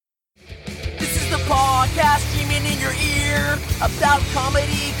about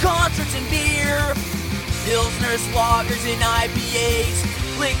comedy, concerts, and beer. Pilsners, lagers, and IPAs.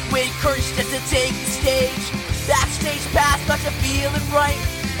 Liquid courage just to take the stage. Backstage pass, got you feeling right.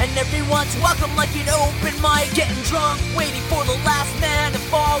 And everyone's welcome like an open mic. Getting drunk, waiting for the last man to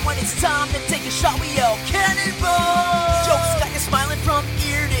fall. When it's time to take a shot, we yell cannonball. Jokes got you smiling from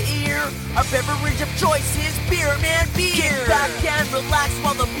ear to ear. Our beverage of choice is beer, man, beer. Kick back and relax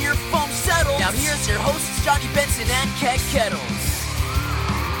while the beer foam settles. Now here's your hosts, Johnny Benson and Keg Kettles.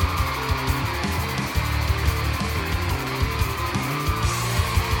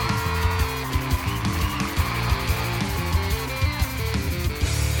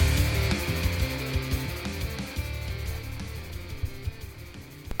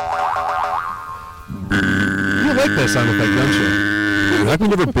 You like that sound effect, don't you? How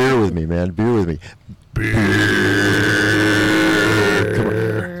come you never beer with me, man? Beer with me. Beer. Come on.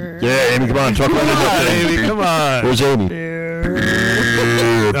 Yeah, Amy, come on. Talk about it. Amy, come on. Where's Amy? Beer. Come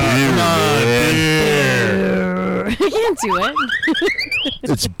on, beer. I can't do it.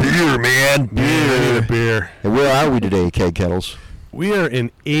 It's beer, man. Beer. I need a beer. And where are we today, Keg Kettles? We are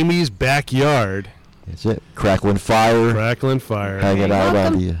in Amy's backyard. That's it. Crackling fire. Crackling fire. Hanging out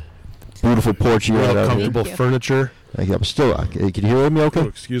on the beautiful porch you Real have. comfortable furniture. I'm still. Can you hear me okay? Oh,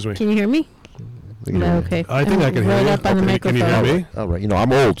 excuse me. Can you hear me? We can hear you. Okay. I think I can hear right you. up on the Okay, microphone. can you hear me? All right. You know,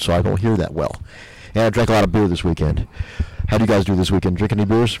 I'm old, so I don't hear that well. And I drank a lot of beer this weekend. How do you guys do this weekend? Drink any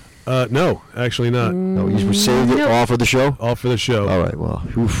beers? No, actually not. No, you saved it all for the show? All for the show. All right, well,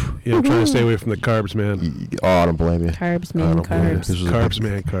 oof. Yeah, I'm trying to stay away from the carbs, man. I don't blame you. Carbs, I man, don't blame you. carbs. This was Carbs, a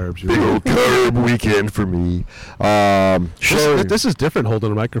man, carbs. big old carb weekend for me. Sure. This is different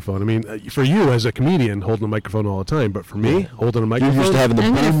holding a microphone. I mean, for you as a comedian, holding a microphone all the time, but for me, holding a microphone. You're used to having the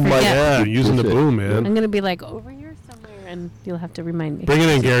I'm gonna boom mic. forget. Yeah, using the boom, man. I'm going to be like over here somewhere, and you'll have to remind me. Bring it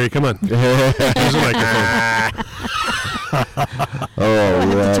in, Gary. Come on. Use the microphone.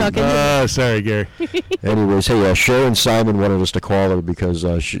 Oh, yeah. Sorry, Gary. Anyways, hey, Sharon Simon wanted us to call her because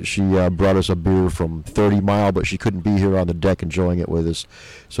she brought us a beer from 30 Mile, but she couldn't be here on the deck enjoying it with us.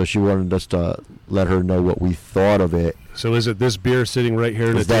 So she wanted us to let her know what we thought of it. So is it this beer sitting right here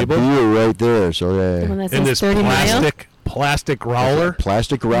at the It's that table? beer right there. So The one that In says this 30 mile? plastic growler?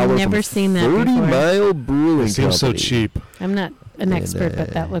 Plastic growler. Never from seen that 30 before. Mile Brewing It seems so Company. cheap. I'm not an And, expert, but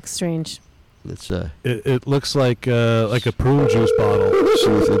that looks strange. It's It looks like a prune juice bottle.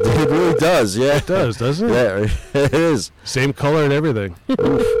 it really does, yeah. It does, doesn't it? Yeah, it is. Same color and everything. Oof.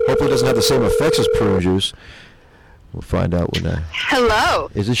 Hopefully it doesn't have the same effects as prune juice. We'll find out when. Hello.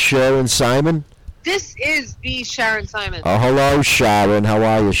 Is it Sharon Simon? This is the Sharon Simon. Oh, hello, Sharon. How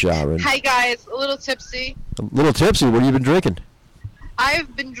are you, Sharon? Hi, guys. A little tipsy. A little tipsy. What have you been drinking?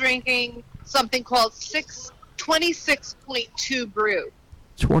 I've been drinking something called 26.2 brew.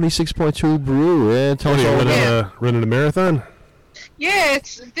 26.2 brew. Yeah, tell What us are you all about it. running a marathon? Yeah,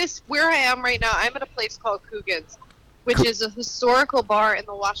 it's this where I am right now. I'm at a place called Coogan's, which is a historical bar in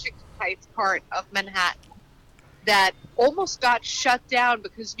the Washington Heights part of Manhattan that almost got shut down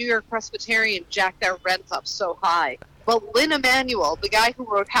because New York Presbyterian jacked their rents up so high. But Lin Emanuel, the guy who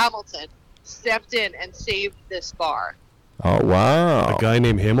wrote Hamilton, stepped in and saved this bar. Oh, wow. A guy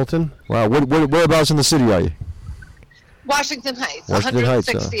named Hamilton? Wow. Whereabouts in the city are you? Washington Heights, Washington Heights,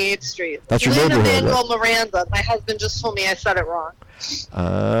 168th Street. That's your Lin neighborhood, Emanuel Miranda. My husband just told me I said it wrong. Is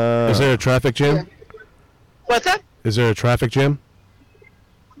there a traffic jam? What's that? Is there a traffic jam?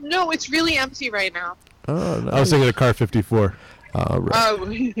 No, it's really empty right now. Oh, nice. I was thinking of car 54. Right. Oh,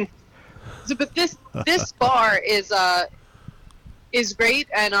 but this bar is great,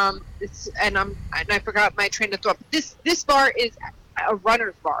 and I forgot my train of thought. This bar is a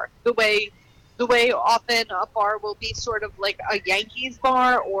runner's bar. The way often a bar will be sort of like a Yankees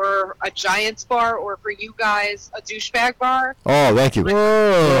bar or a Giants bar, or for you guys a douchebag bar. Oh, thank you.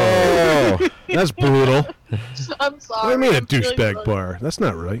 Whoa. That's brutal. I'm sorry. What do you mean a I'm really douchebag sorry. bar? That's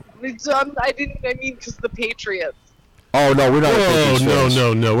not right. I mean because the Patriots. Oh, no, we're not Patriots fans.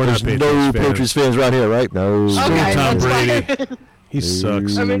 No, we're There's not no Patriots fans. Patriots fans right here, right? No. Okay, Tom that's Brady. fine. He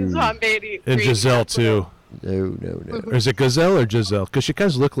sucks. I mean Tom Brady. And Giselle, too. No. Or is it Gazelle or Giselle? Because she kind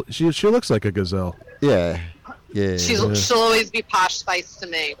of she looks like a gazelle. Yeah. She'll always be Posh Spice to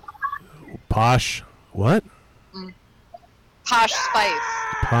me. Posh. What? Posh Spice.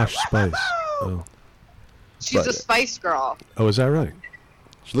 Posh Spice. Oh. She's a Spice Girl. Oh, is that right?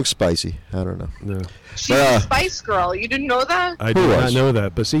 She looks spicy. I don't know. No. She's a Spice Girl. You didn't know that? I did not know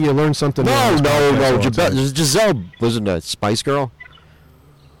that. But see, you learn something new on this podcast all the time. Giselle wasn't a Spice Girl.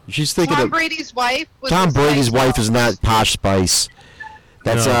 She's thinking Tom of Brady's wife was Tom a Brady's Spice wife Girl. is not Posh Spice.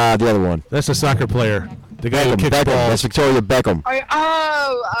 That's No. the other one. That's a soccer player. The guy who Beckham, kicks Beckham. balls. That's Victoria Beckham.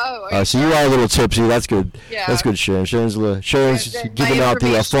 Oh. So you are a little tipsy. That's good. Yeah. That's good, Sharon. Sharon's My giving out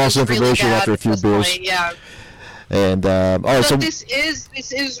the false is really information bad after a at few this beers. point, Yeah. And all right, so this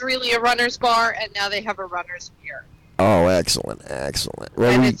is really a runner's bar, and now they have a runner's beer. oh, excellent. Well,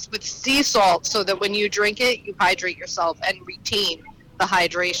 And it's with sea salt, so that when you drink it, you hydrate yourself and retain the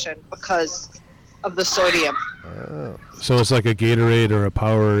hydration because of the sodium. So it's like a Gatorade or a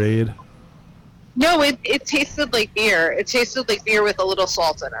Powerade. No, it tasted like beer. It tasted like beer with a little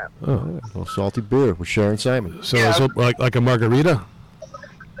salt in it. Oh, a little salty beer with Sharon Simon. so Yeah. it's like a margarita.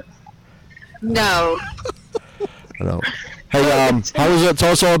 No. I know. Hey, how was it?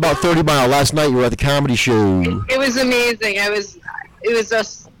 Tell us all about 30 Mile. Last night you were at the comedy show. It was amazing. It was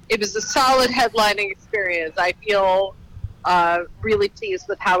a solid headlining experience. I feel really pleased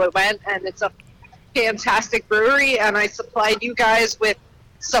with how it went, and it's a fantastic brewery. And I supplied you guys with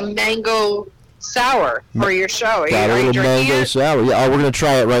some mango sour for your show. Got a Are you little drinking mango it? sour. Yeah, we're gonna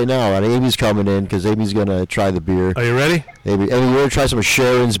try it right now. And Amy's coming in because Amy's gonna try the beer. Are you ready? Amy, you wanna try some of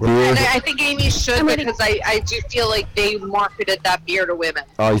Sharon's beer? And I think Amy should, because I do feel like they marketed that beer to women.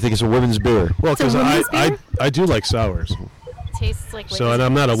 Oh, you think it's a women's beer? Well, It's a because woman's I beer? do like sours. Tastes like So, and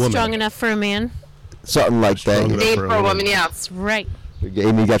I'm not a woman. strong enough for a man. Something like Strong that. enough. Made for a for a woman. woman, yeah. That's right.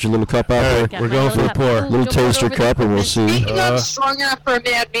 Amy, you got your little cup out All there? right, Got we're my going for a little pour. cup. Little Go taster over the cup, and we'll see. Speaking of strong enough for a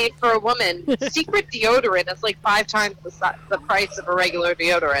man, made for a woman, secret deodorant is like 5 times the price of a regular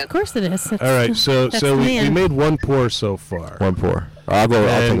deodorant. Of course it is. All right, so That's we man. made one pour so far, One pour. I'll take a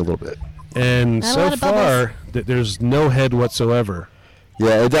And- little bit. and Not a so lot of far there's no head whatsoever.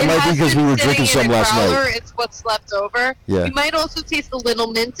 Yeah, that It might be has because been we were sitting drinking in some a last growler. night. It's what's left over. Yeah. You might also taste a little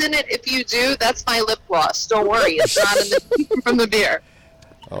mint in it. If you do, that's my lip gloss. Don't worry, it's not in the, from the beer.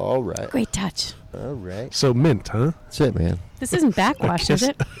 All right. Great touch. All right. So mint, huh? That's it, man. This isn't backwash, is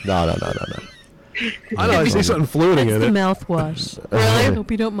it? No. I know. I see something floating It's in the it. mouthwash. Really? Hope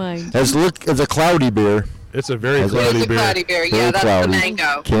you don't mind. It's a cloudy beer. It's a very Has a- cloudy It's a beer. cloudy beer. Very Yeah, that's cloudy. the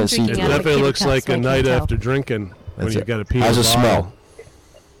mango. Can't see drinking It through out of it. definitely Kitty looks cups, like so I a can't night tell. after drinking when That's you it. got to pee. How's in it a smell? bottle.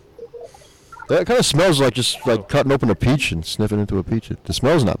 That kind of smells like just like cutting open a peach and sniffing into a peach. The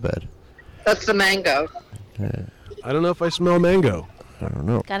smell's not bad. That's the mango. I don't know if I smell mango. I don't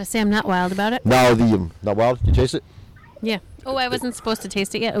know. Gotta say, I'm not wild about it. Now not wild. Did you taste it? Yeah. Oh, I wasn't supposed to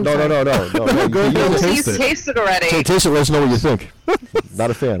taste it yet. Oh, No. sorry. No, Go ahead you- and you- taste He's it. tasted already. Taste it. Let us know what you think. Not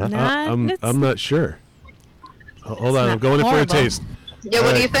a fan, huh? No. I'm not sure. Hold on, not I'm going in for a horrible. taste. Yeah,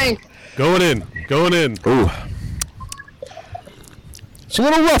 what do you think? Going in. Ooh. It's a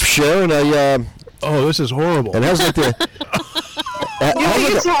little rough, Sharon. Oh, this is horrible. It has like the. You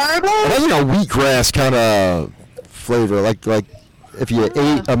think it's It horrible? has like a wheatgrass kind of flavor, like if you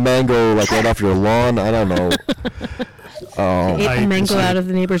ate a mango like right off your lawn. I don't know. Ate I the mango see. out of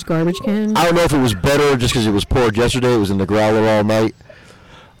the neighbor's garbage can. I don't know if it was better just because it was poured yesterday. It was in the growler all night.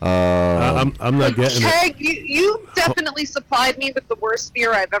 I'm not getting it. Craig, you definitely supplied me with the worst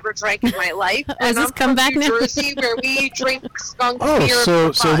beer I've ever drank in my life. Is And this I'm come from back New now? Jersey, where we drink skunk Oh, beer. so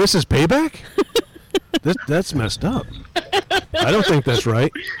for fun. this is payback? That's messed up. I don't think that's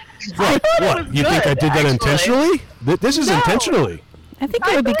right. What? was You think I good, did that actually. intentionally? This is No. intentionally. I think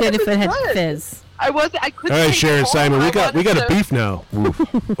it would be thought good it if it was had good. fizz. I couldn't. All right, take Sharon it home. Simon, I we got wanted a to- beef now.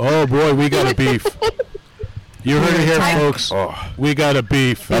 Oh boy, we got a beef. You heard it here, I- folks. We got a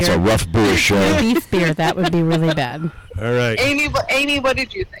beef. That's a rough beer, Sharon. Beef beer, that would be really bad. All right. Amy, what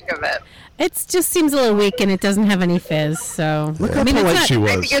did you think of it? It just seems a little weak and it doesn't have any fizz, so. Look how it's polite not- she I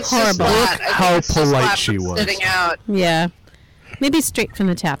was. think it's Horrible. just flat. Look I think how it's just polite flat she from was. Sitting out. Yeah. Maybe straight from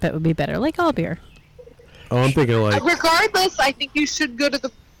the tap it would be better, like all beer. Oh, I'm thinking like Regardless, I think you should go to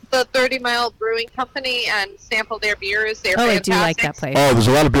the 30 Mile Brewing Company and sample their beers. They're Oh, I fantastic. do like that place. Oh, there's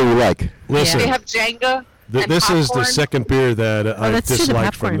a lot of beer we like. listen. They have Jenga. and This is the popcorn. second beer that I let's do the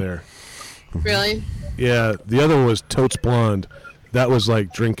disliked from popcorn. there. Really? Yeah, the other one was Totes Blonde. That was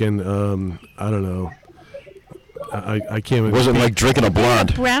like drinking. I don't know. I can't. It even wasn't speak. like drinking a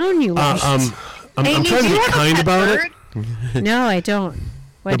blonde. Brown you like. I'm Amy, trying do to you be have a kind pet about bird? it. No, I don't.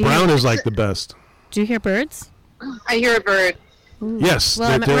 Why The do you? brown is like the best. Do you hear birds? I hear a bird. Yes,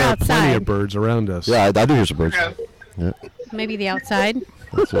 Well, there we're are plenty outside. of birds around us. Yeah, I do hear some birds. No, Maybe the outside.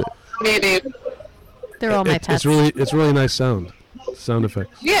 That's it. maybe. They're all my It- pets. it's really nice sound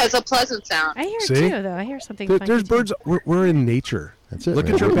effects. Yeah, it's a pleasant sound. I hear See? it too, though. I hear something. funky, There's too. birds. We're in nature. That's it. Look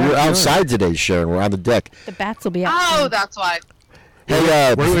man. at your We're backyard. outside today, Sharon. We're on the deck. The bats will be out. Oh, soon. that's why.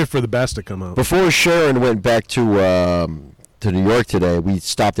 Hey, We're waiting for the bass to come out. before Sharon went back to New York today, we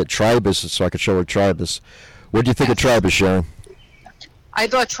stopped at Tribus so I could show her Tribus. What do you think of Tribus, Sharon? I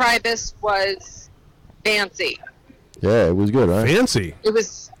thought Tribus was fancy. Yeah, it was good, right? Fancy. It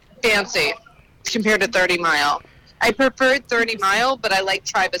was fancy. compared to 30 Mile. I preferred 30 Mile, but I like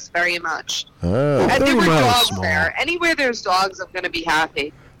Tribus very much. Oh, And there 30 were Mile is dogs small. there. Anywhere there's dogs, I'm going to be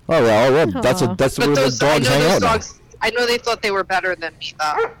happy. oh well, that's Aw. that's But where the those, I dogs know hang those out now. dogs. I know they thought they were better than me,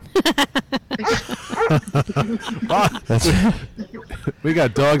 though. We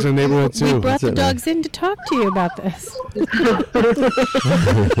got dogs in the neighborhood We too. brought the it, man. dogs in to talk to you about this.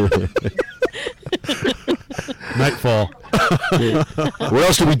 Nightfall. What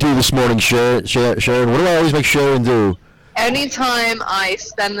else did we do this morning, Sharon? Sharon, what do I always make Sharon do? Anytime I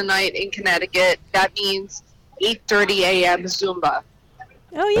spend the night in Connecticut, that means 8:30 a.m. Zumba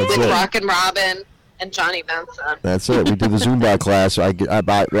Oh That's with it. yeah. Rockin' Robin and Johnny Benson. That's it. We did the Zumba class. I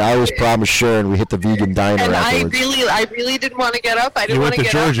always promise Sharon we hit the vegan diner And afterwards. I really didn't want to get up. I didn't You want went to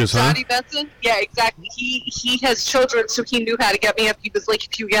to get George's, up. huh? Johnny Benson, yeah, exactly. He has children, so he knew how to get me up. He was like,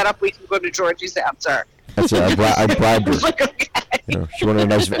 if you get up, we can go to Georgie's after. That's it. I bribed I was her. like, okay. You know, she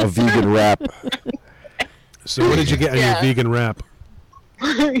wanted a vegan wrap. So what did you get on Yeah. your vegan wrap?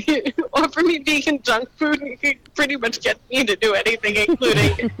 Offer me vegan junk food, and you can pretty much get me to do anything,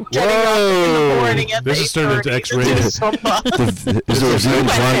 including getting up in Whoa. the morning at This is turning into 8:30 X-rated. to do Zumba. Is there a vegan Went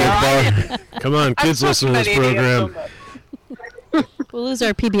client bar? Come on, kids, I'm listen to this such an idiot, program. Zumba. We'll lose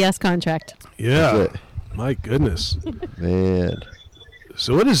our PBS contract. Yeah. That's My goodness. Man.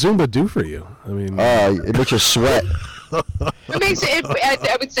 So what does Zumba do for you? I mean, It makes you sweat. It makes it.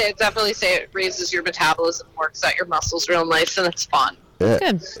 I would say it raises your metabolism, works out your muscles real nice, and it's fun. Yeah.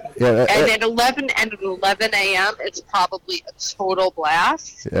 Good. Yeah. And at 11 a.m., it's probably a total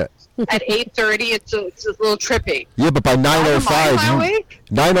blast. Yeah. At 8:30, it's a little trippy. Yeah, but by Am I 9:05, awake?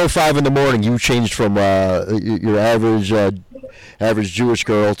 9:05 in the morning, you changed from your average Jewish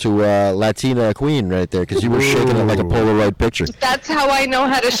girl to Latina queen right there, because you were shaking it like a Ooh. Polaroid picture. That's how I know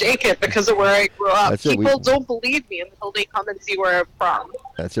how to shake it, because of where I grew up. That's it, People don't believe me until they come and see where I'm from.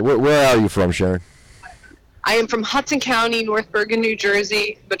 That's it. Where are you from, Sharon? I am from Hudson County, North Bergen, New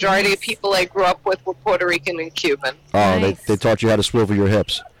Jersey. Majority of people I grew up with were Puerto Rican and Cuban. Oh, Nice. they taught you how to swivel your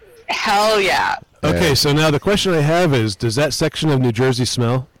hips. Hell yeah. okay, Yeah. so now the question I have is, does that section of New Jersey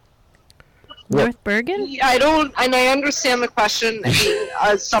smell? North Bergen? I don't, and I understand the question. Being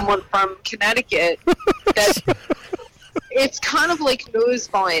as someone from Connecticut, that it's kind of like nose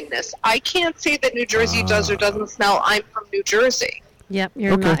blindness. I can't say that New Jersey does or doesn't smell. I'm from New Jersey. Yep,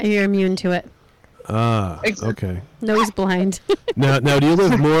 you're Okay. not. You're immune to it. Okay. Nose blind. Now, do you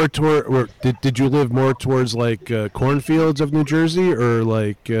live more toward, or did you live more towards like cornfields of New Jersey, or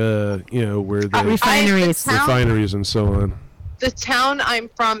like where the Refineries. I- the town- refineries and so on? The town I'm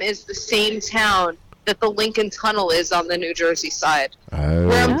from is the same town that the Lincoln Tunnel is on the New Jersey side.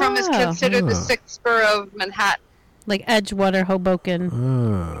 Where I'm from is Oh. considered the Ah. sixth borough of Manhattan. Like Edgewater, Hoboken,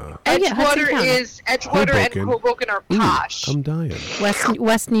 Ah, Oh, yeah, Hudson Edgewater County. Edgewater Hoboken. and Hoboken are ooh, posh. I'm dying.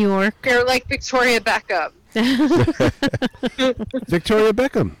 West New York. They're like Victoria Beckham. Victoria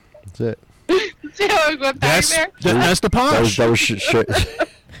Beckham. That's it. See how I went back That's there? that's the posh. That was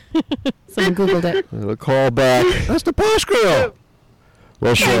Someone Googled it. a call back. That's the posh girl.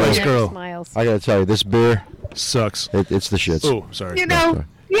 Well, Nice Sharon, Yeah, girl. Smiles. I gotta tell you, this beer, Sucks. it's the shits. Oh, sorry. You sorry.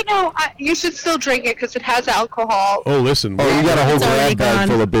 know, you should still drink it because it has alcohol. Oh, listen. Oh, you got a whole It's already grab bag gone.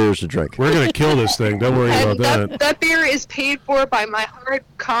 full of beers to drink. We're gonna kill this thing. Don't worry about And that. that beer is paid for by my hard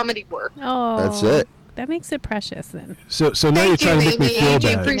comedy work. Oh, That's it. That makes it precious then. So now Thank you're trying to you, make me Amy. feel Thank you.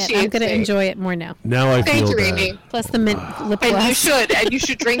 bad. Appreciate I'm going to it. enjoy it more now. Now I Thank feel you, bad. Amy. Plus the mint lip And gloss. you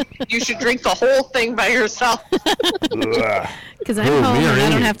should drink the whole thing by yourself. Because I'm Oh, home me or and I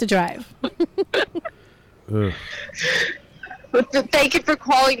don't Amy? have to drive. Ugh. But thank you for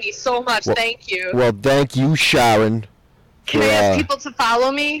calling me so much. Thank you. Well, thank you, Sharon. Can I ask people to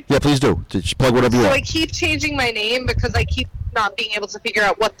follow me? Yeah, please do. Just plug whatever you So I want. keep changing my name because I keep not being able to figure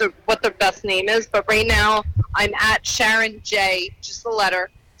out what the best name is. But right now I'm at Sharon J, just the letter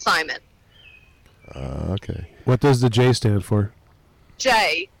Simon. Okay. What does the J stand for?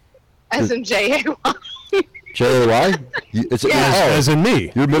 J, as in J-A-Y. J-A-Y? It's Yeah. As in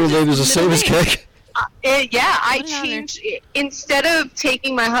me. Your middle name is the same as cake? Yeah, I What an honor. changed. Instead of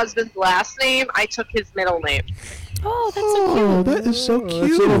taking my husband's last name, I took his middle name. Oh, that's so Oh, cute. that is so That's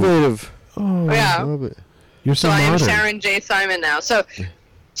cute. innovative. Oh, Yeah. Love it. you're so So I am modern. Sharon J. Simon now. So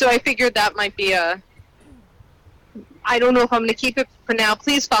I figured that might be a. I don't know if I'm going to keep it for now.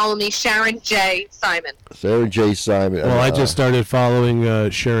 Please follow me, Sharon J. Simon. Sarah J. Simon. Well, I just started following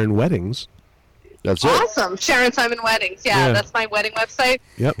Sharon Weddings. That's it. Awesome, Sharon Simon Weddings. Yeah, Yeah. that's my wedding website.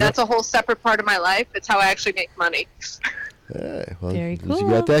 Yep. That's a whole separate part of my life. It's how I actually make money. Yeah, well, Very at least you cool.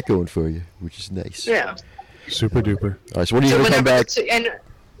 got that going for you, which is nice. Yeah. Super duper. All right, so when are you So going to come whenever back? and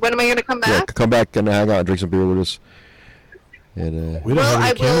when am I going to come Yeah, back? come back and hang out and drink some beer with us. And We don't Well, have I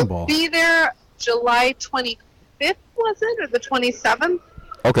any will cannonball. be there July 25th, was it? Or the 27th?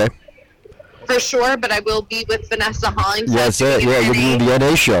 Okay. For sure, but I will be with Vanessa Hollington. Yeah, that's it. Yeah, you're doing the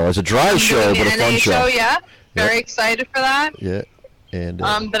NA show. It's a dry show, but a fun NA show. Yeah. Very excited for that. Yeah. And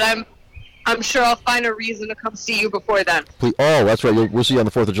but I'm sure I'll find a reason to come see you before then. please, oh, that's right. We'll see you on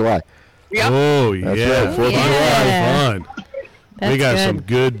the 4th of July. Yep. Oh, That's yeah. right, 4th of Yeah. Fun. That's We got good. some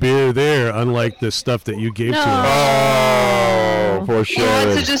good beer there, unlike the stuff that you gave to us. Oh, poor You had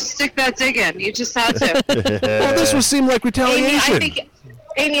to Sharon. just stick that dig in. You just had to. Well, this would seem like retaliation.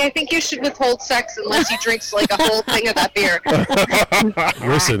 Amy, I think you should withhold sex unless he drinks like a whole thing of that beer.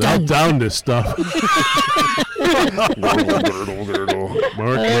 Listen, I'll down this stuff. Mark my I'm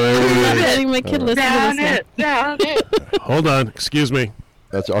words. letting my kid listen to this Down it. Hold on, excuse me.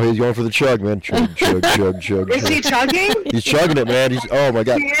 That's oh, he's going for the chug, man. Chug, chug, chug, chug. Is he chugging? He's chugging it, man. He's oh my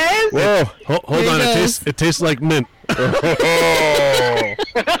god. He is? Whoa. Hold Here on, he it goes. tastes like mint. Oh.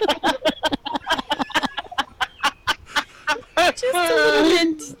 now. Just a little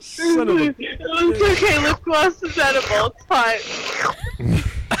hint. Son of a... It's okay, lip gloss is edible. It's fine.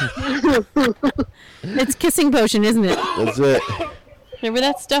 It's kissing potion, isn't it? That's it. Remember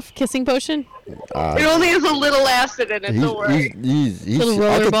that stuff, kissing potion? It only has a little acid in it, don't worry. He's Little I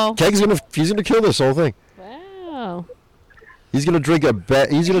roller think ball. Keg's he's gonna kill this whole thing. Wow. He's gonna drink a bad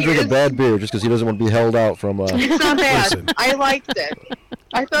beer just because he doesn't want to be held out from. It's not bad. Listen. I liked it.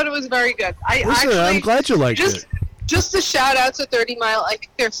 I thought it was very good. Listen, I'm glad you liked it. Just a shout out to 30 Mile. I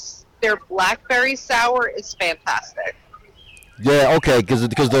think their blackberry sour is fantastic. Yeah, okay, because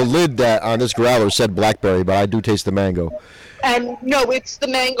the lid on this growler said blackberry, but I do taste the mango. And no, it's the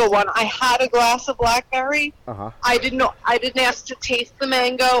mango one. I had a glass of blackberry. I didn't ask to taste the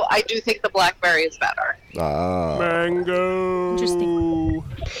mango. I do think the blackberry is better. Mango. Interesting.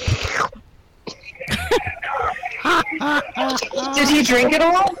 Did he drink it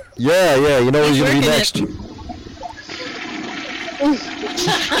all? Yeah. You know what he's gonna be working next.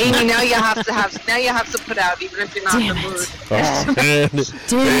 Amy, now you have to put out, even if you're not in the mood. Oh, man.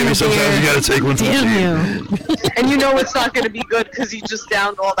 Damn you, sometimes you gotta take one for the team. Damn you. And you know it's not going to be good because he just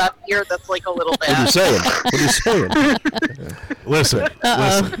downed all that beer that's like a little What are you bad. saying? What are you saying? Listen,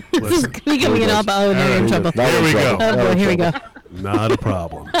 Uh-oh. This is listen. we going up. Oh, now you're in trouble. Now Here we're we in go. trouble. Oh, Now we're boy, in here we go. trouble. Not a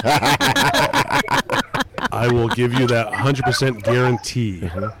problem. I will give you that 100% guarantee.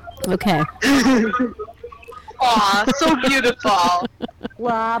 Okay. Aw, so beautiful.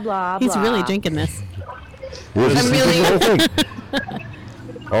 Blah, blah, He's blah. really drinking this. Here's I'm really- the whole thing.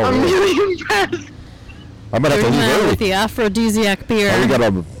 Oh, I'm really? really impressed. I might have to leave With early. the aphrodisiac beer. Oh, we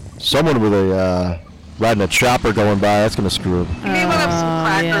got someone with a riding a chopper going by. That's gonna screw him. You may want to have some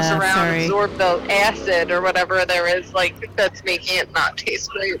crackers yeah, around, sorry. absorb the acid or whatever there is, like, that's making it not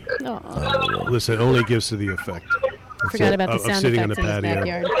taste very good. Aw, Listen, it only gives to the effect. forgot about the of sound sitting in effects the in his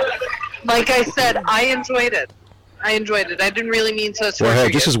patio. backyard. Like I said, I enjoyed it. I didn't really mean to torture Well, hey,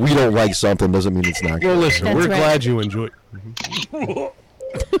 you. just because we don't like something doesn't mean it's not Well, good. listen, That's we're right. glad you enjoyed.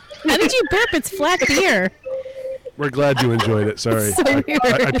 How did you burp? It's flat beer. We're glad you enjoyed it. Sorry, So weird.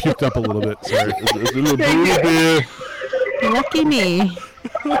 I puked up a little bit. Sorry. It's a little beer. Lucky me.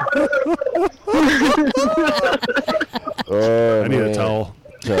 Oh, I need a man. towel.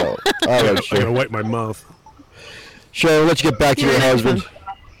 So, all right, I gotta Sharon. wipe my mouth. Sharon, let's get back to your husband.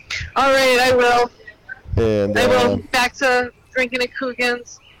 All right, I will. And I will. Back to drinking at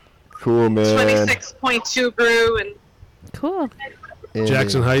Coogan's. cool, man. 26.2 brew and Cool. And,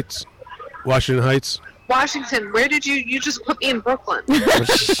 Jackson Heights, Washington Heights. Washington. Where did you just put me in Brooklyn?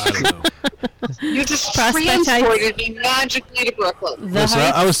 I don't know. You just Prospect transported me magically to Brooklyn. The Listen,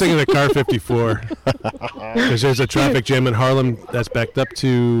 I was thinking of Car 54 because there's a traffic jam in Harlem that's backed up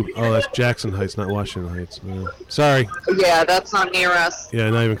to. Oh, that's Jackson Heights, not Washington Heights. Yeah. Sorry. Yeah, that's not near us. Yeah,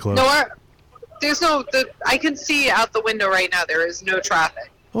 not even close. No, there's no. I can see out the window right now. There is no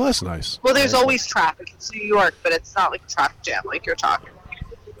traffic. Well, that's nice. Well, there's always traffic. It's New York, but it's not like a traffic jam like you're talking.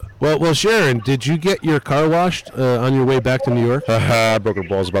 Well, Sharon, did you get your car washed on your way back to New York? I broke her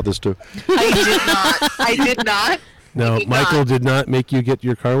balls about this too. I did not. I did not. No, did Michael not. did not make you get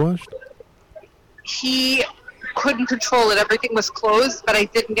your car washed? He couldn't control it. Everything was closed, but I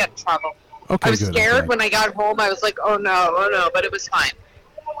didn't get in trouble. Okay, I was good. scared okay. when I got home. I was like, oh no, but it was fine.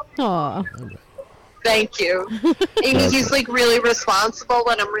 Aw. Thank you. Amy, he's like really responsible,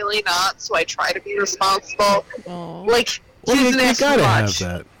 and I'm really not, so I try to be responsible. Aw. Like, Well, he you, doesn't you ask too gotta have much.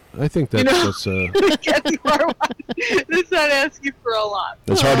 that. I think that's, know? that's Get the car washed. It's not asking for a lot.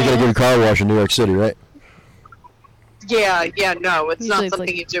 It's hard to get a good car wash in New York City, right? Yeah, no, it's Usually not it's something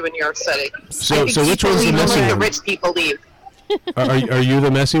like- you do in New York City. so. I think So which people one's the leave messy only the one? rich people leave. Are you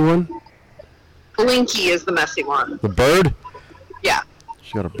the messy one? Blinky is the messy one. The bird? Yeah.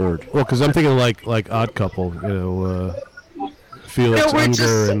 She's got a bird. Well, because I'm thinking like Odd Couple, Felix No, we're Unger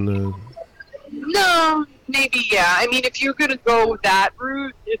just- and. No, maybe yeah. I mean, if you're gonna go that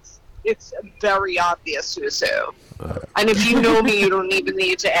route, it's very obvious to assume. And if you know me, you don't even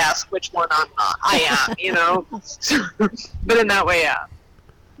need to ask which one I am. You know. But in that way, yeah.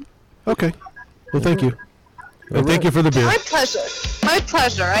 Okay. Well, thank you. And thank you for the beer. My pleasure. My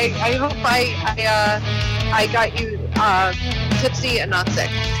pleasure. I hope I got you tipsy and not sick.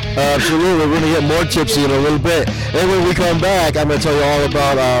 Absolutely. We're going to get more tipsy in a little bit. And when we come back, I'm going to tell you all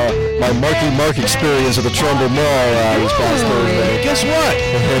about my Marky Mark experience at the Trumbull Mall this past Thursday. Guess what?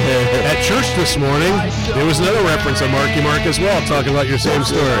 At church this morning, there was another reference on Marky Mark as well, talking about your same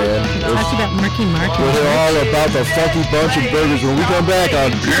story. Talk about Marky Mark. We'll hear all about the Funky Bunch of Burgers when we come back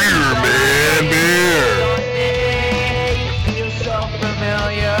on Beer Man Beer.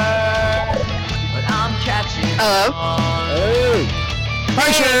 Hello. Hey.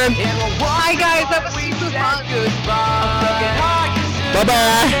 Hi, Sharon. Hi guys. That was super fun.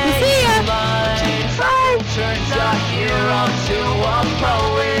 Bye-bye. See ya.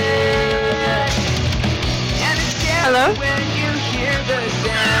 Hello.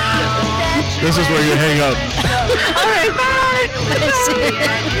 This is where you hang up. All right. Bye. That's so good.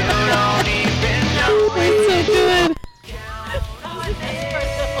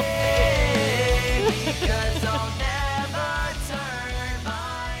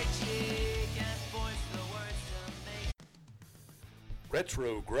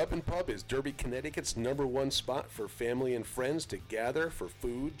 Retro Grub and Pub is Derby, Connecticut's #1 spot for family and friends to gather for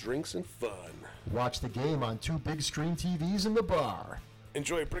food, drinks, and fun. Watch the game on 2 big screen TVs in the bar.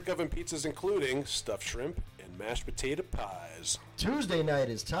 Enjoy brick oven pizzas including stuffed shrimp and mashed potato pies. Tuesday night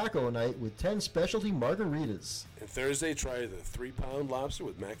is taco night with 10 specialty margaritas. And Thursday, try the 3-pound lobster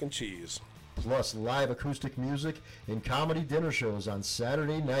with mac and cheese. Plus live acoustic music and comedy dinner shows on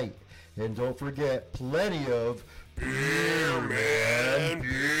Saturday night. And don't forget, plenty of Beer Man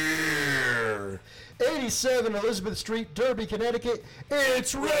Beer. 87 Elizabeth Street, Derby, Connecticut.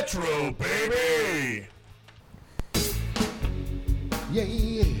 It's retro, baby! Yeah,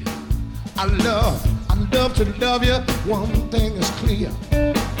 yeah. I love to love you. One thing is clear.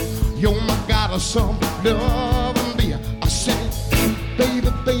 You're my goddess of love and beer. I said, baby,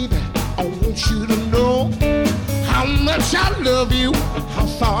 baby, I want you to know how much I love you and how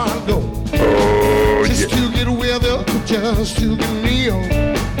far I go. Just to get with you, just to get near.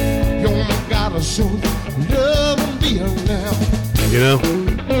 You're my goddess of love and beer now. You know,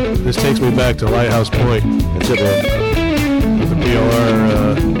 this takes me back to Lighthouse Point. That's it, man. The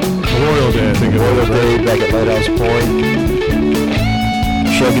PLR Memorial Day, I think it was. Memorial Day back at Lighthouse Point.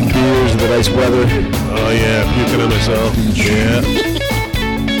 Chugging beers in the nice weather. Oh yeah, puking on myself. Yeah.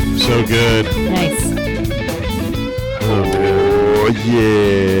 So good. Nice. Oh man. Oh,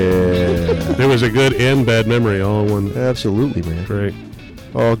 yeah. There was a good and bad memory all in one. Absolutely, man. Great.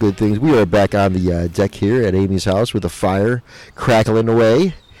 All good things. We are back on the deck here at Amy's house with a fire crackling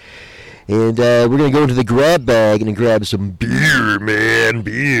away. And we're going to go into the grab bag and grab some Beer Man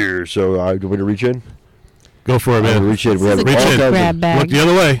Beer. So, do you want me to reach in? Go for it, man. Reach in. We This have is a all Reach in. kinds grab of bag. Look the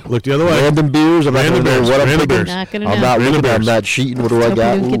other way. Look the other way. random beers. I'm not Random going to know beers. what I'm Random picking. beers. Not gonna I'm know. not Random looking. I'm beers. not cheating. What do I Hope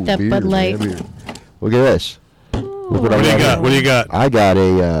got? you don't get that Beer Bud Light. Man Beer. Look at this. Look What do you got? What do you got? I got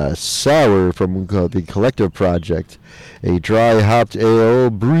a sour from the Collective Project, a dry hopped ale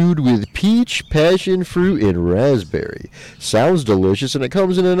brewed with peach, passion fruit, and raspberry. Sounds delicious, and it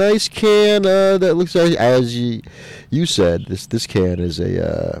comes in a nice can that looks like, as you said, this can is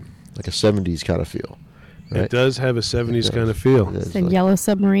a like a 70s kind of feel. Right? It does have a 70s kind of feel. It's The like- Yellow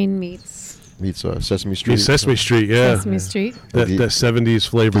Submarine meets meets Sesame Street. Sesame Street, yeah. Sesame Street. That The- 70s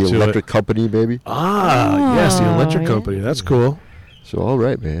flavor The to Electric it. Company, maybe. Ah, yes, the Electric yeah. Company. That's cool. So, all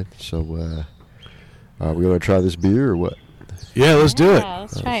right, man. So, we going to try this beer or what? Yeah, let's do it. Yeah,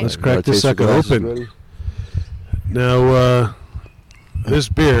 let's try it. Let's crack Wanna this taste the sucker glasses open. ready? Now, this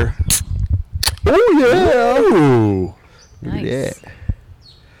beer. Oh, yeah. Ooh. Look at Nice. that.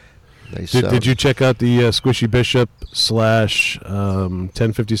 Nice Did you check out the Squishy Bishop /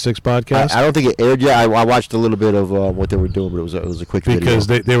 1056 podcast? I don't think it aired yet. I watched a little bit of what they were doing, but it was a quick Because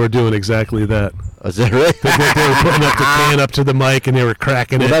video. they were doing exactly that. Is that right? They were putting up the can up to the mic and they were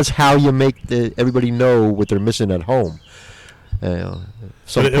cracking Well, it. that's how you make everybody know what they're missing at home. Some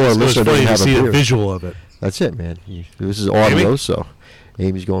But poor it was listener funny doesn't to have see a a beer. visual of it. That's it, man. This is audio, Amy? so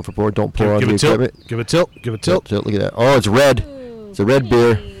Amy's going for pour. Don't pour on Give the it tilt. equipment. Give it tilt. Give it tilt. Look at that. Oh, it's red. It's a red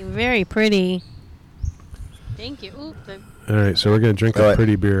beer. Very pretty. Thank you. Ooh, All right, so we're gonna drink All a right.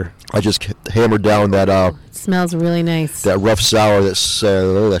 pretty beer. I just hammered down that it smells really nice. that rough sour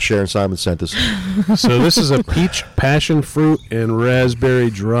that Sharon Simon sent us. So this is a peach, passion fruit, and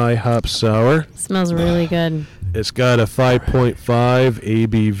raspberry dry hop sour. Smells really good. It's got a 5.5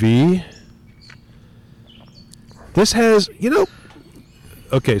 ABV. This has,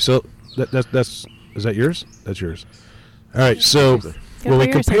 okay, so that's is that yours? That's yours. All right, so when we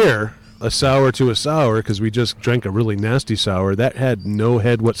for yours. compare a sour to a sour, because we just drank a really nasty sour, that had no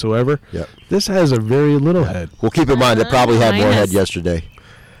head whatsoever. Yep. This has a very little head. Well, keep in mind, it probably had more Mine head has- yesterday.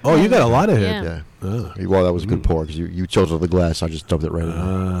 Oh, you got a lot of head. Yeah. Yeah. Oh. Well, that was a good pour because you tilted the glass. I just dumped it right in there.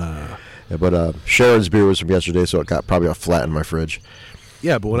 Ah. Yeah, but Sharon's beer was from yesterday, so it got probably got flat in my fridge.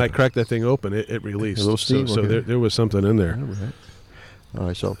 Yeah, but when I cracked that thing open, it released. A little steam, So okay. there was something in there. All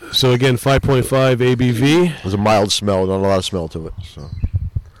right, so So again, 5.5 ABV. there's a mild smell, not a lot of smell to it. So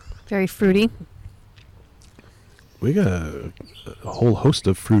Very fruity. We got a whole host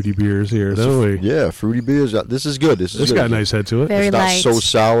of fruity beers here, don't we? yeah, fruity beers. This is good. This is This good. got a nice head to it. Very It's not light. so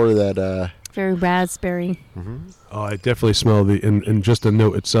sour that. Very raspberry. Oh, I definitely smell and just the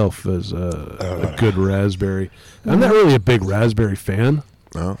note itself is a good raspberry. I'm not really a big raspberry fan,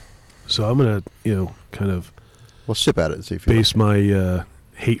 No. so I'm gonna kind of Well, sip at it and see if you. base my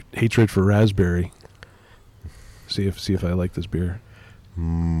hatred for raspberry. See if I like this beer.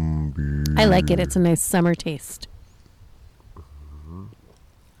 I like it. It's a nice summer taste.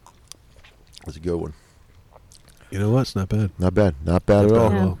 That's a good one. You know what? It's not bad. Not bad. Not bad at Not all.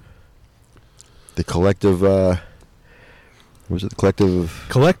 bad at Yeah. all. The collective. What was it? The collective.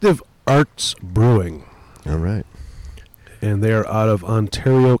 Collective Arts Brewing, All right. and they are out of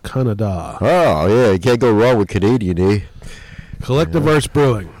Ontario, Canada. Oh yeah, you can't go wrong with Canadian, eh? Collective Arts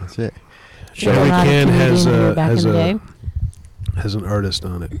Brewing. That's it. There's Every a lot of can has Canadian beer back has in the day. has an artist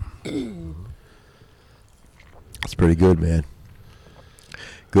on it. It's pretty good, man.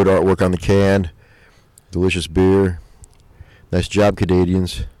 Good artwork on the can. Delicious beer. Nice job,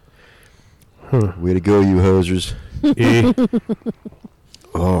 Canadians. Huh. Way to go, you hosers. Eh.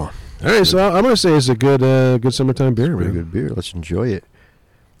 Oh, All right, so I'm gonna say it's a good summertime beer, pretty man. good beer. Let's enjoy it.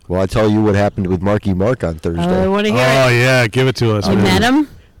 Well, I tell you what happened with Marky Mark on Thursday. I want to Oh hear it. yeah, give it to us. You man. met him?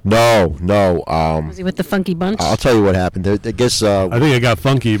 No. Was he with the funky bunch? I'll tell you what happened. I guess, I think it got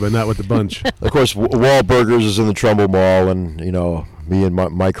funky, but not with the bunch. of course, Wahlburgers is in the Trumbull Mall, and me and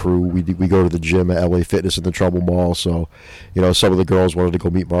my crew, we go to the gym at LA Fitness in the Trumbull Mall. So, some of the girls wanted to go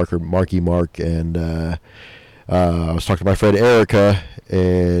meet Marky Mark, and I was talking to my friend Erica,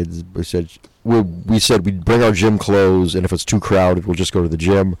 and we said we'd bring our gym clothes, and if it's too crowded, we'll just go to the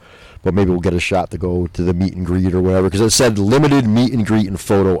gym. But maybe we'll get a shot to go to the meet and greet or whatever, because it said limited meet and greet and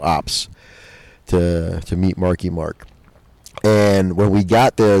photo ops to meet Marky Mark. And when we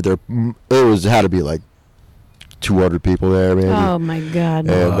got there, had to be like 200 people there, maybe. Oh my God!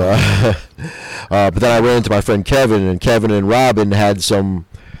 And but then I ran into my friend Kevin, and Kevin and Robin had some.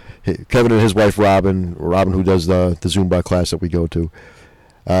 Kevin and his wife Robin who does the Zumba class that we go to.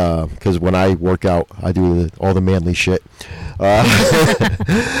 Because when I work out, I do all the manly shit.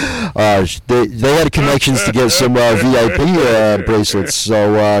 They had connections to get some VIP bracelets,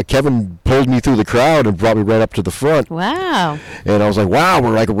 so Kevin pulled me through the crowd and brought me right up to the front. Wow. And I was like, wow,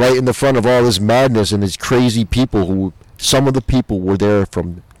 we're like right in the front of all this madness and these crazy people who, some of the people were there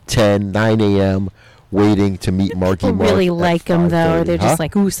from 9 a.m. waiting to meet Marky People Mark. really at like him though, or 5:30. they're Huh? just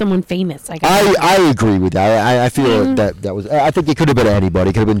like, ooh, someone famous. I agree with that. I feel that was. I think it could have been anybody.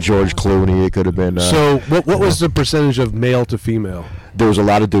 It could have been George Clooney. It could have been. So what was the percentage of male to female? There was a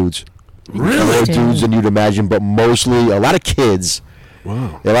lot of dudes. More dudes than you'd imagine, but mostly a lot of kids.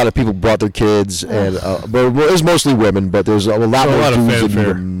 Wow. A lot of people brought their kids, and but it was mostly women. But there's a lot So a more lot of dudes than you'd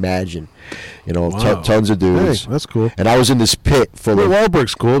fanfare. imagine. Wow. Tons of dudes. Hey, that's cool. And I was in this pit full Well, of.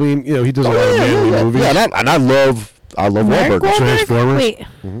 Wahlberg's cool. I mean, he does a lot of manly movies. Yeah, and I love Mark Wahlberg. Wahlberg? Transformers? Wait.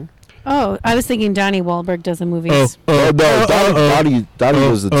 Oh, I was thinking Donnie Wahlberg does the movies. No, Donnie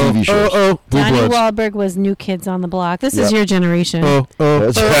was the TV shows. Blue Donnie Bloods. Wahlberg was New Kids on the Block. This is Yep. your generation,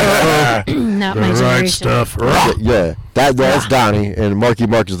 That's- not my The right generation. stuff. Yeah, that's Donnie, and Marky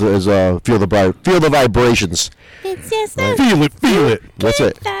Mark is feel the vibrations. It's just Right. Feel it. That's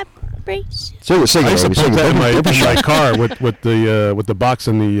it. vibration. Sing I it, used to baby, put sing it. that in Don't be shy. my car with the box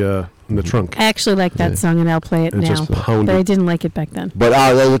in the trunk. I actually like that song, and I'll play it It's now. just pounded. But I didn't like it back then. But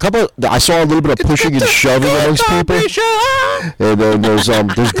there's a couple. I saw a little bit of pushing and shoving amongst people, and then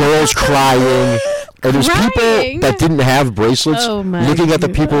there's girls crying. And there's people Crying? that didn't have bracelets Oh, my looking at the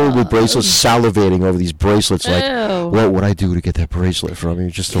people with God. bracelets salivating over these bracelets like, Ew. what would I do to get that bracelet from you?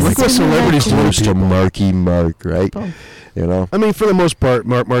 Just to Look like what celebrities do to close to people. Marky Mark, right? You know? I mean, for the most part,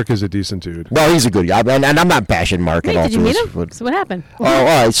 Mark is a decent dude. No, he's a good guy. And I'm not bashing Mark Wait, at all. did you for meet this, him? but- So what happened? Oh, all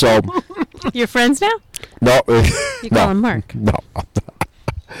right. So, You're friends now? no. You call him Mark. No.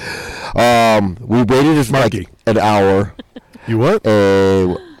 We waited for like Marky. an hour. You what?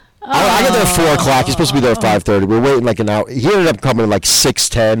 I got there at 4 o'clock. He's supposed to be there at 5:30. We're waiting like an hour. He ended up coming at like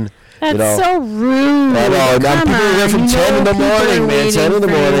 6:10. That's you know? so rude. I know, and Come people are there on, from you 10 in know the people morning, are man. 10 in the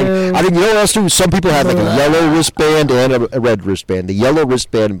waiting for morning. you. I think, you know what else too? Some people had like a yellow wristband and a red wristband. The yellow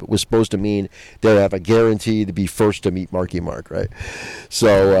wristband was supposed to mean they have a guarantee to be first to meet Marky Mark, right?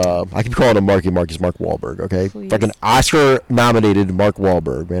 So I keep calling him Marky Mark. He's Mark Wahlberg, okay? Please. Fucking Oscar-nominated Mark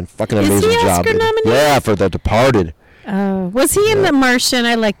Wahlberg, man. Fucking Is he amazing job. Oscar man. nominated? Yeah, for The Departed. Was he in The Martian?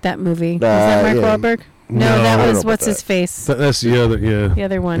 I liked that movie. Was that Mark yeah. Wahlberg? No, No, I that don't was know about what's that. his face. That's the other, yeah. The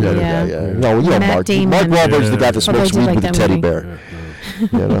other one, The other yeah. guy, yeah. No, you know Matt Mark. Damon. Mark Wahlberg's the guy that Although I smokes do weed like with a that teddy movie. bear.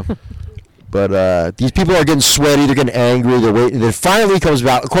 You know? But these people are getting sweaty. They're getting angry. They're waiting. Then finally comes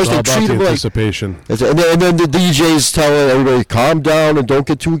out. Of course, It's all they about treat the him like. anticipation. And then the DJ's telling everybody, calm down and don't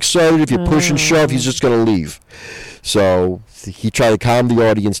get too excited. If you push and shove, he's just going to leave. So he tried to calm the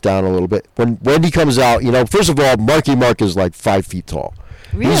audience down a little bit. When Wendy comes out, you know, first of all, Marky Mark is like 5 feet tall.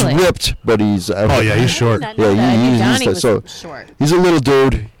 Really? He's ripped, but he's. Oh, yeah, he's short. I did not Yeah, know that. I knew he's Donnie the- was so- short. He's a little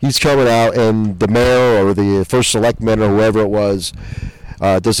dude. He's coming out, and the mayor or the first selectman or whoever it was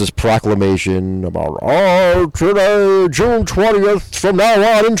does this proclamation about, today, June 20th, from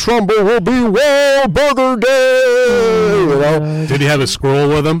now on in Trumbull will be Wahlburger Day. You know? Did he have a scroll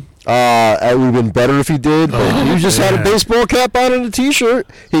with him? It would have been better if he did, but he just had a yeah. baseball cap on and a T-shirt.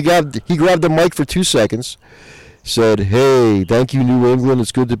 He grabbed the mic for 2 seconds, said, "Hey, thank you, New England.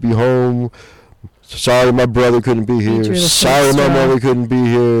 It's good to be home. Sorry my brother couldn't be here. drew the Sorry first my straw. mother couldn't be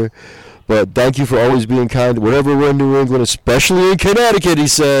here. But thank you for always being kind. Whenever we're in New England, especially in Connecticut," he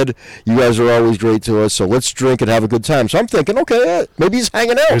said, "you guys are always great to us. So let's drink and have a good time." So I'm thinking, okay, maybe he's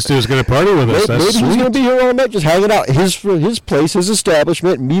hanging out. This dude's going to party with us. Maybe That's he's going to sweet. be here all night, just hanging out. His place, his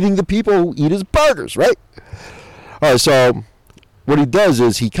establishment, meeting the people who eat his burgers, right? All right, so what he does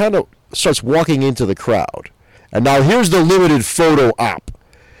is he kind of starts walking into the crowd. And now here's the limited photo op.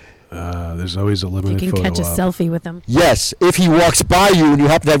 There's always a You limited can photo catch a op. selfie with him. Yes, if he walks by you and you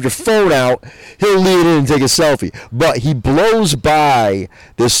happen to have your phone out, he'll lean in and take a selfie. But he blows by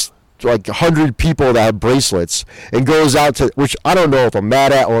this like 100 people that have bracelets and goes out to, which I don't know if I'm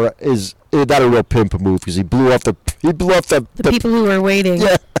mad at or is not a real pimp move, because he blew off the The people who were waiting.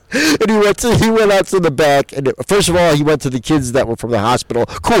 yeah. And he went out to the back, and first of all he went to the kids that were from the hospital.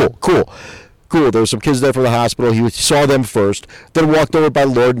 Cool. There were some kids there from the hospital. He saw them first, then walked over by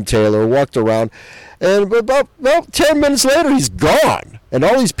Lord and Taylor, walked around, and about 10 minutes later, he's gone. And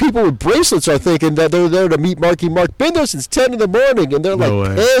all these people with bracelets are thinking that they're there to meet Marky Mark. Been there since 10 in the morning, and they're No like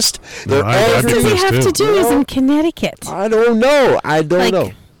way. pissed. No, They're I'd What be does angry. he pissed have to too. do? He's No. in Connecticut. I don't know.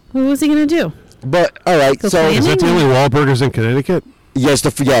 What was he going to do? But all right, Go so play Is that the only Wahlburgers in Connecticut? yes,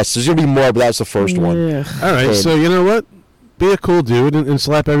 there's gonna be more, but that's the first one. Ugh. All right, Good. so you know what? Be a cool dude and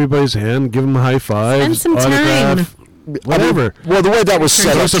slap everybody's hand, give them a high five, Spend some autograph, whatever. Well, the way that was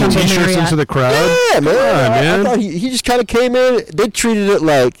set Throw up, some Trumbull T-shirts Marriott. into the crowd. yeah, man. Come on, I man. thought he just kind of came in. They treated it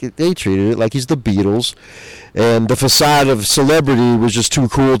like he's the Beatles, and the facade of celebrity was just too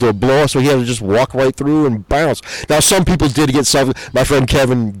cool to blow. So he had to just walk right through and bounce. Now, some people did get something. My friend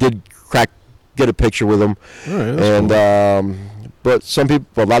Kevin did get a picture with him, All right, that's and but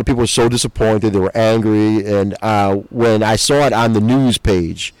a lot of people were so disappointed. They were angry, and when I saw it on the news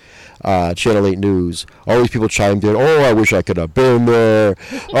page, Channel 8 News, all these people chimed in, "Oh, I wish I could have been there.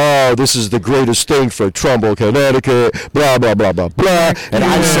 Oh, this is the greatest thing for Trumbull, Connecticut, blah, blah, blah, blah, blah." And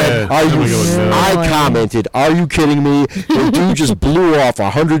I said, Yeah. There we go with that. I commented, "Are you kidding me? The dude just blew off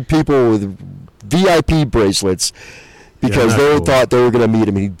 100 people with VIP bracelets because not they cool. thought they were going to meet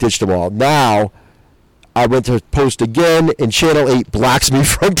him, and he ditched them all." Now, I went to post again, and Channel 8 blocks me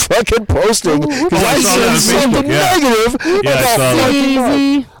from fucking posting because Oh, I I saw that on said something Facebook, yeah. negative Yeah, I about saw that. Marky Mark.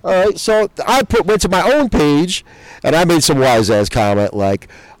 Easy. All right, so I went to my own page, and I made some wise-ass comment like,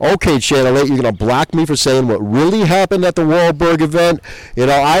 "Okay, Channel 8, you're going to block me for saying what really happened at the Wahlberg event? You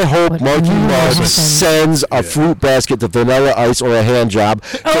know, I hope What Marky really Mark happened? sends a fruit basket to Vanilla Ice or a hand job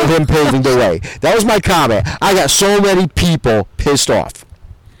for him paving the way." That was my comment. I got so many people pissed off.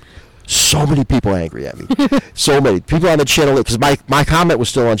 So many people angry at me. So many people on the Channel 8, because my comment was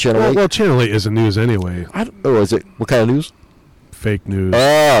still on Channel 8. Well, Channel 8 isn't news anyway. I don't, oh, is it? What kind of news? Fake news.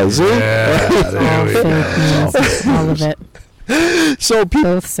 Oh, is it? Yeah, there we go. All of it. So people,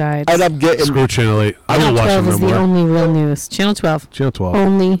 Both sides. and I'm getting. Screw Channel 8. I don't Channel watch 12 them is no the more. only real news. Channel 12. Channel 12.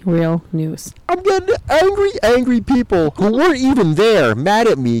 Only real news. I'm getting angry people who weren't even there, mad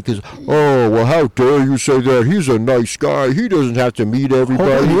at me because, oh, well, how dare you say that? He's a nice guy. He doesn't have to meet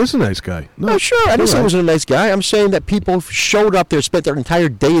everybody. Oh, he is a nice guy. No, sure. I didn't say he was a nice guy. I'm saying that people showed up there, spent their entire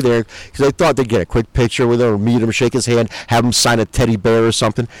day there because they thought they'd get a quick picture with him, or meet him, shake his hand, have him sign a teddy bear or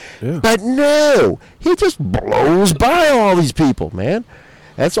something. Yeah. But no, he just blows by all these people, man.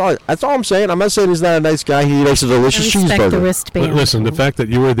 That's all I'm saying. I'm not saying he's not a nice guy. He makes a delicious I respect the cheeseburger. wristband. Listen, the fact that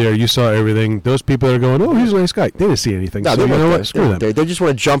you were there, you saw everything. Those people that are going, oh, he's a nice guy. They didn't see anything. No, So they you know weren't what? there. Screw them. They just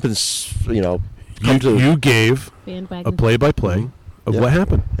want to jump and, come to. You gave Bandwagon. a play-by-play of Yeah. what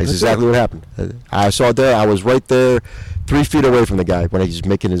happened. That's That's exactly what happened. I saw it there. I was right there, 3 feet away from the guy when he's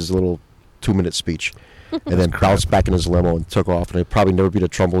making his little 2-minute speech. And then bounced back in his limo and took off. And I'd probably never be to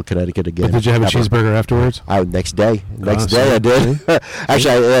Trumbull, Connecticut again. But did you have a Ever. cheeseburger afterwards? Next day. Next so- day I did.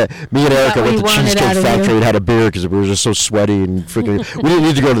 Actually, me and Erica what went he to wanted Cheesecake out of Factory you. and had a beer because we were just so sweaty and freaking. We didn't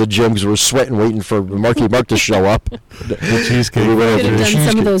need to go to the gym because we were sweating, waiting for Marky Mark to show up. The cheesecake. We went over Could to have the done some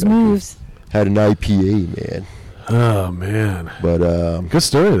Cheesecake of those Factory. moves. Had an IPA, man. Oh, man. But Good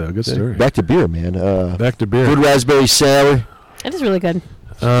story, though. Good story. back to beer, man. Back to beer. Good raspberry sour. That is really good.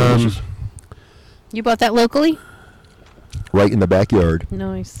 Um, You bought that locally? Right in the backyard.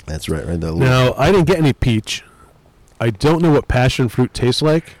 Nice. That's right. Right there. now, I didn't get any peach. I don't know what passion fruit tastes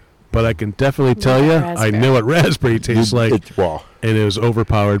like, but I can definitely tell you, I raspberry. know what raspberry tastes like, Well, and it was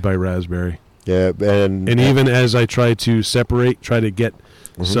overpowered by raspberry. yeah, and Even as I tried to try to get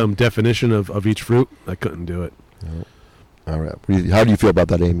some definition of each fruit, I couldn't do it. all right. How do you feel about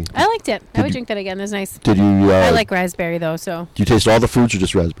that, Amy? I liked it. I Did would you- drink that again. That's nice. Did you? I like raspberry, though, so. Do you taste all the fruits or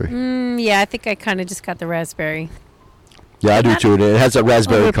just raspberry? Yeah, I think I kind of just got the raspberry. Yeah, I do too. And it has that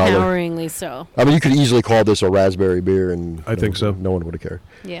raspberry color. Overpoweringly so. I mean, you could easily call this a raspberry beer, and I think so. No one would have cared.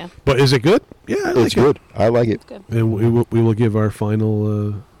 Yeah. But is it good? Yeah, I like It's good. I like it. Good. And we will give our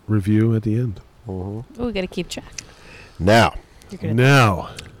final review at the end. Oh, we got to keep track. Now, You're good.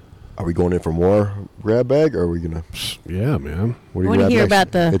 Now, are we going in for more grab bag, or are we gonna? yeah, man. What do I wanna grab hear next?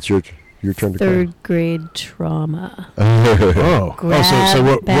 about the It's your turn to Third grade trauma. Oh, so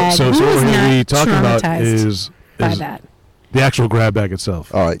what? bag. So Who what is we're not really talking about traumatized is By that. the actual grab bag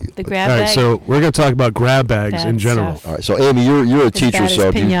itself. All right. The All grab right, bag. so we're going to talk about grab bags Bad in general. stuff. All right. So, Amy, you're a as teacher, bad as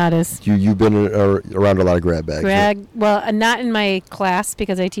so pinatas. you've been around a lot of grab bags. right? Well, not in my class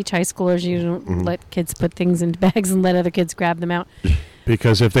because I teach high schoolers. You don't let kids put things into bags and let other kids grab them out.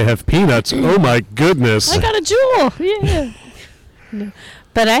 Because if they have peanuts, oh my goodness. I got a jewel. Yeah. No.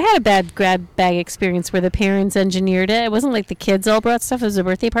 But I had a bad grab bag experience where the parents engineered it. It wasn't like the kids all brought stuff. It was a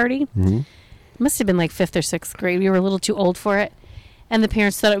birthday party. Mhm. It must have been like 5th or 6th grade. We were a little too old for it. And the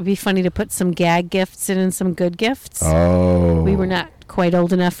parents thought it would be funny to put some gag gifts in and some good gifts. Oh. We were not quite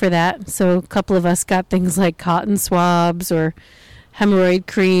old enough for that. So a couple of us got things like cotton swabs or hemorrhoid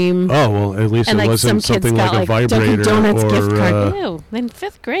cream. Oh, well, at least and it like some wasn't kids something got like a like Dunkin' vibrator Donuts gift or... card. Ew, in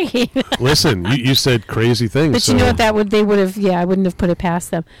 5th grade. listen, you said crazy things. But you know what? They would have. Yeah, I wouldn't have put it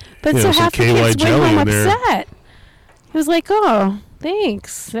past them. But Yeah, so some half the KY kids went jelly home in there. upset. It was like, oh,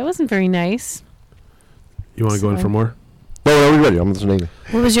 thanks. That wasn't very nice. You want to go in So- for more? No, are we ready? I'm listening.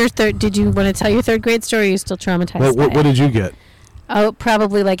 What was your third? Did you want to tell your 3rd grade story? Or are you still traumatized? What, by what, what it? did you get? Oh,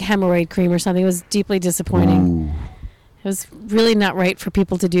 probably like hemorrhoid cream or something. It was deeply disappointing. Ooh. It was really not right for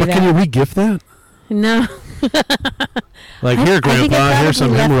people to do But that. can you re-gift that? No. Like, I here, think I Grandpa, here's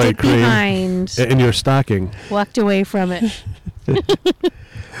some probably left hemorrhoid it cream behind. in your stocking. Walked away from it.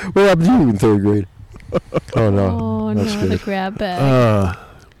 What happened to you in 3rd grade? Oh no. Oh That's no, good. the grab bag.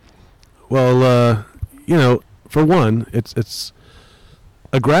 You know, for one, it's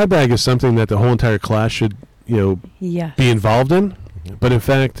a grab bag is something that the whole entire class should, Yeah. be involved in. But in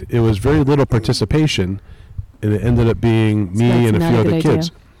fact, it was very little participation, and it ended up being So me that's and a not few a other good kids.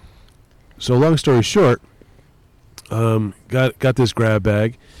 idea. So long story short, got this grab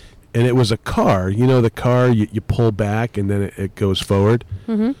bag, and it was a car. You know, the car you pull back and then it goes forward.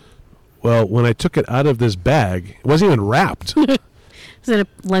 Mm-hmm. Well, when I took it out of this bag, it wasn't even wrapped. Was it a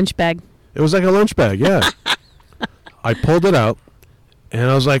lunch bag? It was like a lunch bag, yeah. I pulled it out, and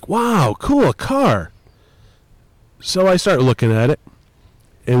I was like, wow, cool, a car. So I started looking at it,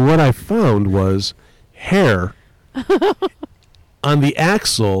 and what I found was hair on the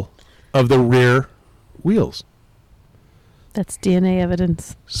axle of the rear wheels. That's DNA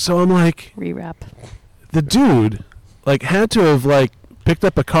evidence. So I'm like, Rewrap. the dude had to have picked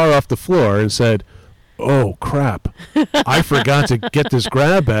up a car off the floor and said, oh crap, I forgot to get this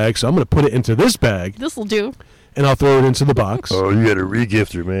grab bag, so I'm going to put it into this bag This'll do. and I'll throw it into the box. Oh, you got a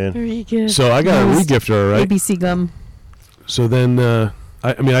regifter, man. Very good. So I got a regifter, right? ABC gum. So then,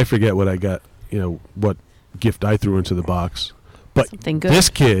 I forget what I got. What gift I threw into the box, but Something good. this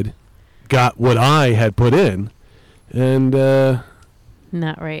kid got what I had put in, and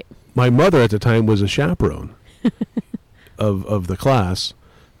Not right. my mother at the time was a chaperone of the class,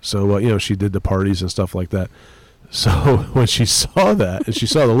 so she did the parties and stuff like that. So when she saw that and she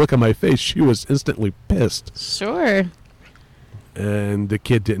saw the look on my face, she was instantly pissed, Sure. and the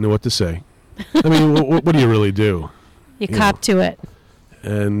kid didn't know what to say. I mean, what do you really do? You Yeah. cop to it.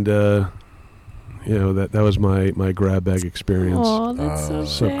 And that was my grab bag experience. Oh, that's so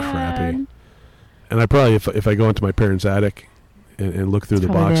sad. crappy. And I probably, if I go into my parents' attic and look through It's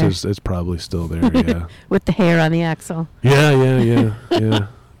the probably boxes, it's probably still there. Yeah, With the hair on the axle. yeah.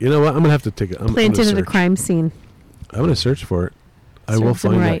 You know what? I'm gonna have to take it. I'm Planted gonna at a crime scene. I'm gonna search for it. I will Serves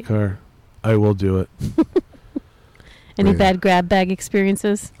him find right. that car. I will do it. Any Yeah. bad grab bag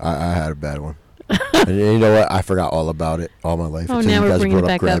experiences? I had a bad one. And you know what? I forgot all about it all my life Oh, until now you we're guys bringing brought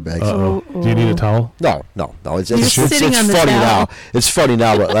it up back grab up. bags. Uh-oh. Oh, Do you need a oh. towel? No. It's You're sitting on the funny towel. now. It's funny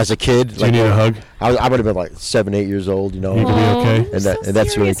now, but as a kid, Do you need a hug? I would have been like 7, 8 years old. You know, You can be okay. You're And that- so and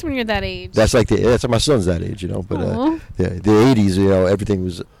that's really- serious when you're that age. that's like that's my son's that age. You know, but Aw. the 80s, everything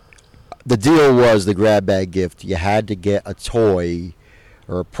was. The deal was the grab bag gift. You had to get a toy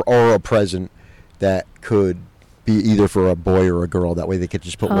or a present that could be either for a boy or a girl. That way they could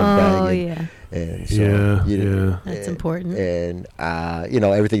just put one bag Oh, in. yeah. And so Yeah, you didn't- yeah. That's and- important. And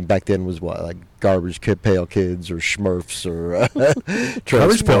everything back then was like Garbage Pail Kids or Smurfs or Garbage Pail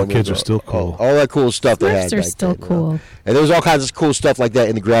Transformers, Kids are still cool. All that cool stuff they had. Smurfs are back still then, cool. And there was all kinds of cool stuff like that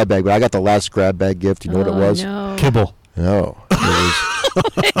in the grab bag. But I got the last grab bag gift. You know what it was? No. Kibble. No,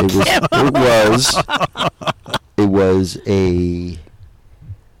 it was a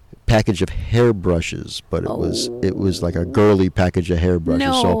package of hairbrushes, but it was like a girly package of hairbrushes.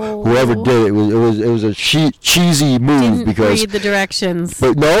 No. So whoever did it was a cheesy move Didn't because. read the directions.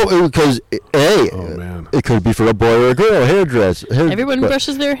 But no, because Oh man. it could be for a boy or a girl. Everyone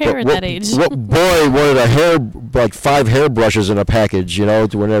brushes their hair at that age. What boy wanted like 5 hairbrushes in a package?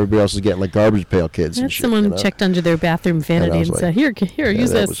 To when everybody else is getting like Garbage Pail Kids and That's shit. someone checked under their bathroom vanity was and like, said, "Here, Yeah,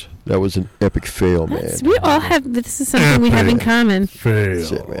 use that this." That was an epic fail, man. We all have. This is something we have in common. Fail.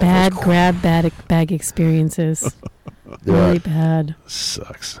 That's it, man. Bad grab bag experiences. Really bad.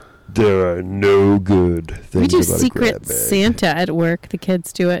 Sucks. There are no good things We do about a grab Secret bag. Santa at work. The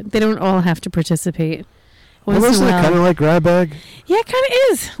kids do it. They don't all have to participate. Once Wasn't in a it while, kind of like grab bag? yeah, it kind of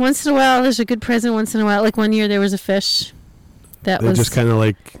is. Once in a while, there's a good present. Once in a while, like one year there was a fish. That They was just kind of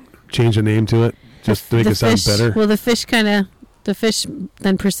like change the name to it, just to make the it sound fish- better. Well, the fish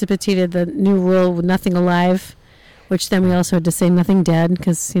then precipitated the new rule with nothing alive, which then we also had to say nothing dead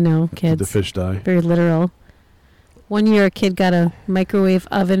because Did kids the fish die? very literal. One year, a kid got a microwave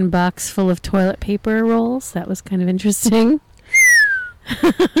oven box full of toilet paper rolls. That was kind of interesting.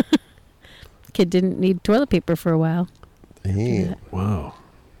 Kid didn't need toilet paper for a while. Damn. Wow,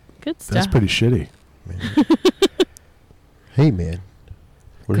 Good stuff. that's pretty shitty. Hey, man.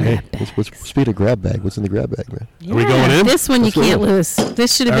 Grab Speaking of grab bag, what's in the grab bag, man? Yeah, Are we going in? This one you Let's go can't in. lose.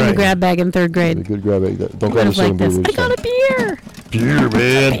 This should have All been right. the grab bag in third A grade. good grab bag. Don't I grab would the have liked same this. beer. I got a beer. Beer,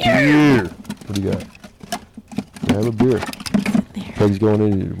 man. Beer. What do you got? I have a beer. Peg's going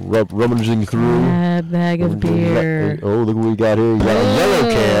in, rummaging through. Grab bag of beer. Oh, look what we got here. You got a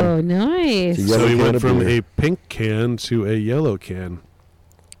yellow can. Oh, nice. It's a So yellow we can went of from beer. a pink can to a yellow can.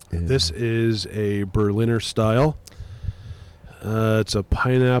 Yeah. This is a Berliner style. It's a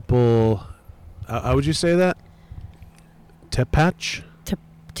pineapple. How would you say that? Tepach?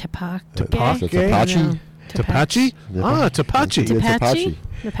 Tapak. That's Apache. Tapachi? Ah, Tapachi. Yeah, Tapachi? Tapachi.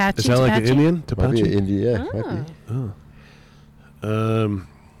 Tapachi. Is that like an Tapachi? Indian? Might be Tapachi? India, yeah. Might be. Oh.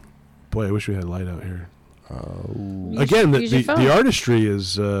 Boy, I wish we had light out here. Oh. Again, use your phone. the artistry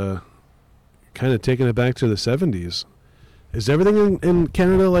is kind of taking it back to the 70s. Is everything in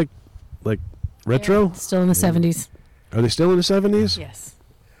Canada like retro? Still in the 70s. Are they still in the 70s? Yes.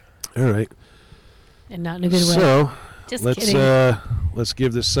 All right. And not in a good way. So Just let's kidding. let's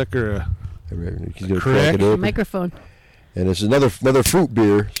give this sucker a. He's gonna Correct. crack it open. Microphone. And it's another fruit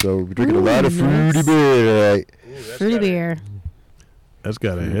beer, so we're drinking a lot of Ooh, fruity nice. beer. All right. Fruity beer. That's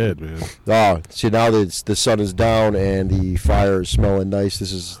got a head, man. Oh, see now that the sun is down and the fire is smelling nice.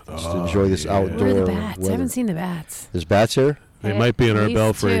 This is just to enjoy this yeah. outdoor Where are the bats? I weather. haven't seen the bats. There's bats here. They might be in our These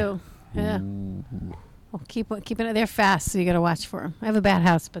belfry. two. Yeah. Well, keeping it there fast, so you got to watch for them. I have a bat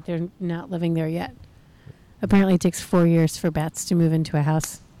house, but they're not living there yet. Apparently, it takes 4 years for bats to move into a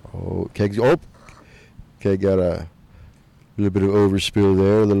house. Oh, Keg got a little bit of overspill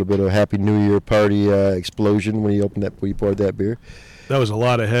there. A little bit of Happy New Year party explosion when he poured that beer. That was a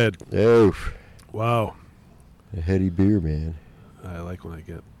lot of head. Oh, Wow. A heady beer, man. I like when I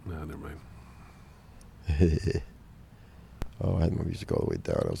get. No, never mind. Oh, I had my music all the way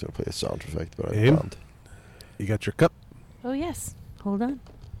down. I was going to play a sound effect, but I Aim? bombed. You got your cup? Oh, yes. Hold on.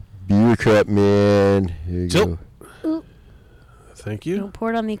 Beer cup, man. Here you Tilt. go. Ooh. Thank you. Don't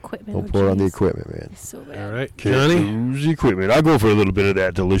pour it on the equipment. Don't oh, pour it on the jeez. equipment, man. It's so bad. All right, Can't Johnny. lose the equipment. I'll go for a little bit of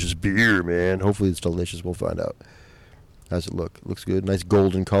that delicious beer, man. Hopefully it's delicious. We'll find out. How's it look? Looks good. Nice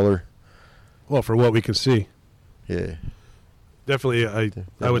golden color. Well, for what we can see, Yeah. definitely,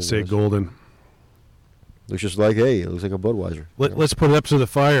 I would say does. golden. Looks just like, hey, it looks like a Budweiser. Let's put it up to the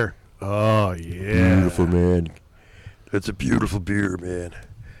fire. Oh yeah, Beautiful, man. That's a beautiful beer, man.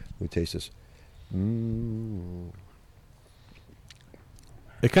 Let me taste this.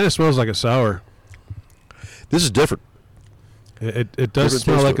 It kind of smells like a sour. This is different. It does Different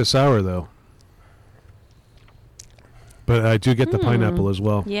smell taste like to a it. sour though. But I do get the pineapple as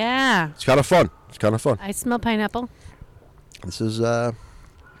well. Yeah. It's kind of fun. It's kind of fun. I smell pineapple. This is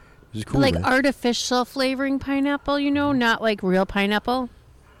cool, Like man. artificial flavoring pineapple, you know, not like real pineapple.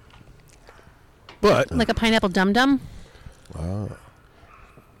 But Like a pineapple dum dum.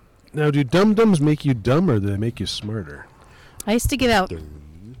 now, do dum-dums make you dumb or do they make you smarter? I used to give out,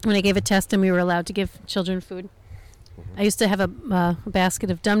 when I gave a test and we were allowed to give children food, I used to have a basket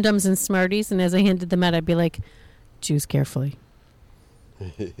of Dum Dums and Smarties, and as I handed them out, I'd be like, choose carefully.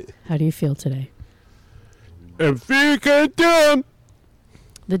 How do you feel today? I'm freaking dumb.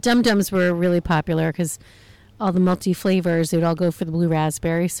 The Dum Dums were really popular because all the multi-flavors, they would all go for the blue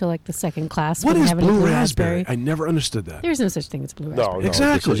raspberry, so like the second class What wouldn't is have any blue raspberry? I never understood that. There's no such thing as blue No, raspberry. no,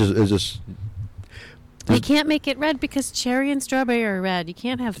 Exactly. It's just You can't make it red because cherry and strawberry are red. You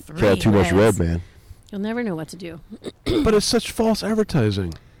can't have three. got too much reds. red, man. You'll never know what to do. But it's such false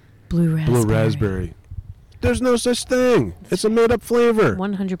advertising. Blue raspberry. Blue raspberry. There's no such thing. It's a made-up flavor.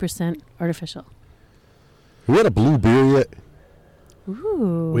 100% artificial. We had a blue beer yet?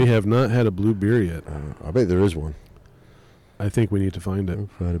 Ooh. We have not had a blue beer yet. I bet there is one. I think we need to find it. I'll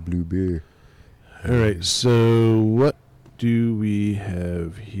find a blue beer. All right, so what do we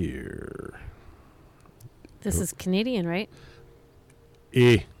have here? This is Canadian, right?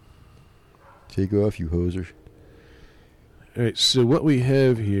 Take off, you hoser. All right, so what we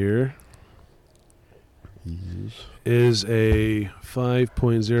have here is a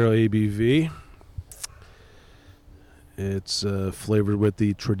 5.0 ABV. It's flavored with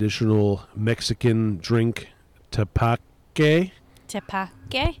the traditional Mexican drink tepache.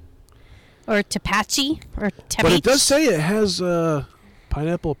 Tepache? Or tepache? Or tepache? But it does say it has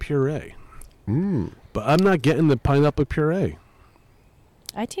pineapple puree. But I'm not getting the pineapple puree.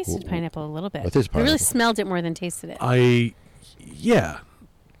 I tasted pineapple a little bit. I tasted I really pineapple. smelled it more than tasted it. Yeah.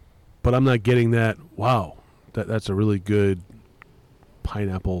 But I'm not getting that, wow, that's a really good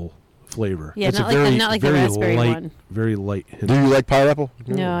pineapple flavor. Yeah, it's not a like the- very, not like the very raspberry light, one. very light hint. Do you like pineapple?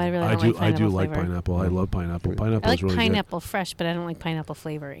 No, I really I don't do. like pineapple I do like flavor. pineapple. I love pineapple. Pineapple I like is really pineapple fresh, but I don't like pineapple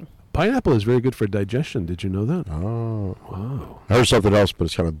flavoring. good. Pineapple is very good for digestion. Did you know that? Oh. Wow. I heard something else, but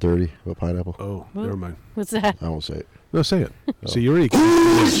it's kind of dirty about pineapple. Oh, What? never mind. What's that? I won't say it. No, say it. See, you already.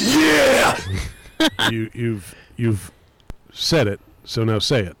 You've said it. So now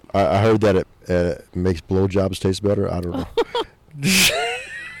say it. I heard that it makes blowjobs taste better. I don't know.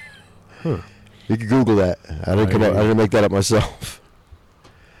 You can Google that. I didn't come up. I didn't make that up myself.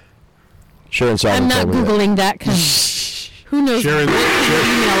 Sharon Simon I'm not told me that. Googling that because who knows Sharon, what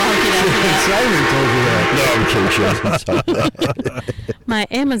email I'll get after that. Simon told you that. No, I'm kidding, Sharon. My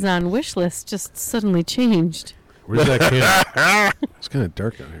Amazon wish list just suddenly changed. Where's that can? It's kind of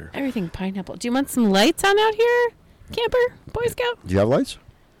dark out here. Everything pineapple. Do you want some lights on out here, camper, Boy Scout? Do you have lights?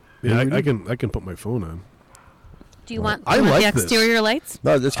 Yeah, I can put my phone on. Do you want, I the like this. exterior lights?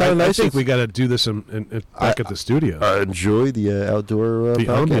 No, it's kind of I nice. think we got to do this back at the studio. I enjoy the outdoor The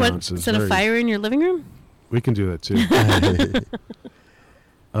podcast. ambiance. What, is set a very- fire in your living room? We can do that too.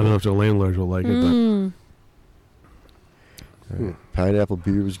 I don't know if the landlords will like it, Pineapple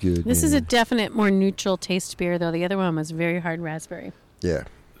beer was good. This is man. a definite more neutral taste beer, though. The other one was very hard raspberry. Yeah.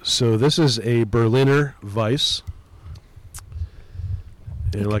 but so this is a Berliner Weiss.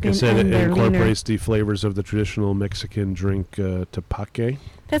 And like I Ein said, it Berliner. incorporates the flavors of the traditional Mexican drink tepache.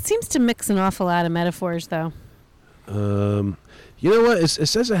 That seems to mix an awful lot of metaphors, though. You know what? It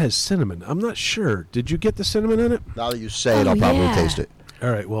says it has cinnamon. I'm not sure. Did you get the cinnamon in it? Now that you say it, Oh, I'll probably yeah. taste it. All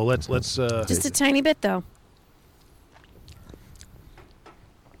right. Well, let's. Just a tiny bit, though.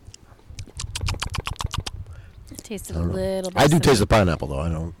 It tasted a little bit. I do cinnamon. taste the pineapple, though. I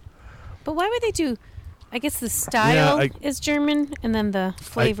don't. But why would they do? I guess the style I- is German, and then the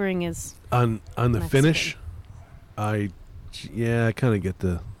flavoring is. on the Mexican. finish. I kind of get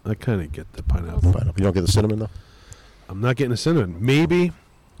the I kind of get the pineapple. Pineapple. You don't get the cinnamon though. I'm not getting the cinnamon. Maybe,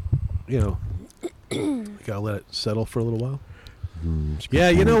 gotta let it settle for a little while. Yeah,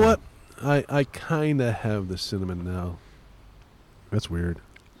 you know what? I kind of have the cinnamon now. That's weird.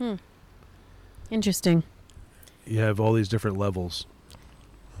 Interesting. You have all these different levels.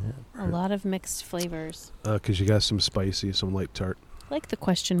 A lot of mixed flavors. Because you got some spicy, some light tart. Like the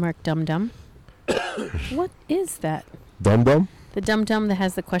question mark Dum Dum. What is that? Dum Dum? The Dum Dum that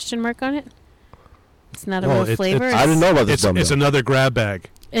has the question mark on it? It's not a real flavor. I didn't know about this Dum Dum. It's another grab bag.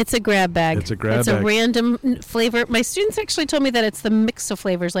 It's a grab bag. It's a grab It's bag. a random flavor. My students actually told me that it's the mix of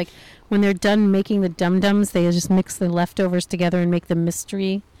flavors. Like when they're done making the Dum Dums, they just mix the leftovers together and make the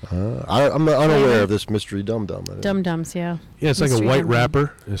mystery I'm unaware of this mystery Dum Dum. Dum Dums. Yeah. Yeah, it's like a Mystery white Dum Dum.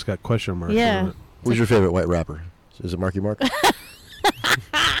 wrapper. And it's got question marks Yeah. on it. Who's your favorite white rapper? Is it Marky Mark?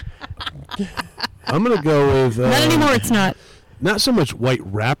 I'm going to go with... Not anymore. It's not. Not so much white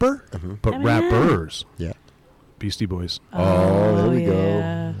rapper, but I mean, rappers. Yeah. Beastie Boys. Oh, there we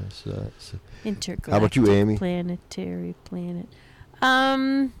yeah. go. That's, Intergalactic How about you, Amy? Planetary planet.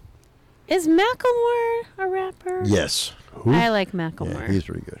 Is Macklemore a rapper? yes. Who? I like Yeah, Macklemore. he's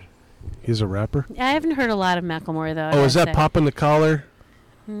pretty good. He's a rapper? I haven't heard a lot of Macklemore though. I Oh, is gotta that say. Poppin' the Collar?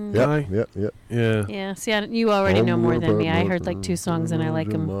 guy? Yep. Yeah. Yeah. See, you already know more than me. I heard like 2 songs and I like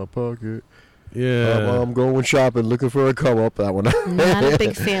them. My pocket. Yeah. I'm going shopping, looking for a come up. That one. Not a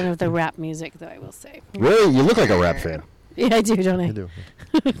big fan of the rap music, though. I will say. Really? You look like a rap fan. Yeah, I do, don't I? You do.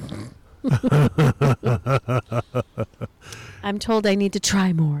 I'm told I need to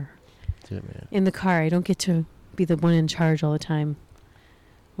try more Yeah, man. in the car. I don't get to be the one in charge all the time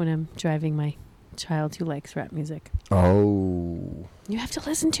when I'm driving my child who likes rap music. Oh, You have to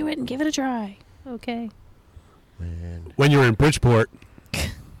listen to it and give it a try. Okay. man. When you're in Bridgeport.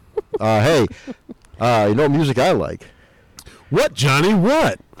 Hey, you know what music I like? What, Johnny?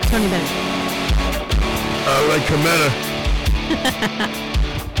 What? Tony Bennett. I like Cometa.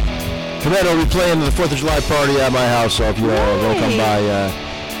 Cometa will be playing the 4th of July party at my house, so if you want to come by,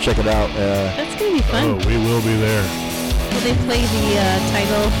 check it out. That's going to be fun. Oh, we will be there. Will they play the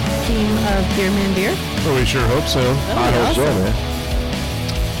title theme of Beer Man Beer? Oh, we sure hope so. That'll I be hope so, awesome. man.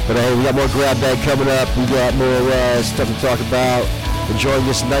 But hey, we got more grab bag coming up. We got more stuff to talk about. Enjoying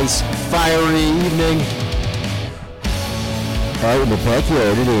this nice, fiery evening. All right, in the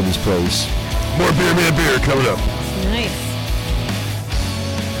backyard at Amy's place. More Beer Man Beer coming up. Nice.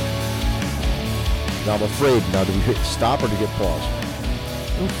 Now I'm afraid. Now, do we hit stop or do we hit pause?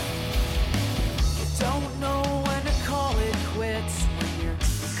 Don't know when to call it quits when you're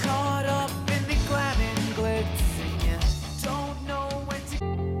caught up in the glam and glitz, and you don't know when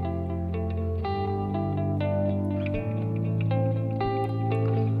to.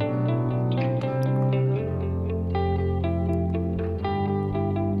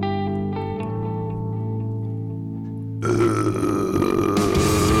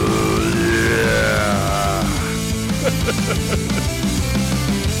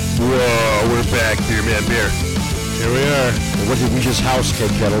 Whoa, we're back, Beer Man Beer. Here we are. Well, what did we just house, Keg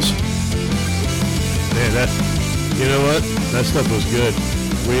Kettles? Man, you know what? That stuff was good.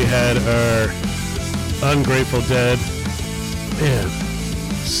 We had our Ungrateful Dead. Man,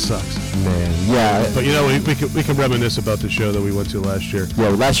 sucks. Man, yeah. But you know, we can reminisce about the show that we went to last year. Yeah,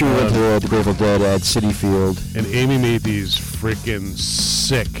 last year we went to the Grateful Dead at City Field. And Amy made these freaking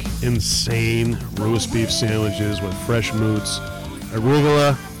sick, insane roast beef sandwiches with fresh moots,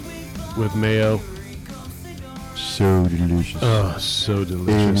 arugula with mayo. So delicious. Oh, so Amy's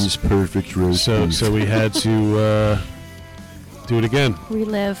delicious. perfect roast beef. So we had to do it again.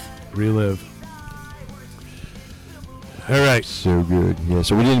 Relive. All right. So good. Yeah,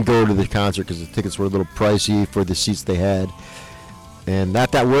 so we didn't go to the concert because the tickets were a little pricey for the seats they had. And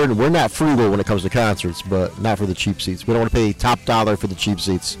not that we're not frugal when it comes to concerts, but not for the cheap seats. We don't want to pay top dollar for the cheap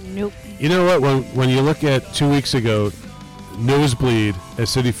seats. Nope. You know what? When you look at 2 weeks ago, Nosebleed at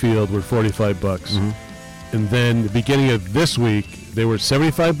City Field were $45, Mm-hmm. and then the beginning of this week they were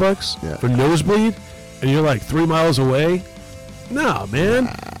 $75 Yeah. for Nosebleed, and you're like 3 miles away. No, man.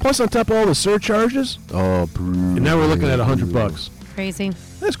 Plus on top of all the surcharges, Oh, brutal. and now we're looking at $100. Crazy.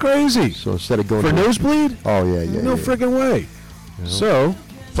 That's crazy. So instead of going For to Nosebleed? oh yeah, No yeah. friggin' way. So,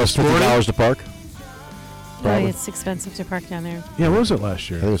 Plus this morning- $50 to park. Oh, Probably. it's expensive to park down there. Yeah, what was it last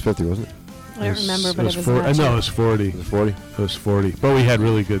year? I think it was 50, wasn't it? I don't remember, but it was four- not no, cheap. it was 40. Was it 40? It was 40. But we had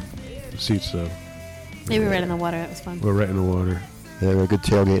really good seats, though. They were right in the water. That was fun. We're right in the water. Yeah, we had a good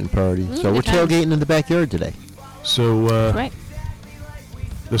tailgating party. So we're good times. tailgating in the backyard today. So, Right.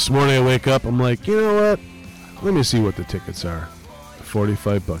 this morning I wake up, I'm like, you know what? Let me see what the tickets are.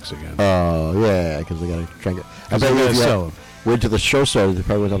 $45 again. Oh, yeah, because we got to try and get... I 'Cause bet they you gotta if you sell had, Wait till the show started. They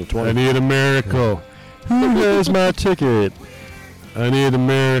probably went on the 20. I need a miracle. Who has my ticket? I need a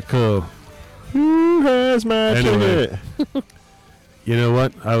miracle. Who has my Anyway. ticket? You know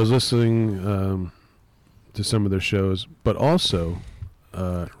what? I was listening to some of their shows, but also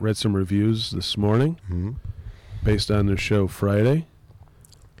read some reviews this morning Mhm. based on their show Friday.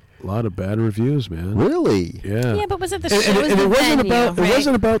 A lot of bad reviews, man. Really? Yeah. Yeah, but was it the And, show? and, It was and the it wasn't venue, about right? it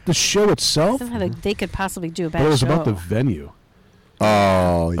wasn't about the show itself, That's how they could possibly do a bad but it was show. about the venue.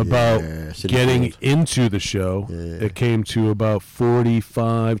 Oh, About yeah. City getting Field. into the show. Yeah. It came to about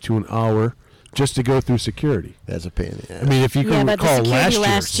 45 to an hour just to go through security. That's a pain in the ass. I mean, if you Yeah, can but the recall security last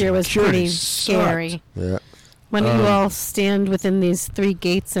last year was security pretty sucked. scary. Yeah. When you all stand within these 3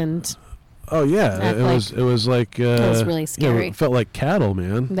 gates and Oh yeah, Act it like- was like was really you know, scary. it felt like cattle,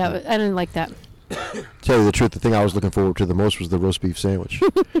 man. that was, I didn't like that. Tell you the truth, the thing I was looking forward to the most was the roast beef sandwich.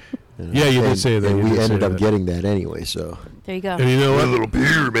 Yeah, you did say that. And You we did say ended up that. getting that anyway, so. There you go. And you know what? little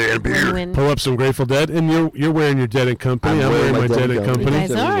beer, man, Win-win. Pull up some Grateful Dead, and you're wearing your Dead and Company. I'm wearing my Dead and Company. You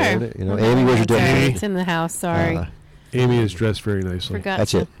guys are. You know, Amy, where's your Sorry, Dead and it's in the house. Company? Sorry. Amy is dressed very nicely. Forgot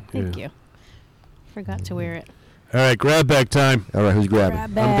That's to. it. Thank Yeah. you. Forgot to wear it. All right, grab bag time. All right, who's grabbing? Grab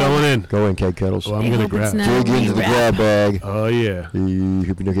I'm bag. going in. Go in, Keg Kettles. Well, I'm I gonna hope it's grab. not- Dig into the Wrap. grab bag. Oh yeah. You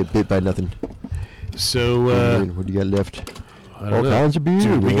hope you don't get bit by nothing. So What do you got left? I don't All know. kinds of beer.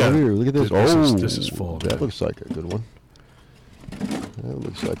 Dude, we All got. beer. Look at this. Dude, this is full. That man. looks like a good one. That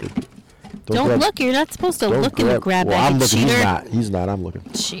looks like it. Don't grab- look. You're not supposed to don't look in the grab well, bag. I'm you looking. cheater. He's not. I'm looking.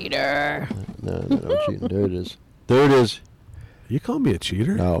 Cheater. No, I'm cheating. There it is. There it is. You call me a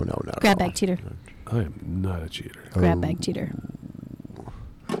cheater? No. Grab bag cheater. I am not a cheater. Grab bag cheater.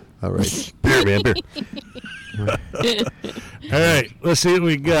 All right. Beer, man, beer. All right, let's see what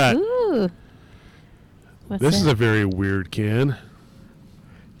we got. Ooh. What's This is that? a very weird can.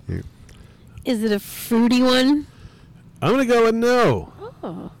 Is it a fruity one? I'm gonna go with no.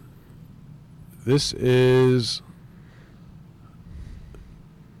 Oh. This is.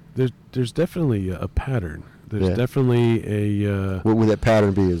 There's definitely a pattern. There's Yeah. definitely a. What would that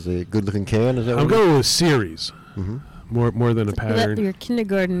pattern be? Is it a good-looking can? Is that? I'm what it going with series. Mhm. More than a Let pattern. your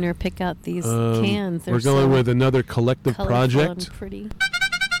kindergartner pick out these cans. They're We're going so with another collective colorful project. and pretty.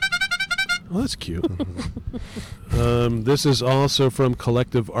 Oh, that's cute. This is also from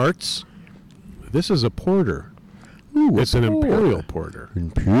Collective Arts. This is a porter. Ooh, It's an imperial porter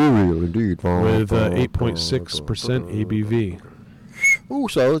Imperial, indeed. with 8.6% ABV. Ooh,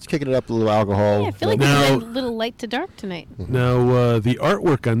 so it's kicking it up a little alcohol. Yeah, I feel like Now- it's a little light to dark tonight. Now, the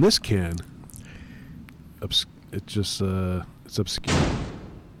artwork on this can, it's obscure.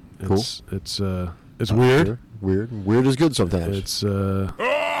 Cool. It's weird. Weird is good sometimes. It's a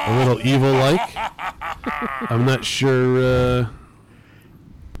little evil-like. I'm not sure.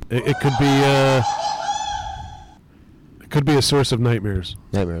 It could be. It could be a source of nightmares.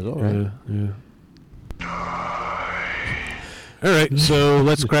 Nightmares, all right. Yeah. All right, so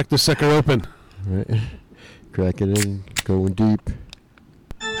let's crack this sucker open. All right. Crack it in, going deep. Ooh,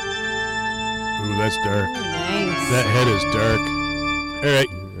 that's dark. Nice. That head is dark. All right,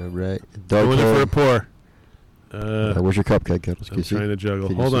 All right. Dark going in for a head. pour. Where's your cup, Keg Kettles? Can I'm you see? trying to juggle.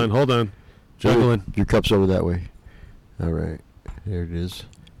 Can you Hold see? on. Juggling. Your cup's over that way. All right. There it is.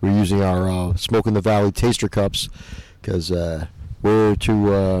 We're using our Smoke in the Valley taster cups because we're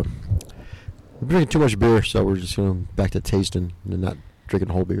drinking too much beer, so we're just going back to tasting and not drinking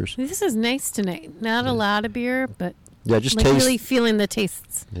whole beers. This is nice tonight. Not a lot of beer, but Yeah, just like taste. really feeling the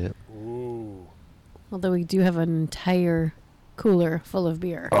tastes. Yeah. Although we do have an entire cooler full of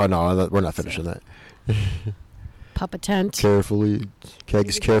beer. Oh no, we're not finishing that. Pop a tent. Carefully, Keg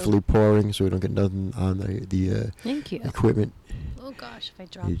is Here we go. carefully pouring so we don't get nothing on the Thank you. equipment. Oh gosh, if I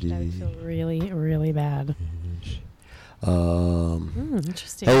dropped it, I would feel really, really bad.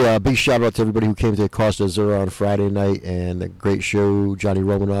 Interesting. Hey, big shout out to everybody who came to Costa Azura on Friday night and a great show. Johnny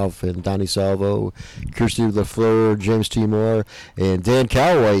Romanoff and Donnie Salvo, Kirsty LaFleur, James T. Moore, and Dan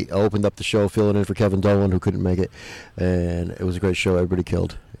Calloway opened up the show, filling in for Kevin Dolan, who couldn't make it. And it was a great show. Everybody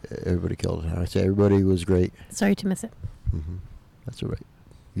killed. I say everybody was great. Sorry to miss it. That's all right.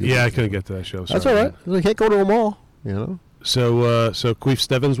 Yeah, I couldn't get to that show. That's sorry, all right. man. I can't go to them all, you know. So Queef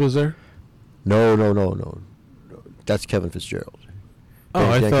Stevens was there? No. That's Kevin Fitzgerald. Oh,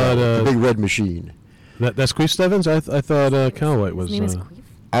 I Dan thought Calloway, the big red machine. that's Queef Stevens. I thought Calloway was. His name is Queef.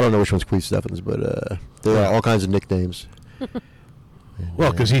 I don't know which one's Queef Stevens, but there are all kinds of nicknames.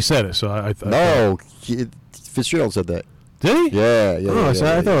 Well, because he said it, so I thought. No, Fitzgerald said that. Did he? Yeah. Oh, I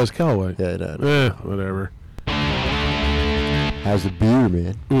yeah. thought it was Calloway. Yeah, no. Whatever. How's the beer,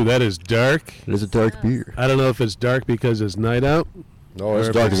 man? Ooh, that is dark. It is a dark beer. I don't know if it's dark because it's night out. No, it's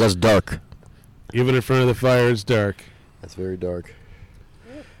Or dark if because that's dark. Even in front of the fire, it's dark. That's very dark.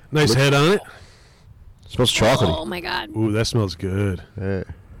 Nice head on it. Smells chocolatey. Oh my God. Ooh, that smells good. Yeah.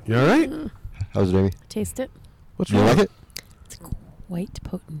 You all right? How's it, Amy? Taste it. What's You wrong? like it? It's quite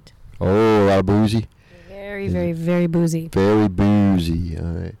potent. Oh, a lot of boozy. Very, very, very boozy. Very boozy. All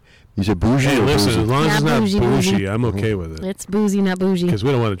right. You said bougie Hey, or listen, boozy? as long as it's Not not bougie, bougie, bougie. I'm okay with it. It's boozy, not bougie. Because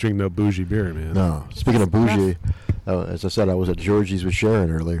we don't want to drink no bougie beer, man. No. Speaking of bougie, as I said, I was at Georgie's with Sharon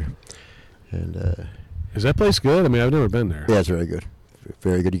earlier. And, Is that place good? I mean, I've never been there. yeah, it's very good.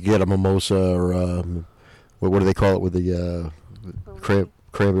 Very good. You can get a mimosa or, what do they call it with the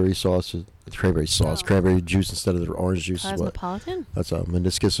cranberry sauce? It's cranberry sauce. Oh. Cranberry juice instead of the orange juice. Is what? Cosmopolitan? That's a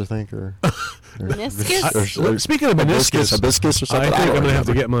meniscus, I think, or Meniscus? Speaking of meniscus, hibiscus or I something. think I'm don't going to have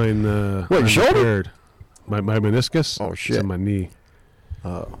to remember. get mine What, your shoulder? repaired. My meniscus? Oh, It's shit. in my knee.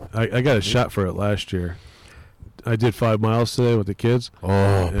 Oh. I got a shot for it last year. I did 5 miles today with the kids. Oh,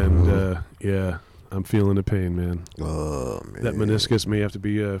 And, yeah, I'm feeling the pain, man. oh, man. That meniscus may have to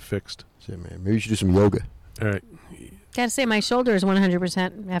be fixed. Shit, man. Maybe you should do some yoga. All right. Gotta say, my shoulder is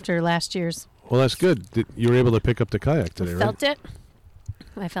 100% after last year's. Well, that's good. You were able to pick up the kayak today, I right? felt it.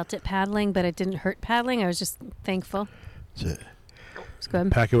 I felt it paddling, but it didn't hurt paddling. I was just thankful. That's it. It's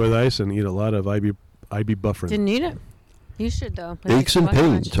good. Pack it with ice and eat a lot of ibuprofen. Didn't need it. You should, though. It Aches makes you and walk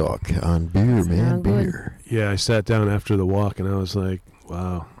pain much. talk on beer, man. Sound good. Beer. Yeah, I sat down after the walk and I was like,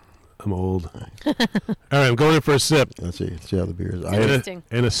 wow, I'm old. All right, I'm going in for a sip Let's see how the beer is. and a, Interesting.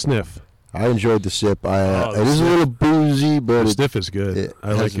 and a sniff. I enjoyed the sip. Oh, the It is a sip. little boozy, but The it, sniff is good. it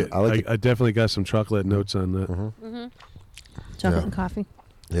I like has- it. I like it. I definitely got some chocolate notes on that. Chocolate Yeah. and coffee.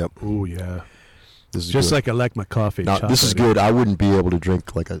 yep. Ooh, yeah. This is Just good. like I like my coffee. Now, this is chocolatey. good. I wouldn't be able to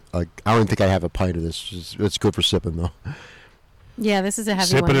drink like I don't think I have a pint of this. It's good for sipping though. Yeah, this is a heavy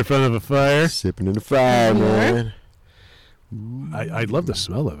Sipping one. in front of a fire. Sipping in the fire, Yeah. man. I love the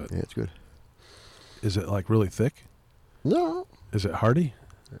smell of it. Yeah, it's good. Is it like really thick? No, Is it hearty?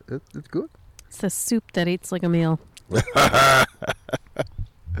 it's good. It's the soup that eats like a meal.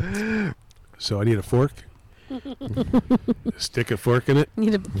 So I need a fork. Stick a fork in it.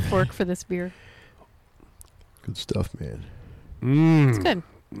 Need a fork for this beer. Good stuff, man. It's Mmm. good.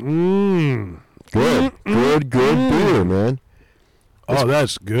 Mmm. Good beer, man. Oh,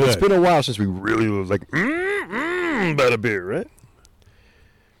 that's good. It's been a while since we really was like about a beer, right?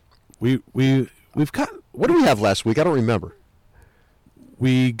 We've got What did we have last week? I don't remember.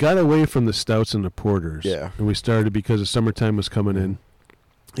 we got away from the stouts and the porters. Yeah. And we started because the summertime was coming in.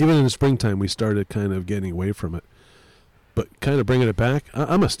 Even in the springtime, we started kind of getting away from it. But kind of bringing it back.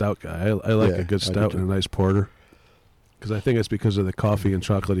 I'm a stout guy. I like Yeah, a good I do stout too. and a nice porter. Because I think it's because of the coffee and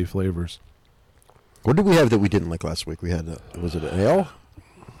chocolatey flavors. What did we have that we didn't like last week? We had was it an ale?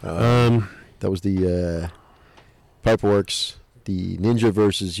 That was the Pipeworks, the Ninja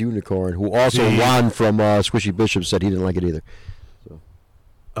versus Unicorn, who also The- Juan from Squishy Bishop said he didn't like it either.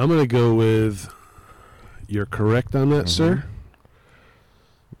 I'm going to go with you're correct on that, sir.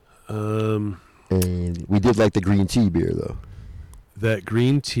 And we did like the green tea beer though. That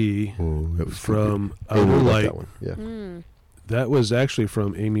green tea Oh, that was from Amy Outer liked Light, that one. Yeah. Mm. that was actually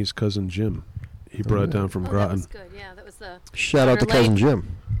from Amy's cousin Jim. He brought it down from Oh, that Groton. was good. Yeah, that was the. Shout out to Outer cousin Light.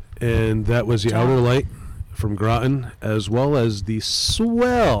 Jim. And that was the John. Outer Light from Groton, as well as the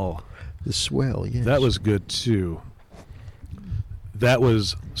Swell. The swell, yes. That was good too. That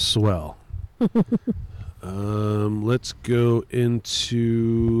was swell. Let's go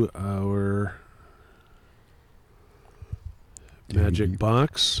into our magic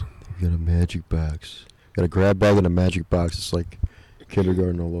box. You got a magic box. Got a grab bag and a magic box. It's like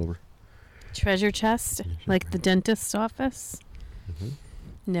kindergarten all over. Treasure chest, like the dentist's office.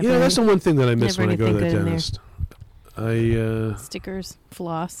 Never. Yeah, that's the one thing that I miss never when I go to the anything good in there. dentist. Stickers,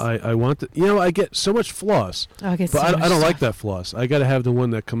 floss. I want the, I get so much floss, Oh, I get but so I much don't like stuff. that floss. I got to have the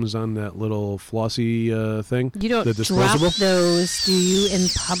one that comes on that little flossy thing. You don't the drop disposable. those, do you, in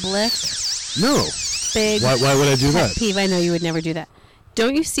public? No. Big Why would I do pet that? peeve. I know you would never do that.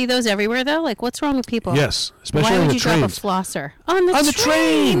 Don't you see those everywhere though? Like, what's wrong with people? Yes, especially Why on would the you trains. drop a flosser on the On the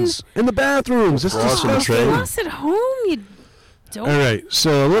train? trains, in the bathrooms. It's Floss on the disgusting. train. Floss at home, you don't. All right,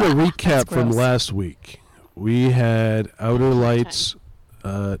 so a little recap from gross. last week. We had Outer Lights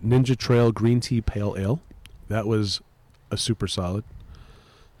Ninja Trail Green Tea Pale Ale. That was a super solid.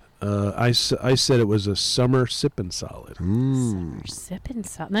 I said it was a summer sippin' solid. Mm. Sipping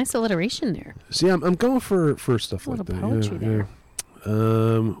salt. Nice alliteration there. See, I'm going for stuff A like little that. poetry there.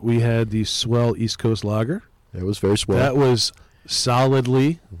 We had the Swell East Coast Lager. It was very swell. That was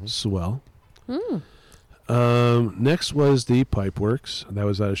solidly swell. Next was the Pipeworks. That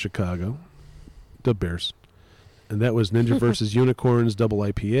was out of Chicago. The Bears. And that was Ninja versus Unicorns Double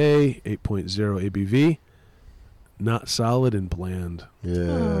IPA, 8.0 ABV. not solid and bland.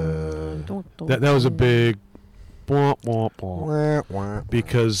 Yeah. That was a big womp, womp, womp.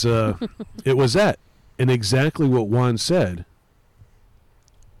 Because it was that. And exactly what Juan said.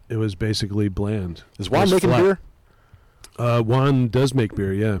 It was basically bland. Is It Juan was making flat. beer? Juan does make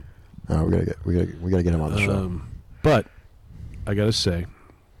beer, yeah. Oh, we gotta get him on the show. But I gotta say,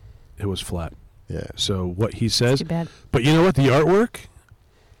 it was flat. Yeah. So what he says, Too bad. but you know what? The artwork,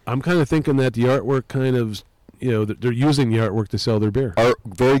 I'm kind of thinking that the artwork kind of, they're using the artwork to sell their beer.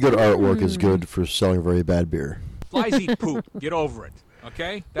 Very good artwork is good for selling very bad beer. Flies eat poop. Get over it.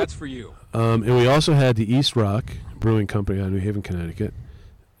 Okay? That's for you. And we also had the East Rock Brewing Company out of New Haven, Connecticut.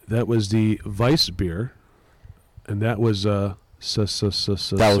 That was the Weiss beer, and that was That was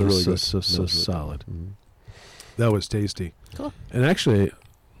really good. solid. Mm-hmm. That was tasty. Cool. And actually,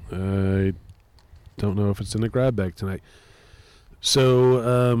 I don't know if it's in the grab bag tonight.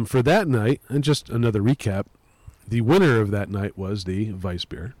 So for that night, and just another recap, the winner of that night was the Weiss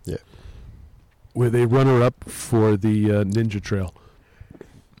beer. Yeah. With a runner-up for the Ninja Trail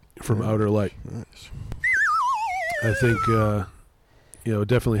from Outer Light. Nice. I think, it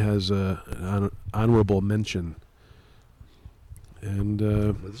definitely has an honorable mention. And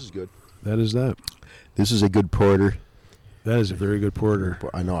This is good. that is that. This is a good porter. That is a very good porter.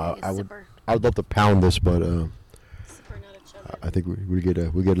 I know. I would love to pound this, but I think we get a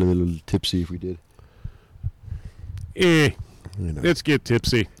little tipsy if we did. Let's get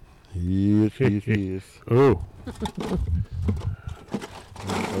tipsy. Yes. Oh.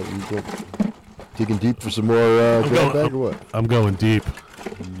 You go digging deep for some more grab bag or what? I'm going deep.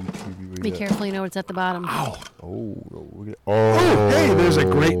 Be careful, you know what's at the bottom. Oh, Hey, there's a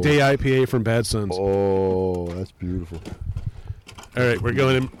Great Day IPA from Bad Sons. Oh, that's beautiful. All right, we're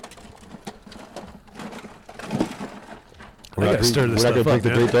going in. I gotta stir this We're not stuff gonna up, drink the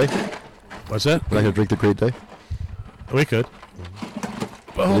man. Great Day. What's that? We're not gonna drink the Great Day. We could.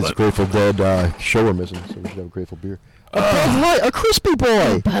 But hold It's on. Grateful Dead show we're missing, so we should have a Grateful beer. A crispy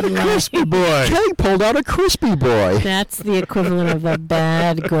boy. Bud Light. Crispy boy. Keg pulled out a crispy boy. That's the equivalent of a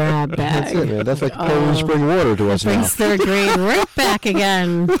bad grab That's it, bag. man. That's like pouring spring water to us now. Brings third grade right back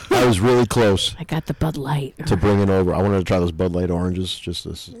again. I was really close I got the Bud Light. to bringing over. I wanted to try those Bud Light oranges just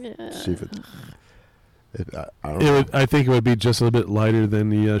to see if it. I don't know. I think it would be just a little bit lighter than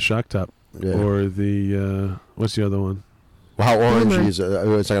the Shock Top. Yeah. Or the, what's the other one? Well, how orangey Boomer. is it?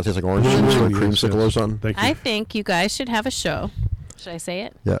 It's like it tastes like orange Boomer, juice or a yes, creamsicle yes. or something. Thank you. I think you guys should have a show. Should I say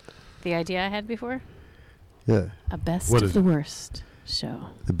it? Yeah, The idea I had before? yeah. A best What of is the it? worst show.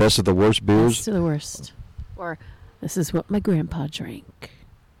 The best of the worst beers. Best of the worst. Or this is what my grandpa drank.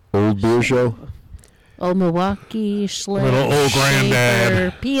 Old beer show. Old Milwaukee, Schlick, Little old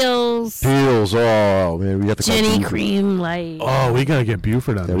granddad. Schaefer, Peels, Peels. Oh man, we have to call Jenny Buford. Cream Light. Oh, we gotta get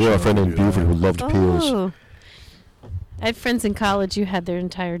Buford on Yeah, the we have a show. friend named Buford who loved Peels. Oh. I had friends in college who had their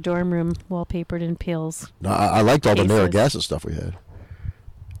entire dorm room wallpapered in Peels. No, I liked all the Cases. Narragansett stuff we had.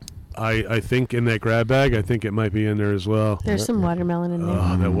 I think in that grab bag, I think it might be in there as well. There's some watermelon in there.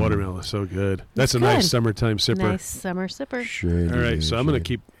 Oh, that watermelon is so good. That's a It's nice good. summer sipper. Nice summer sipper. Shady, All right, so I'm gonna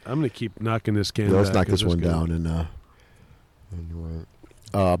shady. keep knocking this can. Yeah, let's back knock 'cause this one it's good. down and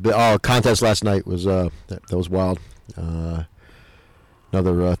contest last night was that was wild.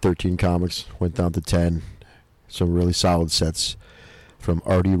 Another 13 comics went down to 10. Some really solid sets from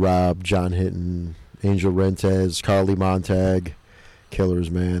Artie Robb, John Hinton, Angel Rentez, Carly Montag.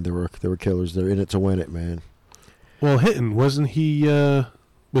 Killers, man. They were killers. They're in it to win it, man. Well, Hinton wasn't he?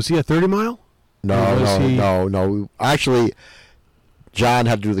 Was he at 30 Mile? No, Or was he- no. Actually, John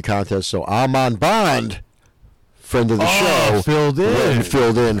had to do the contest, so Amon Bond, friend of the show, filled went in. and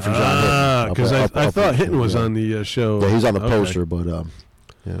filled in for John Hinton. Because I thought Hinton was yeah. on the show. Yeah, he's on the Okay. poster, but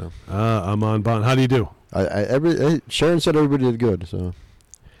I'm on Bond. How do you do? Sharon said everybody did good, so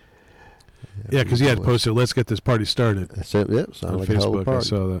Yeah, because he had posted, "Let's get this party started." That's it. Yep, sounded On like a hell of a Facebook, I party.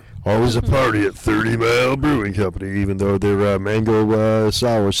 saw that. Always a party at 30 Mile Brewing Company, even though their mango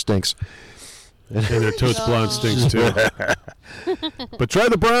sour stinks. And their toast blonde stinks too. But try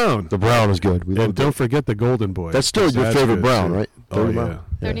the brown. The brown is good. We And love don't forget the golden boy. That's still your That's favorite good, brown, too. right? Oh 30 yeah. Mile?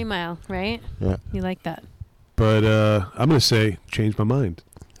 30 Mile, right? Yeah. You like that? But I'm going to say change my mind.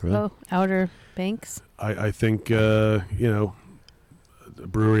 Really? Oh, Outer Banks. I think the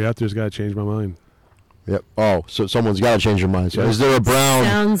brewery out there's got to change my mind. Yep. Oh, so someone's got to change their mind. So is there a brown?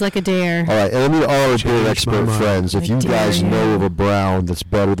 Sounds like a dare. All right, and I mean all our Change beer my expert mind. friends, if I you dare guys you. know of a brown that's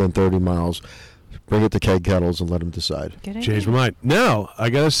better than 30 miles, bring it to Keg Kettles and let them decide. Good idea. Change my mind. Now, I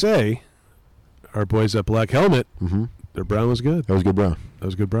got to say, our boys at Black Helmet, Mm-hmm. their brown was good. That was good brown. That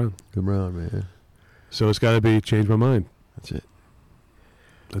was good brown. Good brown, man. So it's got to be change my mind. That's it.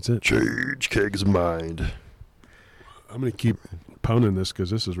 That's it. Change Keg's mind. I'm going to keep pounding this because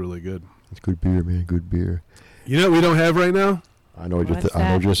this is really good. It's good beer, man. Good beer. You know what we don't have right now? I know what you're. What's I know what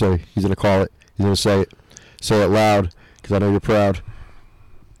that? you're gonna say. He's gonna call it. He's gonna say it. Say it loud, because I know you're proud.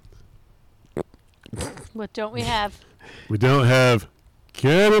 What don't we have? We don't have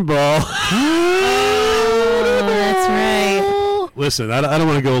Cannonball. Oh, that's right. Listen, I don't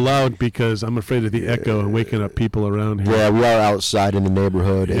want to go loud because I'm afraid of the echo and waking up people around here. Yeah, we are outside in the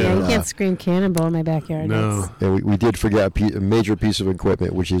neighborhood. Yeah, Yeah, and, you can't scream Cannonball in my backyard. No. That's and we did forget a major piece of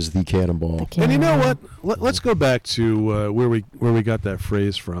equipment, which is the cannonball. the And you know Cannonball. what? Let's go back to where we got that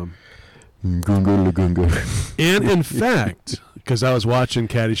phrase from. Gunga lagunga. And in fact, because I was watching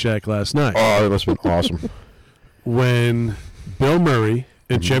Caddyshack last night, Oh, that must have been awesome. when Bill Murray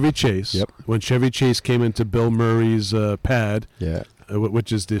and Chevy Chase, Yep. when Chevy Chase came into Bill Murray's pad, Yeah.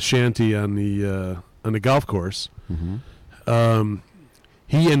 which is the shanty on the golf course, Mm-hmm.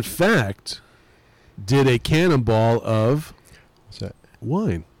 he in fact did a cannonball of What's that?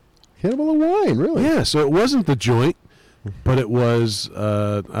 wine. Cannonball of wine, really? Yeah, so it wasn't the joint, but it was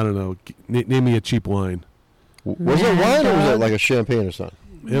I don't know. Name me a cheap wine. Was it wine or was it like a champagne or something?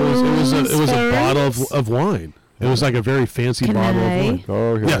 It was a bottle Spirits? of wine. It was like a very fancy Can bottle I? of wine.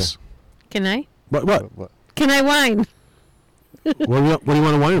 Oh, yeah. Yes. Can I? What? What? Can I whine? What do you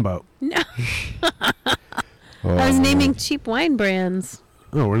want to whine about? No. Oh, I was man. naming cheap wine brands.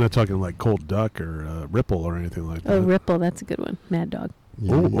 Oh, we're not talking like Cold Duck or Ripple or anything like that. Oh, Ripple, that's a good one. Mad Dog.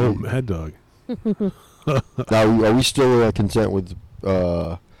 Yeah, Oh, yeah. Mad Dog. Now, are we still content with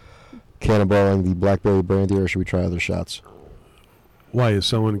cannonballing the blackberry brandy, or should we try other shots? Why is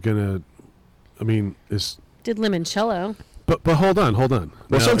someone gonna? I mean, Did limoncello. but hold on. Well,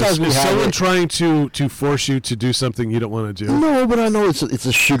 Now, sometimes we is have someone it- trying to force you to do something you don't want to do. No, but I know it's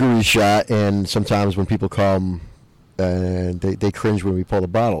a sugary shot, and sometimes when people come, and they cringe when we pull the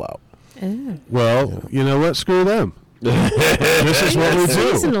bottle out. Oh. Well, you know what? Screw them. This is what we do.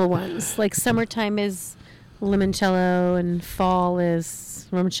 Seasonal ones. Like summertime is limoncello and fall is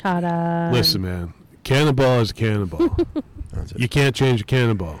rum chata. Listen, man. Cannonball is a cannonball. That's it. You can't change a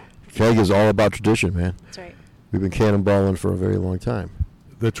cannonball. Keg is all about tradition, man. That's right. We've been cannonballing for a very long time.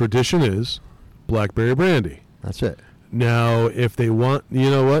 The tradition is blackberry brandy. That's it. Now, if they want, you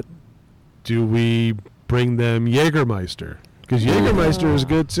know what? Do we bring them Jägermeister? Because Jägermeister is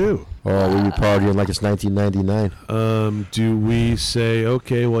good too. Oh, we be partying like it's 1999. Do we say,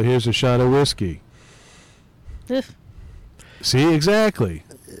 okay, well, here's a shot of whiskey? Ugh. See, exactly.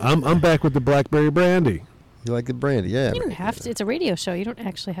 I'm back with the blackberry brandy. You like the brandy? Yeah. You don't have to. It's a radio show. You don't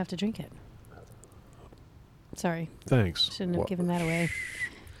actually have to drink it. Sorry. Thanks. Shouldn't have What? given that away.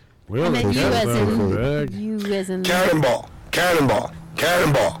 Well, I meant you that's as not in a bag. you as in Cannonball, cannonball,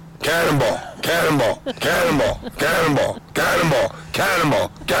 cannonball, cannonball, cannonball, cannonball, cannonball, cannonball, cannonball,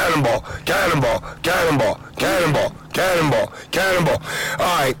 cannonball, cannonball, cannonball, cannonball, cannonball, cannonball.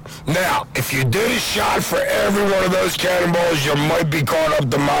 All right, now, if you did a shot for every one of those cannonballs, you might be caught up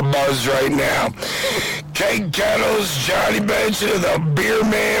to my buzz right now. Keg Kettles, Johnny Benson of the Beer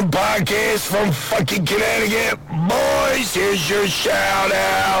Man Podcast from fucking Connecticut. Boys, here's your shout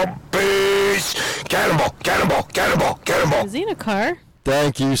out. Peace. Cannonball, cannonball, cannonball, cannonball. Is he in a car?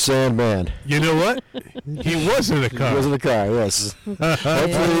 Thank you, Sandman. You know what? He was in a He car. was in the car, yes.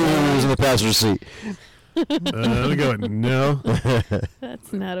 Hopefully he was in the passenger seat. I'm going to go with no.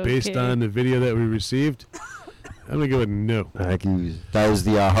 That's not okay. Based on the video that we received, I'm going to go with no. Thank you. That was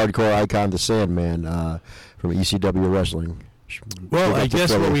the hardcore icon, the Sandman, from ECW Wrestling. Well, Big I up to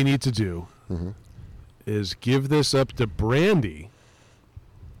guess what Philly. we need to do is give this up to Brandy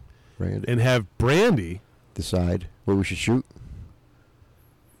Randy, and have Brandy. decide where we should shoot.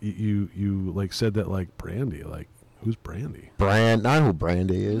 You like said that like Brandy, like who's Brandy? Not who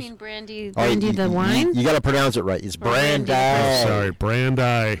Brandy You is. mean Brandy? Oh, Brandy you- the you- wine? You got to pronounce it right. It's Brandy. Brandy. Oh, sorry,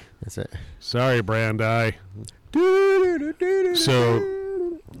 Brandy. That's it. Sorry, Brandy. So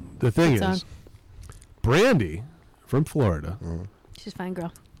the thing Good is, song. Brandy from Florida. She's a fine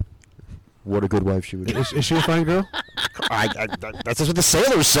girl. What a good wife she would be. Is she a fine girl? That's just what the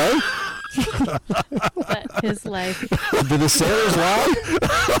sailors say. But his life. Did the sailors lie?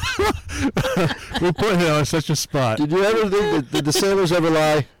 We put him on such a spot. Did you ever think that did the sailors ever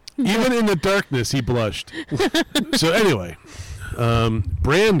lie? Even in the darkness, he blushed. So anyway,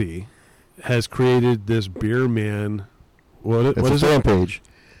 Brandy has created this beer man. What It's a is fan it? page.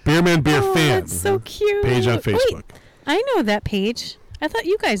 Beer man beer Oh, fan that's so cute. page on Wait, Facebook. I know that page. I thought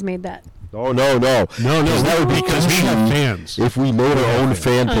you guys made that. Oh no. No, That would be because we have cushy. fans. If we made our own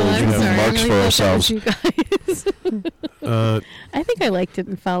fan Oh, page, I'm we'd sorry. have I marks really for thought that was ourselves. you guys. I think I liked it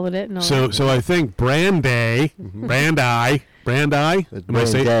and followed it and all So that. I think Brandy Brandy? Am I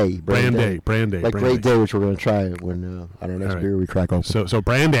saying Brandy. Brandy. Like Brandy. Great Day, which we're going to try when on our next All right. beer we crack open. So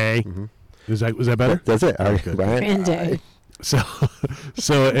Brandy. Was that better? That's it. All right. Good. Brandy. So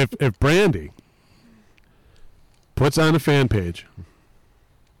if Brandy puts on a fan page,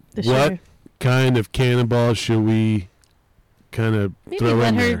 The what sugar. kind of cannonballs should we kind of Maybe throw let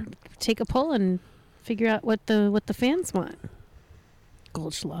in her there? take a poll and figure out what the fans want.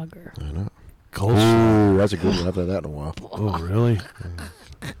 Goldschlager. I know. Goldschlager. Ooh, that's a good one. I haven't had that in a while. Oh, really?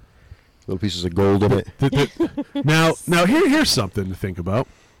 Little pieces of gold in it. Now here's something to think about.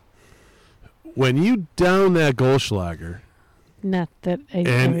 When you down that Goldschlager Not that I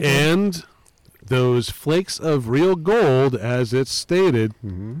and those flakes of real gold, as it's stated, it's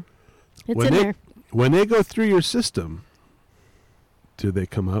when in they there. when they go through your system, do they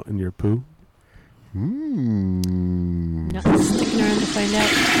come out in your poo? Not sticking around to find out.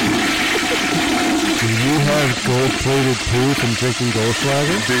 Do you have gold-plated poo from drinking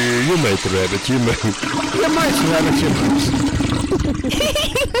Goldschlager? You make rabbit, you make. You might rabbit, you mice.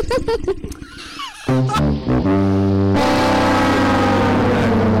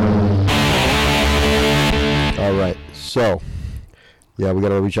 All right. So, yeah, we got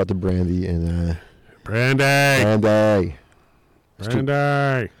to reach out to Brandy and Brandy. Brandy.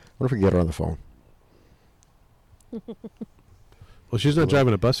 Brandy. What if we get her on the phone? Well, she's not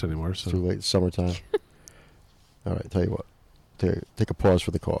driving a bus anymore, It's too so late. It's summertime. All right. Tell you what. Take a pause for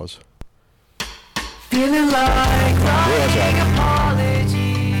the cause. Feeling like writing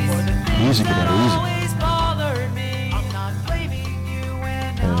apologies for the things Easy, that Commander, easy. always bothered me. I'm not blaming you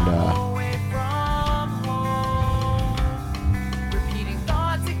when And, I'm away from home. Repeating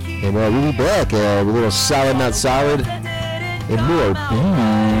thoughts to keep And we'll be back with a little solid, not solid, and more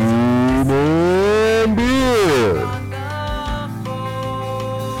Boom and beer.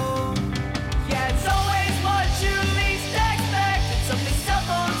 Yeah, it's always what you least expect. It's something cell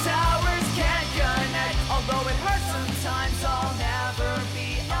phone towers can't connect. Although it hurts sometimes, I'll never be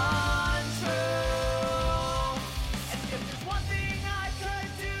untrue. And if there's one thing I could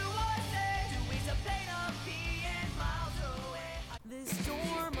do or say to ease the pain of being miles away, this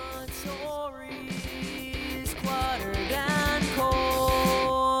dormitory is cluttered and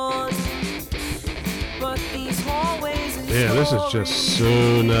cold. But these hallways and yeah, this is just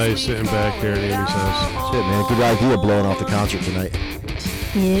so nice sitting back here at Amy's house. That's it, man. Good idea blowing off the concert tonight.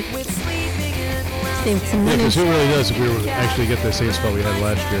 Yep. Save some Yeah, money. because who really knows if we were actually get the same spot we had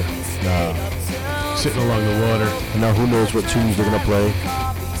last year, sitting along the water. And now who knows what tunes they're going to play,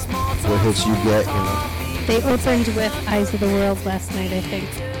 what hits you get, you know. They opened with Eyes of the World last night, I think.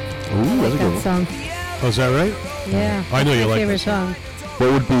 Ooh, that's a good That one. song. Oh, is that right? Yeah. I know you my like favorite that song.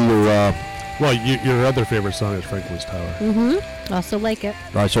 What would be your, Well, your other favorite song is Franklin's Tower. Mm-hmm. Also like it.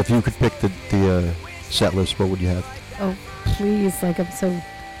 all right, so if you could pick the set list, what would you have? Oh, please. Like, I'm so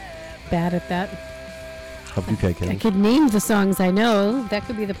bad at that. Up you can, I Kenny. could name the songs I know. That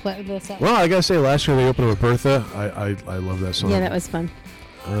could be the song. Well, I gotta say, last year they opened with Bertha. I love that song. Yeah, that was fun.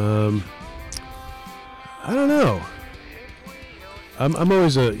 I don't know. I'm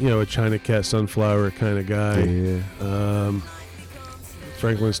always a China Cat Sunflower kind of guy. Yeah.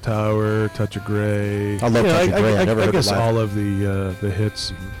 Franklin's Tower, Touch of Grey. I love Touch of Grey. I never heard it guess live. all of the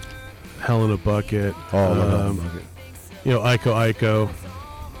hits. Hell in a Bucket. Oh, I love Hell in a Bucket. Ico.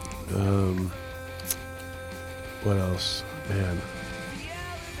 What else? Man.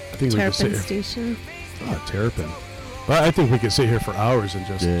 I think we could sit Terrapin here. Station. Oh, Terrapin. But I think we could sit here for hours and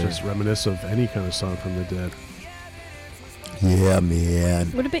just Yeah. just reminisce of any kind of song from the Dead. Yeah,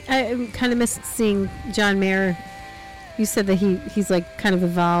 man. Would it be? I kind of miss seeing John Mayer. You said that he's like kind of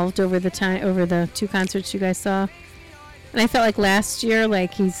evolved over the two concerts you guys saw, and I felt like last year,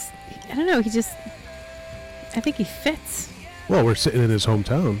 like I don't know, I think he fits Well, we're sitting in his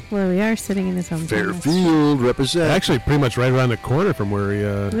hometown. where we are sitting in his hometown. Fairfield represent. Actually, pretty much right around the corner from where he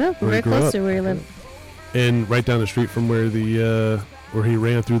Yeah, where he very grew close up. to where you live. And right down the street from where where he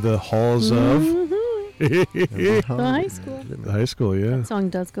ran through the halls Mhm. of The high school. the high school. Yeah. That song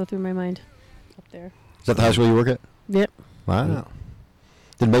does go through my mind up there. Is that the high school you work at? Yep. Wow.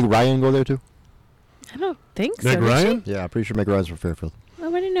 Did Meg Ryan go there too? I don't think so. Meg did Ryan? Yeah, I'm pretty sure Meg Ryan's from Fairfield. she?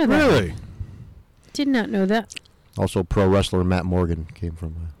 Oh, I didn't know that. Really? Did not know that. Also, pro wrestler Matt Morgan came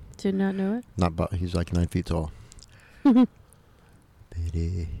from. Did not know it. Not, but he's like 9 feet tall.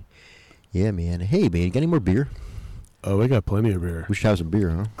 Yeah, man. Hey, man, you got any more beer? Oh, we got plenty of beer. We should have some beer,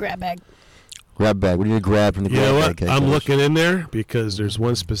 huh? Grab bag. Grab bag. What do you need to grab from the You grab know bag? what? Kate? I'm Tell us. looking in there because there's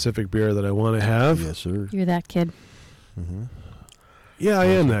one specific beer that I want to have. Yes, sir. You're that kid. Mm-hmm. Yeah, I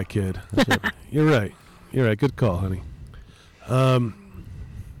am that kid. You're right. You're right. Good call, honey.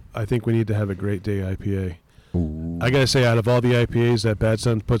 I think we need to have a Great Day IPA. Ooh, I gotta say, out of all the IPAs that Bad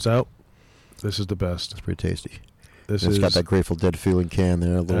Son puts out, this is the best. it's pretty tasty. This It's is got that Grateful Dead feeling can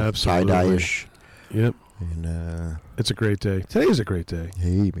there, a little Absolutely. tie-dye-ish. Yep. And It's a great day. Today is a great day.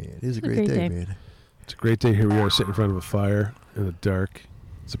 hey, man, it is a great day, man. It's a great day. Here we are sitting in front of a fire in the dark.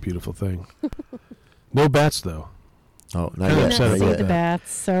 It's a beautiful thing. No bats though, Oh, not Kinda yet. upset Not See about yet. the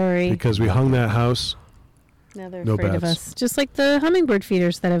bats. Sorry. because we hung that house. Now they're no afraid of bats. us. Just like the hummingbird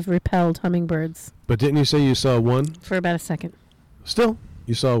feeders that have repelled hummingbirds But didn't you say you saw one? for about a second. Still,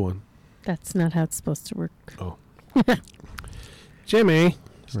 you saw one. That's not how it's supposed to work. Oh, Jimmy,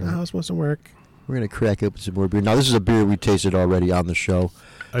 it's not Right. how it's supposed to work. We're going to crack open some more beer. Now, this is a beer we tasted already on the show,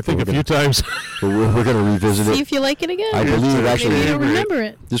 I think We're a few times. but we're going to revisit See it. if you like it again. I believe Maybe actually you don't remember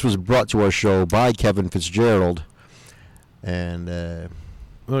it. this was brought to our show by Kevin Fitzgerald and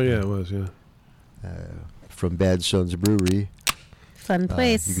Oh yeah, it was. Yeah. from Bad Sons Brewery. Fun You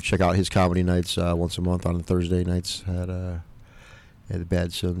place. can check out his comedy nights once a month on Thursday nights at the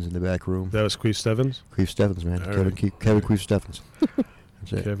Bad Sons in the back room. That was Queef Stevens. Queef Stevens, man. All Kevin, right. Kevin Queef Stevens.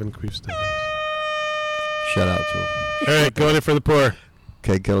 That's it. Kevin Queef Stevens. Shout out to him. All right, going in for the pour.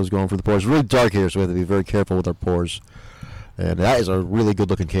 Okay, Kettle's going for the pour. It's really dark here, so we have to be very careful with our pours. And that is a really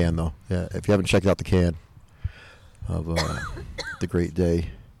good-looking can, though. Yeah, if you haven't checked out the can of the Great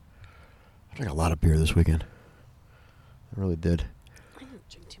Day, I drank a lot of beer this weekend. I really did. I didn't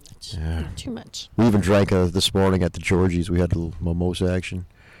drink too much. Yeah. Not too much. We even drank this morning at the Georgie's. We had a little mimosa action.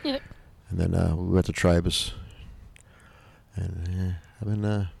 Yep. And then we went to Tribus. And I've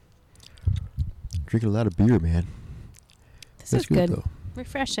been drinking a lot of beer, man. This That's is good. though.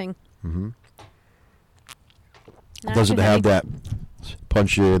 Refreshing. Mm-hmm. Not It doesn't too have heavy. that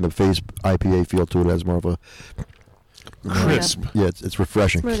punch you in the face IPA feel to it. It has more of a Crisp. yeah. It's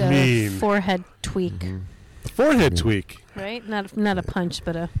refreshing. More of Clean. a forehead tweak, Mm-hmm. Forehead tweak. right? Not a punch,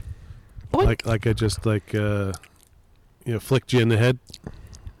 but a Like I just flicked you in the head.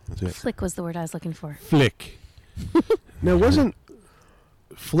 That's it. flick was the word I was looking for. Flick. Now wasn't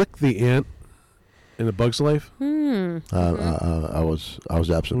Flick the ant in A Bug's Life? I was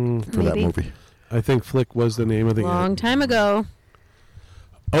absent for that Maybe. movie. I think Flick was the name of the Long ant. time ago.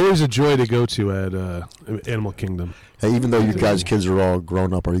 Always a joy to go to at Animal Kingdom. Hey, even though you guys' kids are all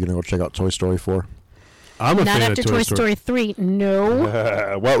grown up, are you going to go check out Toy Story 4? I'm a Not fan after of Toy Story 3.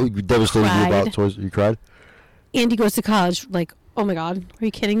 No. What would devastating you about Cried. Toys? You cried? Andy goes to college. Like, oh my God. Are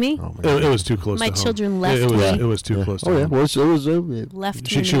you kidding me? Oh, man. It was too close My to home. children left it was, me. It was too close to Oh, yeah. home. Well, it was Left me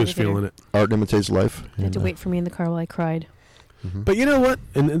She in was the elevator. feeling it. art imitates life. They had to and, wait for me in the car while I cried. But you know what?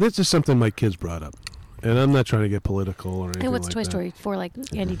 And this is something my kids brought up. And I'm not trying to get political or anything And what's like Toy that. Story 4 like?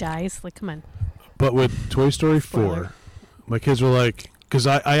 Andy dies? Like, come on. But with Toy Story 4, Spoiler. my kids were like, because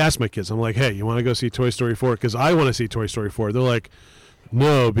I asked my kids, I'm like, hey, you want to go see Toy Story 4? Because I want to see Toy Story 4. They're like,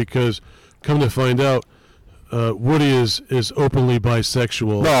 no, because come to find out, Woody is openly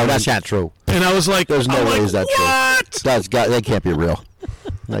bisexual. No, that's not true. And I was like, There's no I'm way like, is that what? true. That can't be real.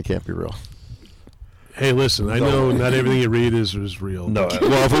 That can't be real. Hey, listen, I know not everything you read is real. No.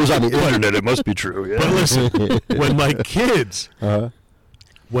 Well, if it was on the internet, it must be true. Yeah. But listen, when my kids,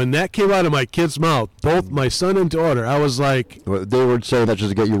 when that came out of my kid's mouth, both my son and daughter, I was like, Well, they were saying that just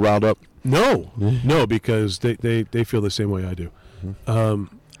to get you riled up. no, because they feel the same way I do.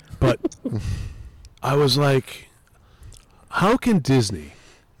 But I was like, how can Disney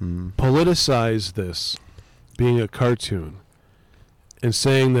politicize this being a cartoon and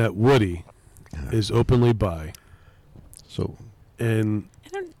saying that Woody is openly bi? So And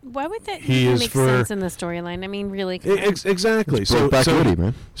Why would that He even is make for- sense in the storyline? I mean, really. come on. exactly. it's back Woody,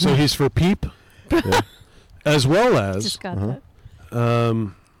 man. So he's for Peep, as well as Just got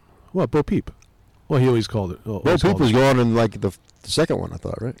that. what Bo Peep. Well, he always called it. Bo always Peep called was it. going in like the second one, I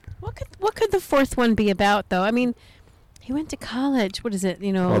thought, right? What could the fourth one be about, though? I mean, he went to college. What is it?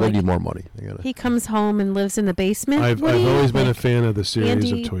 You know, Oh, they like, need more money. They gotta. he comes home and lives in the basement. I've Woody? always been a Like, fan of the series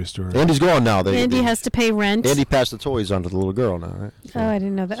Andy- of Toy Story. Andy's gone now. Andy has to pay rent. Andy passed the toys on to the little girl now, right? Oh, I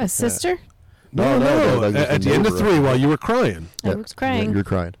didn't know that. A sister? No, like just At the the end of neighbor. 3, while you were crying, I was crying. You're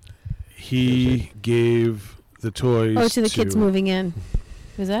crying. he gave the toys. Oh, to the kids moving in.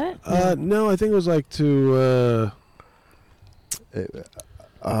 Was that it? No, I think it was like to.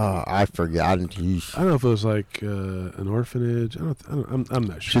 I forgot. Geez. I don't know if it was like an orphanage. I'm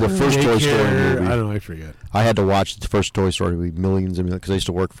not sure. See, the first Toy Story Daycare, movie. I don't know. I forget. I had to watch the first Toy Story movie millions and millions because I used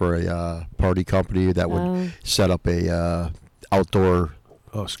to work for a party company that would Oh. set up a outdoor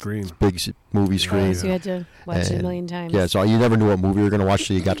Oh, screen. big movie Oh, screen. so you had to watch it a And, million times. Yeah, so you never knew what movie you were going to watch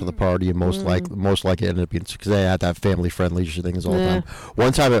till you got to the party, and most likely it ended up being because they had that family friendly things all the Yeah. time.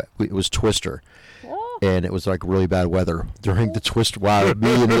 One time it was Twister, Oh. and it was like really bad weather during the twist. While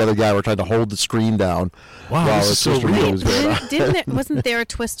me and the other guy were trying to hold the screen down. Wow, while this the is so Twister movie real. was going on. Wasn't there a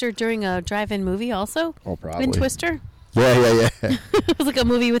Twister during a drive-in movie also? Oh, probably. In Twister? Yeah. It was like a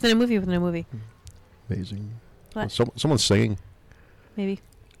movie within a movie within a movie. Amazing. What? Someone's singing. Maybe.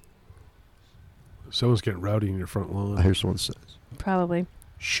 Someone's getting rowdy in your front lawn. I hear someone say. Probably.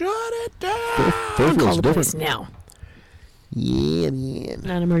 Shut it down. Fairfield's Call the police different. now. Yeah, man.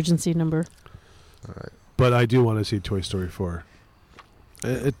 Non-emergency number. All right. But I do want to see Toy Story 4.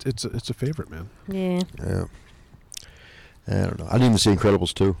 It's a favorite, man. Yeah. Yeah. I don't know. I didn't even see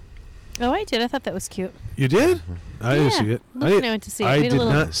Incredibles 2. Oh, I did. I thought that was cute. You did? I didn't see it. I went to see it. I We had a did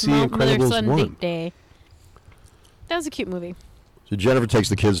little not see mother Incredibles son 1. date day. That was a cute movie. So Jennifer takes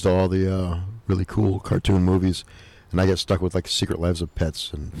the kids to all the really cool cartoon movies, and I get stuck with like Secret Lives of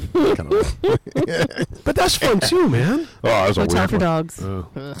Pets and kind of. But that's fun too, man. Oh, that was a Hotel weird for one. Dogs. Oh.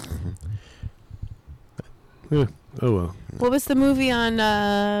 Yeah. Oh well. What was the movie on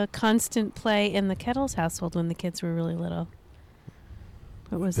constant play in the Kettles household when the kids were really little?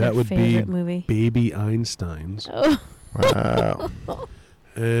 What was That their would be favorite movie? Baby Einsteins. Oh. Wow.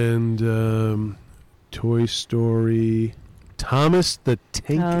 And Toy Story. Thomas the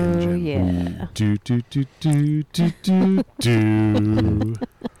Tank Engine. Oh, yeah. Do do do do do do do.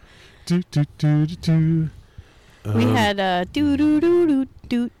 Do do do do do. We had do do do do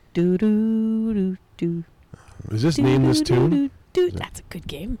do do do do. Is this Name This Tune? That's a good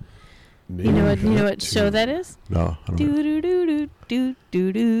game. Name You know what That show Tune. that is? No, I don't Do know. do do do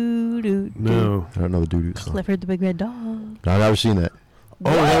do do do. No. I don't know the doo-doo song. Clifford the Big Red Dog. No, I've never seen that.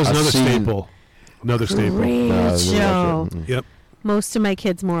 Oh, that was I've another seen- staple. Another staple. Great No, I've never show. watched it. Mm-mm. Yep. Most of my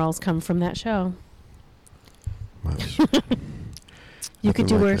kids' morals come from that show. Nice. You could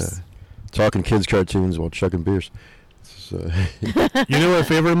do Nothing like, worse. Talking kids cartoons while chugging beers. You know what a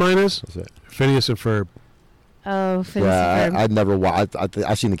favorite of mine is? What's that? Phineas and Ferb. Oh, Phineas Yeah, and Ferb. I've never watched.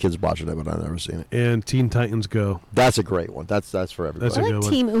 I've seen the kids watching it, but I've never seen it. And Teen Titans Go. That's a great one. That's for everybody. That's I a like good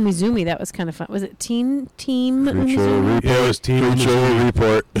one. Team Umizoomi. That was kind of fun. Was it Team Creature Umizoomi? Report. Yeah, it was Team Creature Umizoomi.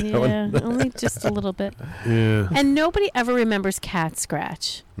 Report. That Yeah, one. only just a little bit. Yeah. And nobody ever remembers Cat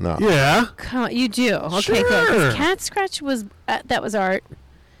Scratch. No. Yeah. Come on, you do. Okay, good. 'Cause Sure. Cat Scratch was that was art.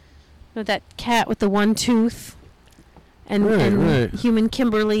 No, that cat with the one tooth, and, Right, right. Human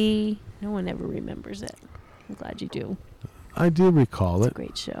Kimberly. No one ever remembers it. I'm glad you do. I do recall It's a it.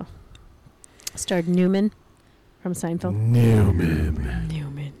 great show. Starred Newman from Seinfeld. Newman.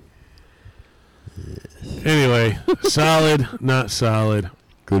 Newman. Anyway, solid, not solid.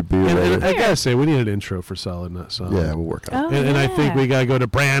 Good beer. And later. I gotta say, we need an intro for solid, not solid. Yeah, we'll work on it. Oh, And I think yeah. we gotta go to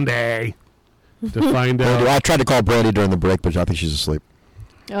Brandy to find Brandy, I out tried to call Brandy during the break, but I think she's asleep.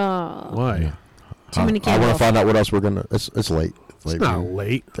 Oh, why. too many I want candles. to find out what else we're gonna. It's late. It's not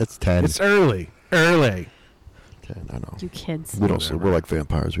late. It's 10. It's early. Early. 10. I know. You kids. We don't sleep. We're like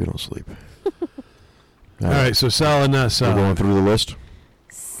vampires. We don't sleep. All right, so solid, not We're going solid. through the list.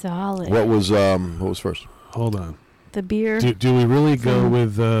 Solid. What was first? Hold on. The beer. Do we really go From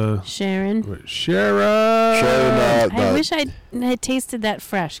with Sharon. Shara? Sharon, I wish I had tasted that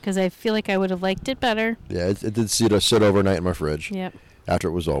fresh because I feel like I would have liked it better. Yeah, it did sit overnight in my fridge Yep. after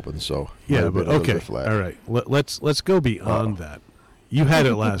it was open. So might Yeah, have but been a little okay. bit flat. All right. Let's go beyond that. You had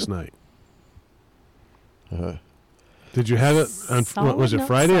it last night. Uh-huh. Did you have it on what was it, Solid,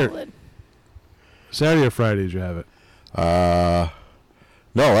 Friday or solid. Saturday or Friday? Did you have it?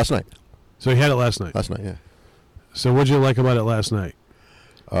 No, last night. So you had it last night. Last night, yeah. So what did you like about it last night?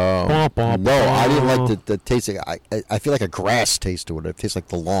 Bah, bah, No, I didn't bah. like the tasting. I feel like a grass taste to it. It tastes like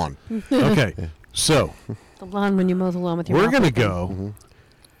the lawn. Okay. So The lawn when you mow the lawn with your we're mouth gonna open. go. Mm-hmm.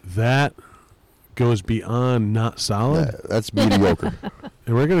 That goes beyond not solid, That's mediocre.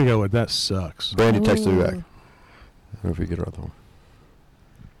 and we're gonna go with that sucks. Brandy texted me back. I Ooh. don't know if you get her on the phone.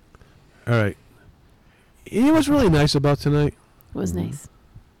 All right. You know what's really nice about tonight? It was nice.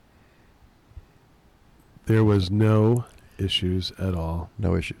 There was no issues at all.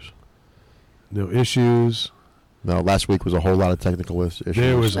 No issues. No issues. No, last week was a whole lot of technical issues.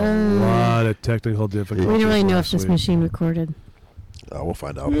 There was a lot of technical We difficulties. didn't really know if last this week. machine recorded. We'll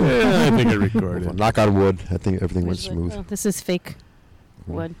find out. Yeah, I think it recorded. Knock on wood. I think everything went Where's the- smooth. oh, this is fake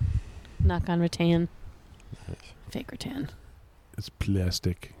wood. Knock on rattan. Fake rattan. It's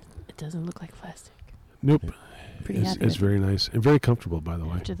plastic. It doesn't look like plastic. Nope. Pretty It's, happy it's with very nice and very comfortable, by the it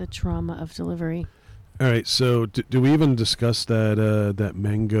way. after the trauma of delivery. All right. So, do we even discuss that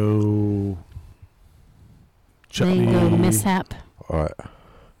mango chutney Mango mishap. All right.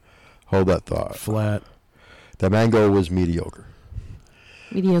 Hold that thought. flat? The mango was mediocre.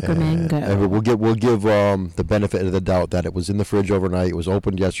 Mediocre mango. And we'll give the benefit of the doubt that it was in the fridge overnight. It was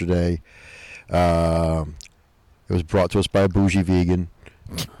opened yesterday. It was brought to us by a bougie vegan.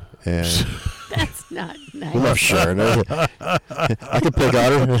 And That's not nice. we love Sharon. I can pick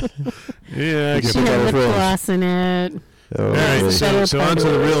on her. Yeah, I You can She pick on had her lip friends. gloss in it. Oh, All right, okay. so on to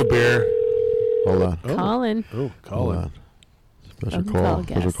the real beer. Hold on. Colin. Oh, Hold Colin. on. Special Welcome call. call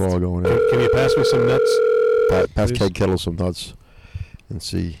Special guest. call going in. Can you pass me some nuts? Pass please? Keg Kettle some nuts and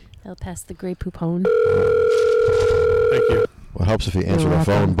see. They'll pass the Grey Poupon. Thank you. What helps if you answer the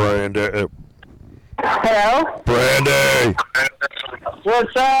phone, Brandy? Hello? Brandy!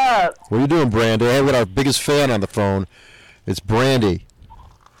 What's up? What are you doing, Brandy? Hey, we got our biggest fan on the phone. It's Brandy.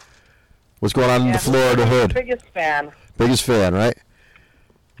 What's going on in the Florida hood? Biggest fan. Biggest fan, right?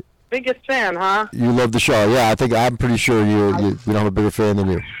 Biggest fan, huh? You love the show. Yeah, I'm pretty sure we don't have a bigger fan than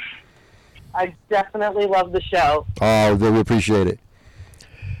you. I definitely love the show. Oh, we appreciate it.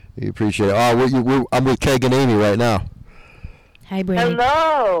 We appreciate it. Oh, I'm with Keg and Amy right now. Hi, Brandy.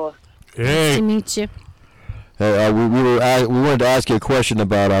 Hello. Nice Hey. to meet you. Hey, we wanted to ask you a question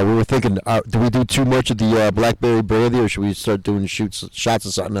about. We were thinking, do we do too much of the blackberry brandy, or should we start doing shots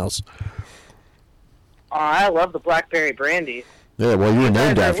of something else? Oh, I love the blackberry brandy. Yeah, well, you were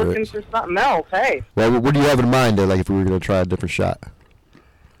named I'm after looking it. for something else. Hey. Well, what do you have in mind, like if we were going to try a different shot?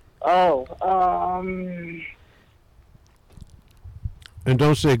 Oh, And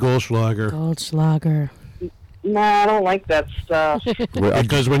don't say Goldschlager. Goldschlager. no, I don't like that stuff.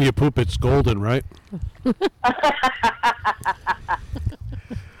 Because when you poop, it's golden, right?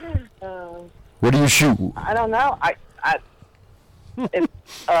 What do you shoot? I don't know. It's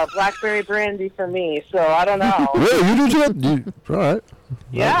blackberry brandy for me, so I don't know. Really, you do that? All right.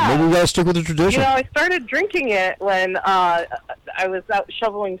 Yeah. Maybe we got to stick with the tradition. You know, I started drinking it when I was out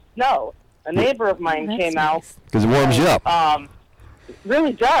shoveling snow. A neighbor of mine That's came out. nice. Because it warms you up. It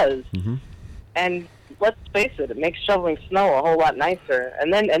really does. Mhm. And let's face it, it makes shoveling snow a whole lot nicer.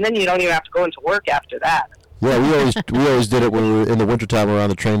 And then you don't even have to go into work after that. Yeah, we always did it when we were in the wintertime around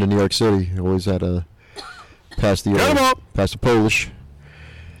the train to New York City. Always had to pass the Polish.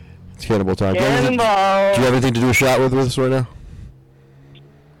 It's cannibal time. Do you have Cannonball. anything to do a shot with us right now?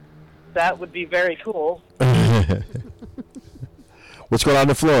 That would be very cool. What's going on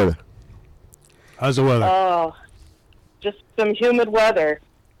in Florida? How's the weather? Oh, just some humid weather.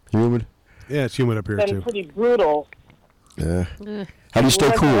 Humid? Yeah, it's humid up here, Been too. pretty brutal. Yeah. Ugh. How do you We stay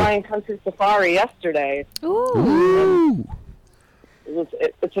went to cool? Lion Country Safari yesterday. Ooh. Ooh.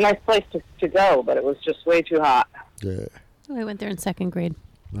 It's a nice place to go, but it was just way too hot. Yeah. Oh, I went there in second grade.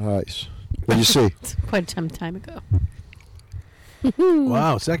 Nice. What do you see? It's quite some time ago.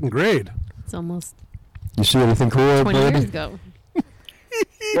 Wow, second grade. It's almost You see anything cool, 20 years baby? ago.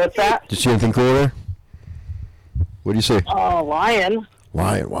 What's that? Did you see anything cool there? What do you see? Oh, lion.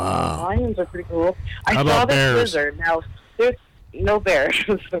 Lion. Wow. Lions are pretty cool. I How saw about this bears? lizard. Now, there's no bears.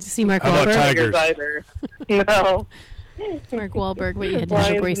 Did you see Mark How about Wahlberg? tigers? Either. No. Mark Wahlberg, what you had to have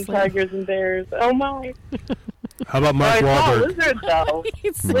a Lions and bracelet. tigers and bears. Oh, my. How about Mark I saw a Wahlberg? lizard, though.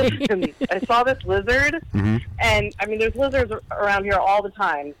 Listen, I saw this lizard, and, I mean, there's lizards around here all the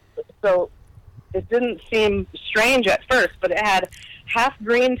time. So it didn't seem strange at first, but it had half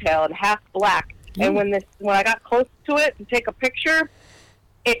green tail and half black. And when I got close to it to take a picture,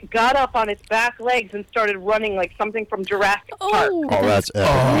 it got up on its back legs and started running like something from Jurassic Park. Oh, Oh, that's epic.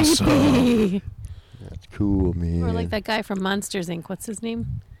 Awesome. creepy. That's cool, man. Or like that guy from Monsters, Inc. What's his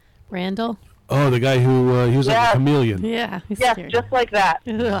name? Randall? Oh, the guy who he was like Yeah. a chameleon. Yeah. He's Yes, scary. just like that.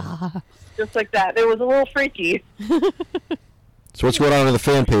 Ugh. Just like that. It was a little freaky. So what's going on the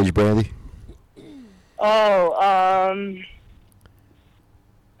fan page, Brandy? Oh,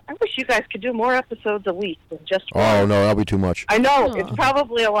 I wish you guys could do more episodes a week than just one. Oh, no, that'll be too much. I know, Aw. it's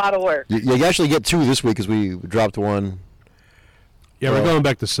probably a lot of work. You actually get two this week because we dropped one. Yeah, we're going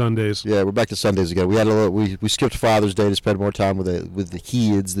back to Sundays. Yeah, we're back to Sundays again. We had a little, we skipped Father's Day to spend more time with the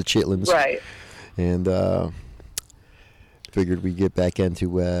kids, the chitlins. Right. And figured we'd get back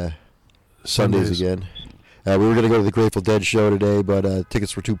into Sundays again. We were going to go to the Grateful Dead show today, but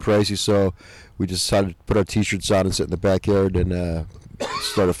tickets were too pricey, so we just decided to put our T-shirts on and sit in the backyard and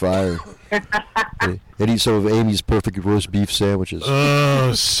start a fire. and eat some of Amy's perfect roast beef sandwiches.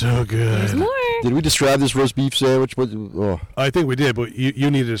 Oh, so There's good. more. Did we describe this roast beef sandwich? I think we did, but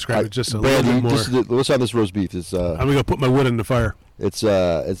you need to describe it just a Brandy, little bit more. what's on this roast beef? It's I'm going to go put my wood in the fire. It's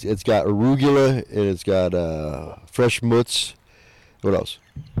got arugula and it's got fresh mutts. What else?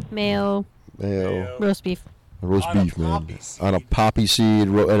 Mayo. Mayo. Roast beef. Roast beef, man. On a poppy seed,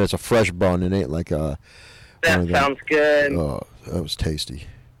 and it's a fresh bun. It ain't like a. That sounds good. Oh, that was tasty.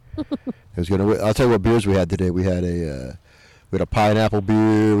 It was good. I'll tell you what beers we had today. We had a pineapple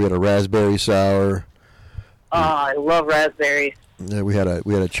beer. We had a raspberry sour. Oh, I love raspberries. Yeah, we had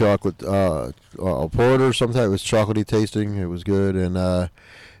a chocolate porter. Sometimes it was chocolatey tasting. It was good, and now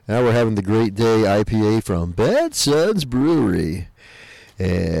we're having the Great Day IPA from Bad Suds Brewery,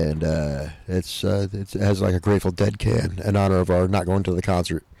 and it has like a Grateful Dead can in honor of our not going to the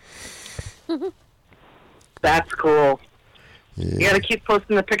concert. That's cool. Yeah. You got to keep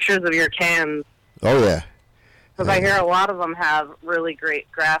posting the pictures of your cans. Oh yeah. Because I hear a lot of them have really great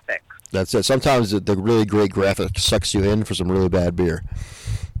graphics. That's it. Sometimes the really great graphic sucks you in for some really bad beer.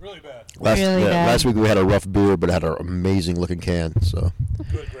 Really bad. Last week we had a rough beer, but it had an amazing looking can. So.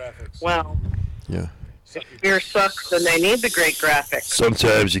 Good graphics. Well. Yeah. If beer sucks, then they need the great graphics.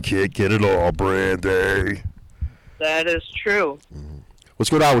 Sometimes you can't get it all, Brandy. That is true. What's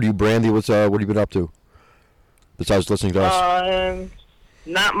going on with you, Brandy? What have you been up to? Besides listening to us.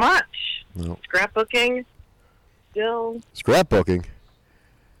 Not much. No. Scrapbooking. Still. Scrapbooking.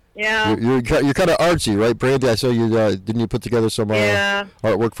 Yeah. You're kind of artsy, right, Brandy? I saw you. Didn't you put together some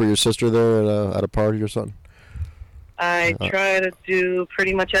artwork for your sister there at a party or something? I try to do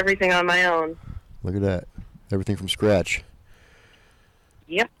pretty much everything on my own. Look at that. Everything from scratch.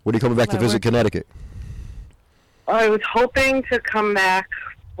 Yep. When are you coming back to visit Connecticut? I was hoping to come back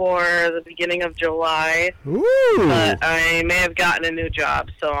for the beginning of July. Ooh. But I may have gotten a new job,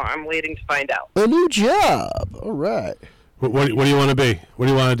 so I'm waiting to find out. A new job. All right. What do you want to be? What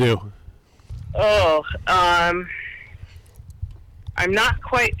do you want to do? Oh, I'm not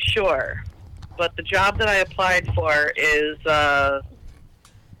quite sure, but the job that I applied for is a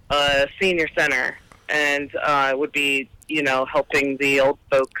senior center, and it would be, helping the old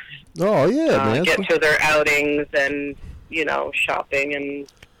folks man. get to their outings and, shopping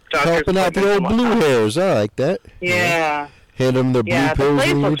and doctor's helping out the old blue hairs. I like that. Yeah. Hand them their blue Yeah, the pills.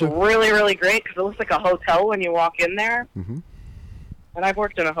 place when looks you do. really, really great because it looks like a hotel when you walk in there. Mm-hmm. And I've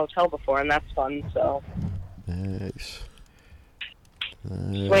worked in a hotel before, and that's fun, so. Nice.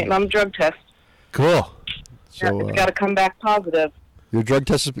 Waiting on the drug test. Cool. So, It's got to come back positive. Your drug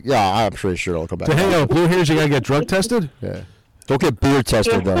test is... Yeah, I'm pretty sure it'll come back. To hang out with blue hairs, you got to get drug tested? Yeah. Don't get beer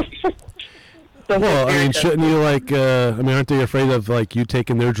tested, though. Well, I mean, shouldn't you, aren't they afraid of, you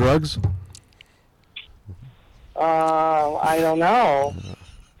taking their drugs? I don't know.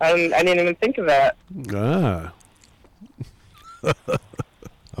 I didn't even think of that. Ah.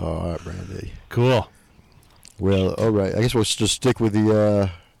 All right, Brandy. Cool. Well, all right. I guess we'll just stick with the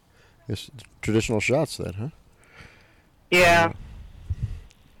traditional shots then, huh? Yeah.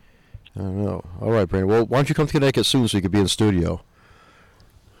 I don't know. All right, Brandy. Well, why don't you come to Connecticut soon so you could be in the studio?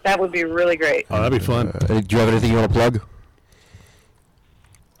 That would be really great. Oh, that'd be fun. Do you have anything you want to plug?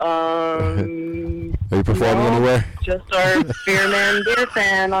 Are you performing anywhere? Just our Beerman Beer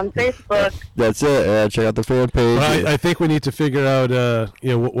Fan on Facebook. That's it. Check out the fan page. Well, I think we need to figure out,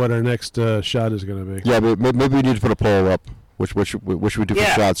 what our next shot is going to be. Yeah, but maybe we need to put a poll up. Which we do for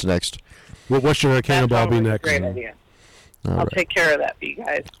shots next? What should our cannonball be next? Great idea. All I'll right. take care of that for you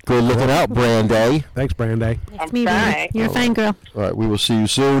guys. Good looking out, Brandy. Thanks, Brandy. I'm Me, trying. baby. You're a fine girl. All right, we will see you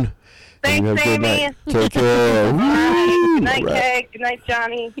soon. Thanks, And you have a good Amy. night. Take care. All right. Good night, All right. Kay. Good night,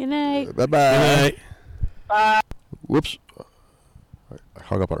 Johnny. Good night. Bye-bye. Good night. Bye. Whoops. I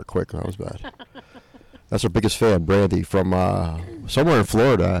hung up on her quick. That was bad. That's our biggest fan, Brandy, from somewhere in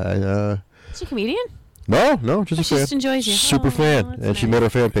Florida. Is she a comedian? No, just a She fan. just enjoys you. Super Oh, fan. that's And she nice. made our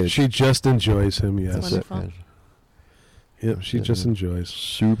fan page. She just enjoys him, yes. That's wonderful. Yep, she just enjoys.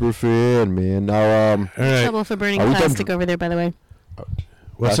 Super fan, man. Now, All In right. trouble for burning Are we done plastic over there, by the way.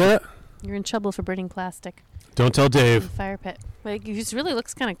 What's that? You're in trouble for burning plastic Don't tell in the Dave. fire pit. He really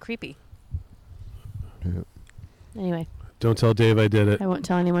looks kind of creepy. Yep. Anyway, Don't tell Dave I did it. I won't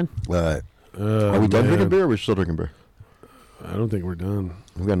tell anyone. all right. Oh, Are we done man. drinking beer or are we still drinking beer? I don't think we're done.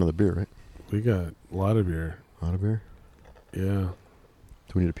 We got another beer, right? We got a lot of beer. A lot of beer? Yeah. Do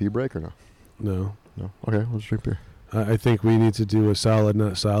we need a pee break or no? No. No? Okay, let's drink beer. I think we need to do a solid,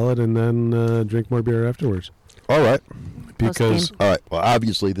 not solid, and then drink more beer afterwards. All right. Because, All right. Well,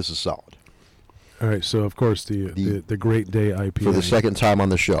 obviously, this is solid. all right, so of course the Great Day IPA. For the second time on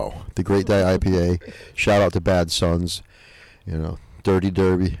the show, the Great Day IPA. Shout out to Bad Sons. Dirty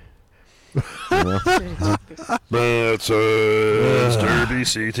Derby. Bad Sons, Derby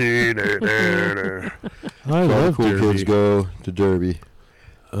CT. I All the love cool Derby. kids go to Derby.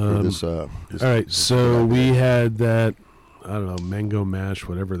 For this, All right, so we had that, I don't know, mango mash,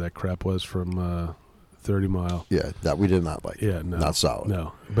 whatever that crap was from 30 Mile. Yeah, that we did not like. Yeah, no. Not solid.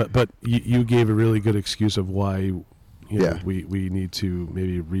 No. But you gave a really good excuse of why Yeah. we need to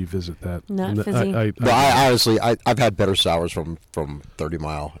maybe revisit that. Not And fizzy. I honestly, I've had better sours from 30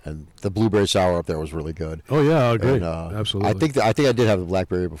 Mile, and the blueberry sour up there was really good. Oh yeah, I agree. And, Absolutely. I think I did have the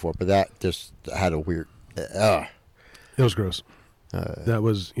blackberry before, but that just had a weird. It was gross. That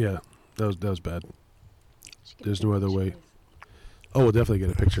was bad. There's no other way. Oh, we'll definitely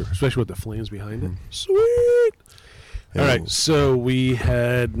get a picture, especially with the flames behind it. Sweet. All right, so we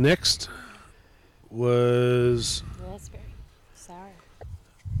had next was Raspberry sour.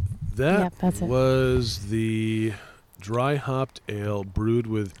 that Yep, that's it. was the dry hopped ale brewed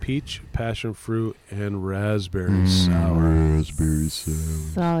with peach, passion fruit, and raspberry sour. Raspberry sour.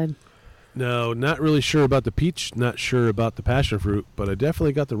 Solid. Now, not really sure about the peach, not sure about the passion fruit, but I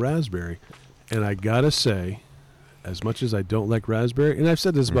definitely got the raspberry. And I gotta say, as much as I don't like raspberry, and I've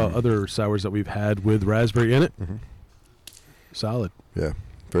said this about other sours that we've had with raspberry in it, solid. Yeah,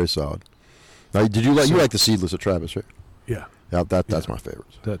 very solid. Now, did you like the seedless at Travis, right? Yeah. Yeah, that's my favorite.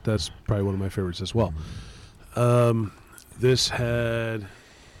 That's probably one of my favorites as well. This had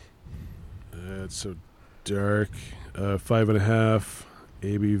it's so dark, 5.5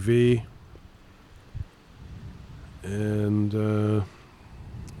 ABV, and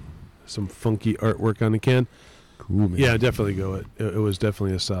some funky artwork on the can. Cool, man. Yeah, definitely go. It was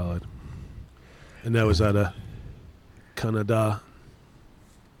definitely a solid, and that was out of Canada.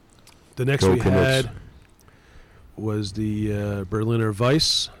 The next Go we Canucks. had was the Berliner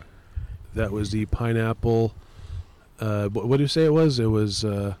Weiss. That was the pineapple. What do you say it was? It was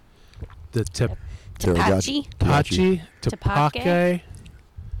the Tapachi. Tapake.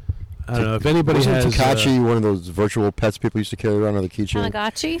 I don't know if anybody has Takachi, one of those virtual pets people used to carry around on the keychain.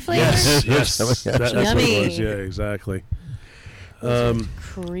 Tamagotchi flavor. Yes, that's what it Yummy. was. Yeah, exactly.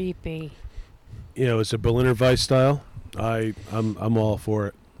 Creepy. You know, it's a Berliner Weiss style. I'm all for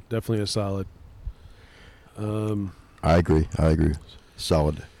it. Definitely a solid. I agree.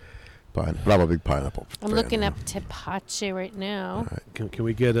 Solid. But I'm a big pineapple I'm fan. looking up Tapache right now. Can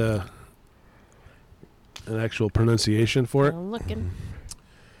we get an actual pronunciation for it? I'm looking.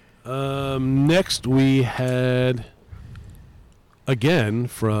 Next we had again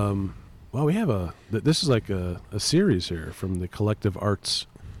from we have this is like a series here from the Collective Arts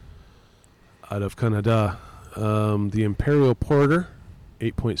out of Canada. The Imperial Porter,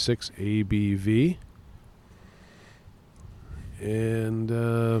 8.6 ABV, and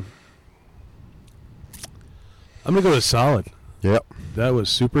I'm gonna go with solid. Yep. That was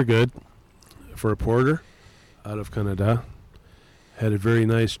super good for a porter out of Canada. Had a very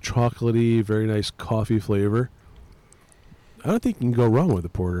nice chocolatey, very nice coffee flavor. I don't think you can go wrong with a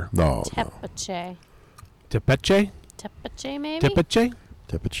porter. No. Tepache. Tepache? Tepache, maybe? Tepache?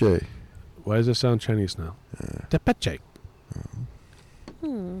 Tepache. Why does it sound Chinese now? Tepache.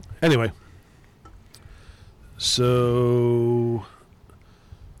 Anyway. So,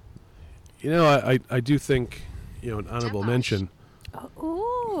 I do think, an honorable mention.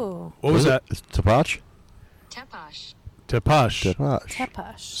 Ooh. What was that? It's Tapach? Tepache. Tepache.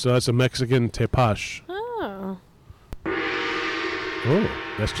 Tepache. So that's a Mexican tepache. Oh. Oh,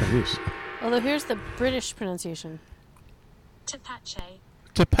 that's Chinese. Although here's the British pronunciation. Tepache.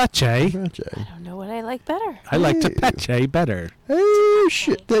 Tepache. I don't know what I like better. I like tepache better. Hey,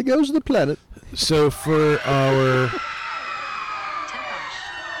 shit, there goes the planet. So for our...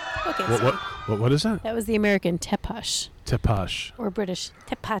 Okay, What is that? that was the American Tepache. Tepache. Or British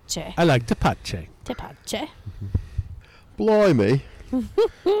Tepache. I like tepache. Tepache. Blimey.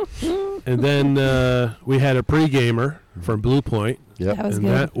 And then we had a pre-gamer from Blue Point. Yep. That was and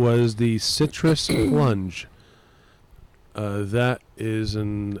good. that was the Citrus Plunge. That is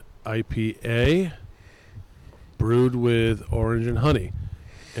an IPA brewed with orange and honey.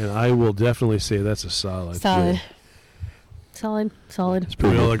 And I will definitely say that's a solid. Solid. Solid.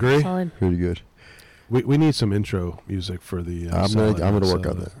 We all agree? Solid. Pretty good. We need some intro music for the I'm solid. gonna work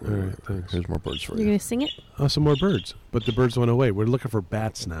So, on that. All right, thanks. Here's more birds for You're you. going to sing it? Oh, some more birds. But the birds went away. We're looking for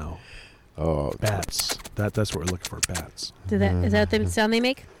bats now. Oh, Bats. That's what we're looking for, bats. Is that the sound they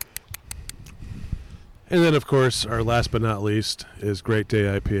make? And then, of course, our last but not least is Great Day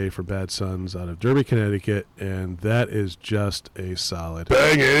IPA for Bad Sons out of Derby, Connecticut, and that is just a solid.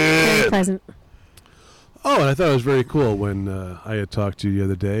 Bang Very it! pleasant. Oh, and I thought it was very cool when I had talked to you the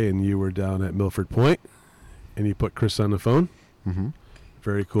other day, and you were down at Milford Point, and you put Chris on the phone. Mm-hmm.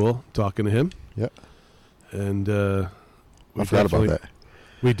 Very cool, talking to him. Yep. And I forgot about that.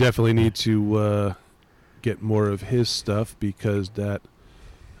 We definitely need to get more of his stuff because that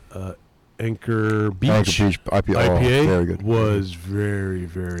Anchor Beach, Anchor Beach IPA, IPA very good. was very,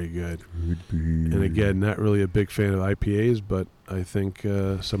 very good. And again, not really a big fan of IPAs, but I think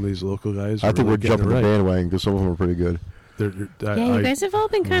some of these local guys. I think really we're jumping the right. bandwagon because some of them are pretty good. Yeah, you guys have all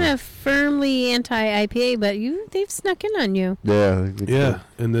been kind of firmly anti-IPA, but they've snuck in on you. Yeah. Yeah,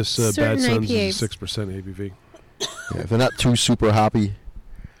 and this Bad Certain Sons IPAs. is 6% ABV. Yeah, if they're not too super hoppy.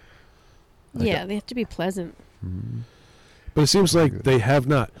 Yeah, they have to be pleasant. But it seems like they have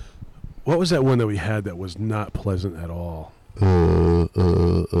not. What was that one that we had that was not pleasant at all?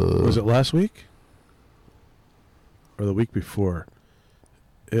 Was it last week? Or the week before?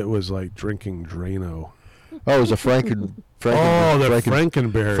 It was like drinking Drano. Oh, it was a Frankenberry.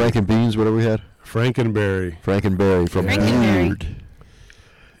 Frankenberry. Frankenbeans, whatever we had. Frankenberry from Frankenberry. Beard.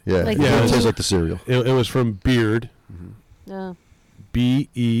 Yeah, Like it the- tastes like the cereal. It was from Beard. Oh,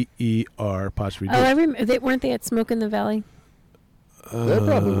 BEER. Apostrophe D. I remember. Weren't they at Smoke in the Valley? They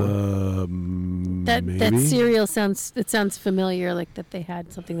probably were. That maybe. cereal sounds familiar. Like that they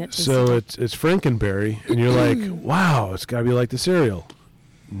had something that. So it's Frankenberry, and you're like, wow, it's got to be like the cereal.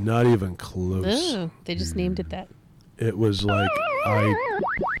 Not even close. Oh, they just named it that. It was like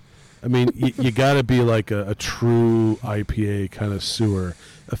I mean, you got to be like a true IPA connoisseur,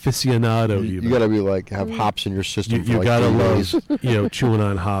 aficionado. You even. got to be like have hops in your system. You for gotta like 3 love days. chewing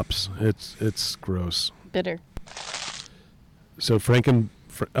on hops. It's gross. Bitter. So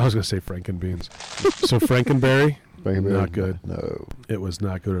I was gonna say Frankenbeans. So Frankenberry, Frankenberry, not good. No, it was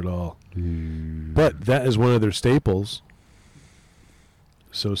not good at all. But that is one of their staples.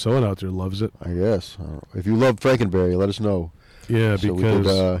 So someone out there loves it. I guess. I don't know. If you love Frankenberry, let us know. Yeah, so because we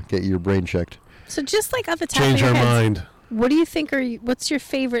could get your brain checked. So just like off the top change of our your heads, mind. what do you think what's your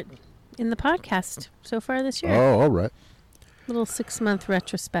favorite in the podcast so far this year? Oh, all right. Little 6-month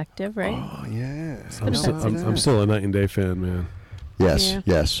retrospective, right? Oh, yeah. I'm still a Night and Day fan, man. Yes, Yeah.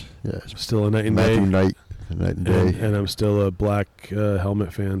 yes. Still a Night and Matthew Day. Night and Day. And I'm still a Black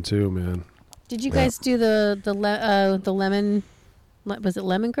Helmet fan too, man. Did you guys do the lemon? Was it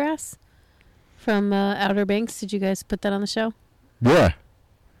lemongrass from Outer Banks? Did you guys put that on the show? Yeah.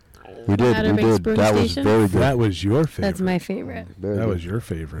 We did. Outer We Banks did. Brewing That was Station? very good. That was your favorite. That's my favorite. Very That good. was your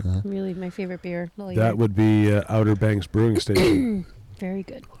favorite. Really, my favorite beer. all That year. would be Outer Banks Brewing Station Very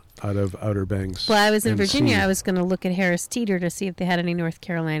good. out of Outer Banks. Well, I was in NC. Virginia. I was going to look at Harris Teeter to see if they had any North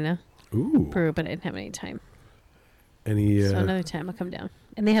Carolina Ooh. brew, but I didn't have any time. Any So another time I'll come down.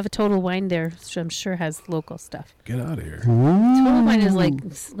 And they have a Total Wine there, which I'm sure has local stuff. get out of here. Total Wine is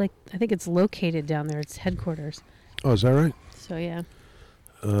like I think it's located down there. It's headquarters. Oh, is that right? So yeah,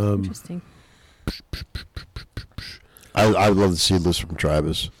 Um, interesting. I love the seedless from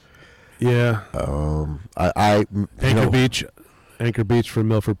Travis. yeah. Anchor Beach from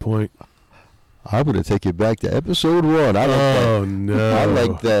Milford Point. I'm going to take you back to episode 1. I like Oh that. no! I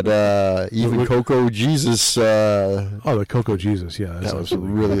like that. Even What- Coco Jesus. Oh, the Coco Jesus. Yeah, that's That was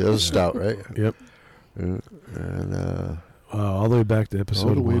absolutely really great. that was stout, right? Yep. And Wow, all the way back to episode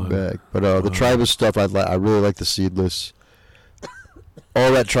all the way 1. back. But the Travis stuff, I really like the seedless.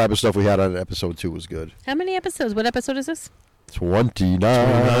 All that Travis stuff we had on episode 2 was good. How many episodes? What episode is this? 29.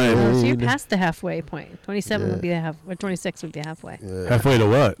 Oh, so you're past the halfway point. 27 Yeah. would be the half, or 26 would be halfway Halfway to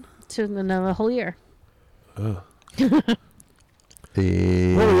what? to another whole year. Oh.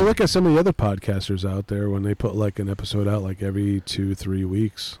 And Well, you look at some of the other podcasters out there when they put like an episode out like every 2-3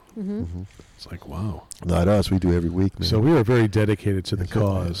 weeks. Mm-hmm. It's like, wow. not us. We do every week, man. So we are very dedicated to the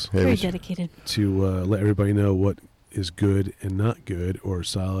cause Yeah, Very we- dedicated. to let everybody know what is good and not good, or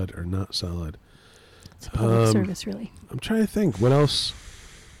solid or not solid. It's a public service, really. I'm trying to think what else.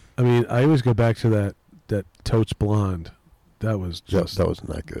 I mean, I always go back to that Totes Blonde. That was Yeah, just that was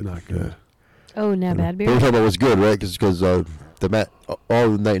not good. not good. Oh, now bad But we're beer. talking about what's good, right? Because all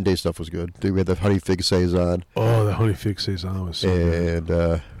the night and day stuff was good. Dude, we had the honey fig saison, Oh, the honey fig saison was so good.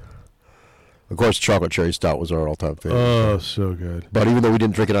 and of course, chocolate cherry stout was our all-time favorite. Oh, so good. But even though we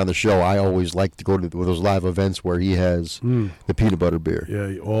didn't drink it on the show, I always like to go to those live events where he has the peanut butter beer.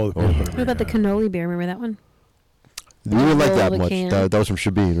 Yeah, all the peanut butter. What about the cannoli beer? Remember that one? We didn't like Roll that the much. can. That was from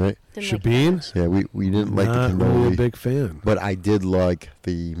Shabine, right? Didn't like Shabines? Yeah, we didn't like Not the really a cannoli. big fan. But I did like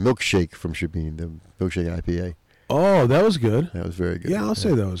the milkshake from Shabine, the milkshake IPA. Oh, that was good. That was very good. Yeah, I'll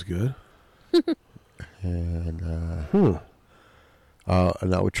say that was good. And Hmm. and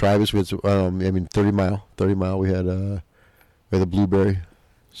now with Travis, we had 30 Mile. 30 Mile, we had the blueberry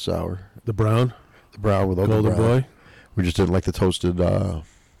sour, The brown, the brown with all the Golden brown. Boy. We just didn't like the toasted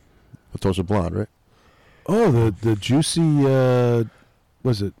blonde, right? Oh, the juicy.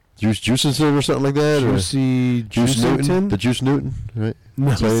 Was it Juicing or something like that? or juicy Juice Newton, Juicington? the Juice Newton, right?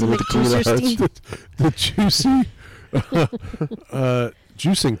 No, Playing with the Queen of Hearts. the juicy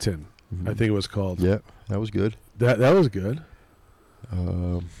Juicington. I think it was called. Yeah, that was good. That was good.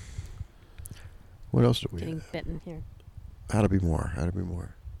 What else did we Getting have? bitten here. Had to be more.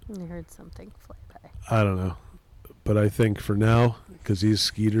 I heard something fly by. I don't know, but I think for now, because these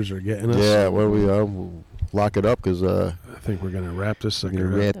skeeters are getting us. Yeah, well, we'll lock it up because I think we're gonna wrap this we're sucker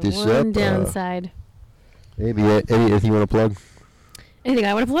gonna up. wrap The this one up. downside. Maybe anything you want to plug? Anything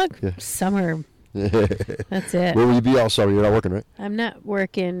I want to plug? Yeah. Summer That's it. Where will you be all summer? You're not working, right? I'm not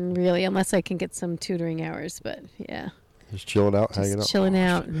working really unless I can get some tutoring hours, but yeah. Just chilling out, hanging out. Just chilling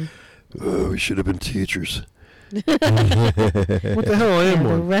out. And Oh, we should have been teachers. What the hell I am the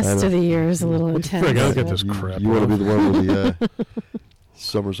one? rest of the year is a little intense. Frig, I don't get but this crap. You want to off. be the one with the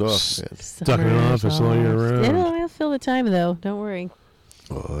summers off. Man. Stuck in an office all year round. I'll fill the time though. Don't worry.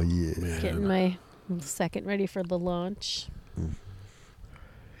 Oh, yeah. Getting my second ready for the launch.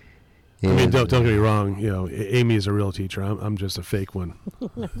 I mean, And, don't get me wrong. You know, Amy is a real teacher. I'm just a fake one.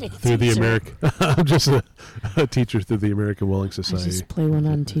 Through the American, I'm just a teacher through the American Welding I Society. just play one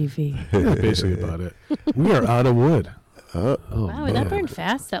on TV. That's basically about it. We are out of wood. Oh, Wow, man. that burned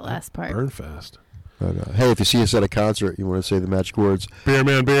fast, that last part. Burn fast. hey, if you see us at a concert, you want to say the magic words, Beer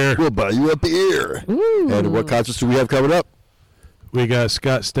man, beer. we'll buy you a beer. Ooh. And what concerts do we have coming up? We got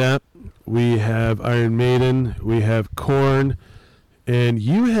Scott Stapp. We have Iron Maiden. We have Korn. And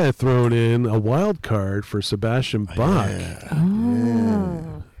you had thrown in a wild card for Sebastian Bach.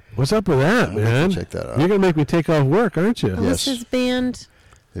 Oh. What's up with that, I'll have to man? check that out. You're going to make me take off work, aren't you? What was Yes. his band?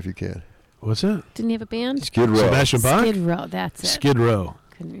 If you can. What's that? Didn't he have a band? Skid Row. Sebastian Bach? Skid Row, that's it. Skid Row.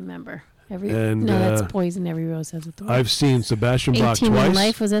 Couldn't remember. No, And, that's Poison. Every Rose Has a Thorn. I've seen Sebastian Bach 18 twice. in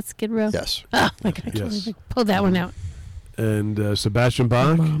Life, was that Skid Row? Yes. Oh, my God, I can't Yes. even pull that one out. And Sebastian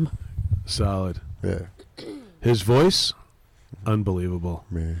Bach, Mom. solid. Yeah. His voice, unbelievable.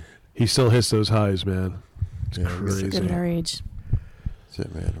 Man. He still hits those highs, man. It's Yeah, crazy. Good at our age. That's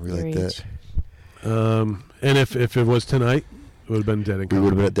it, man. We like Great. that. And if it was tonight, it would have been Dead and We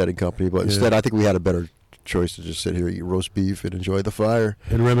would have been Company. at Dead and Company, but Yeah. instead, I think we had a better choice to just sit here, eat roast beef, and enjoy the fire.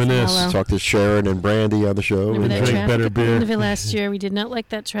 And reminisce. Hello. Talk to Sharon and Brandy on the show. Remember and that drink traffic better at the end of beer. it last year? We did not like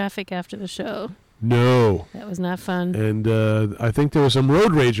that traffic after the show. No. That was not fun. And I think there was some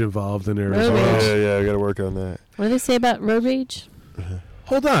road rage involved in there as Road well. rage. Yeah, I got to work on that. What do they say about road rage?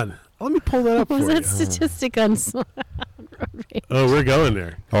 Hold on. Let me pull that up What was for that you. statistic on road rage? Oh, we're going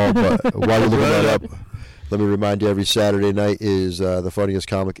there. Oh, but while you're looking that up, let me remind you, every Saturday night is the Funniest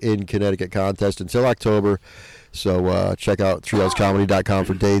Comic in Connecticut contest until October. So check out treehousecomedy.com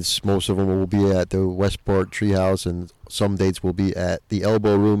for dates. Most of them will be at the Westport Treehouse, and some dates will be at the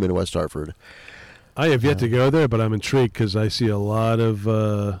Elbow Room in West Hartford. I have yet to go there, but I'm intrigued because I see a lot of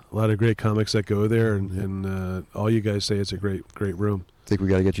great comics that go there, and all you guys say it's a great room. I think we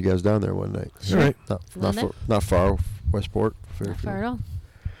got to get you guys down there one night. All right. Not far, Westport. Not far at all.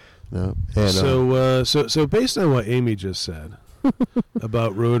 No. And, So based on what Amy just said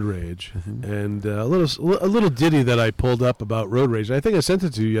about road rage, and a little ditty that I pulled up about road rage, I think I sent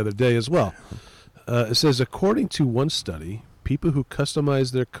it to you the other day as well. It says, according to one study, people who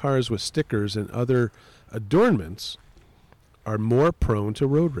customize their cars with stickers and other adornments are more prone to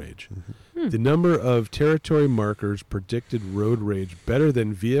road rage. The number of territory markers predicted road rage better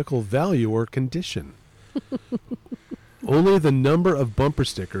than vehicle value or condition. Only the number of bumper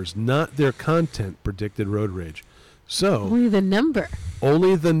stickers, not their content, predicted road rage. So Only the number.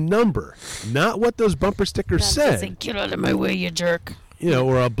 only the number, not what those bumper stickers Say, said. get out of my way, you jerk.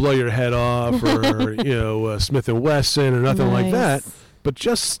 Or I'll blow your head off, or Smith & Wesson, or nothing like that. Nice. But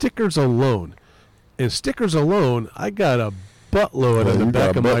just stickers alone. And stickers alone, I got a buttload Oh, on the you got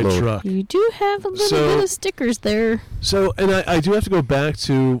back a of my buttload. truck. You do have a little So- bit of stickers there. So, and I do have to go back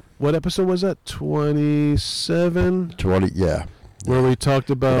to, what episode was that? 27? 20, yeah. Where we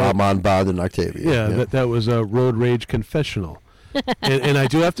talked about... Rahman Bad and Octavia. Yeah, that was a road rage confessional. and I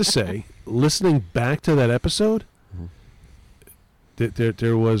do have to say, listening back to that episode,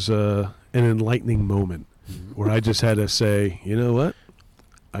 there was an enlightening moment where I just had to say, you know what?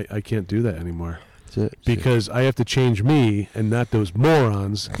 I can't do that anymore. That's it. Because I have to change me and not those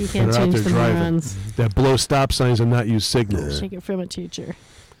morons You that can't are out change there the driving morons. that blow stop signs and not use signals. Take it from a teacher.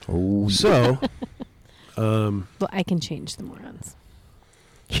 Oh, So, Well, I can change the morons.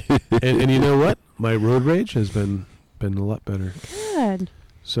 and you know what? My road rage has been a lot better. Good.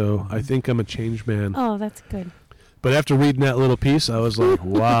 So I think I'm a changed man. Oh, that's good. But after reading that little piece, I was like,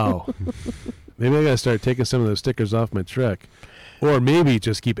 wow. Maybe I got to start taking some of those stickers off my truck. Or maybe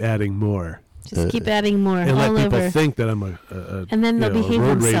just keep adding more. Just keep adding more And let all people over. think that I'm a And then they'll a behave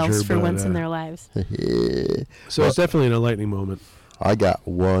road themselves rager, for but, once in their lives. So it's definitely an enlightening moment. I got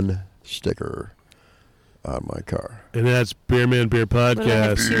one sticker on my car. And that's Beerman Beer But I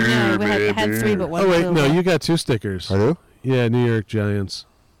have Podcast. two now. I had three, but one Oh, wait, flew no, away. you got two stickers. I do? Yeah, New York Giants.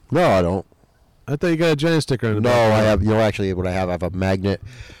 No, I don't. I thought you got a Giant sticker on the No, back. I have. Actually, what I have a magnet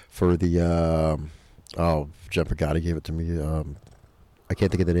for the. Jen Pagani gave it to me. I can't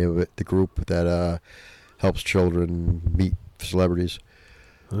think of the name of it. The group that helps children meet celebrities.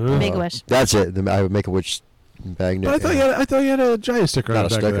 Make-A-Wish. That's it. I have a Make-A-Wish magnet. But I thought you had a Giant sticker Not on a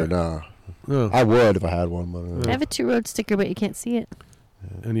the back sticker, of that. no. Oh. I would if I had one. But, I have a 2 Road sticker, but you can't see it.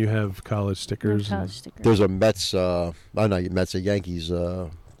 And you have college stickers. College sticker. there's a Mets, not Mets, a Yankees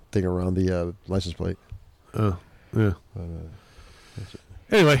thing around the license plate. Oh, yeah.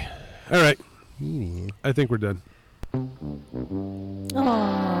 Anyway, all right. I think we're done. Oh,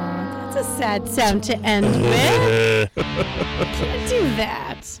 that's a sad sound to end with. Can't do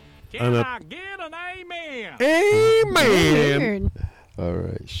that. Can I get an amen? Amen. Weird. All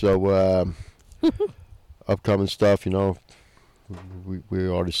right. So, upcoming stuff, we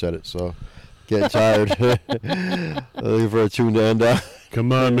already said it, so getting tired. Looking for a tune to end up.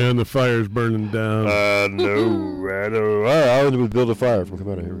 Come on, man. The fire's burning down. I know. All right, I was build a fire from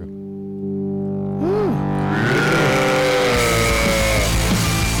Commander. Here we go.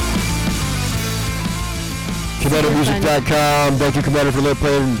 CommanderMusic.com. Thank you, Commander, for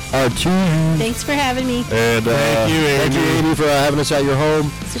playing our tune. Thanks for having me. And thank you, Amy, for having us at your home.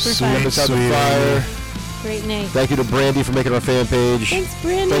 Super fun. Having us out the fire. Great night. Thank you to Brandy for making our fan page. Thanks,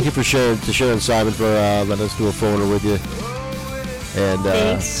 Brandy. Thank you for sharing Simon for letting us do a phoner with you. And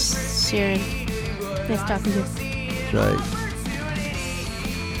thanks, Sharon. Nice talking to you. Right.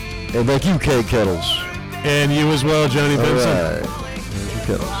 And thank you, Kate Kettles. And you as well, Johnny Benson. All right. Thank you,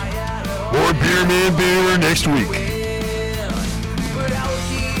 Kettles. More Beer Man Beer next week.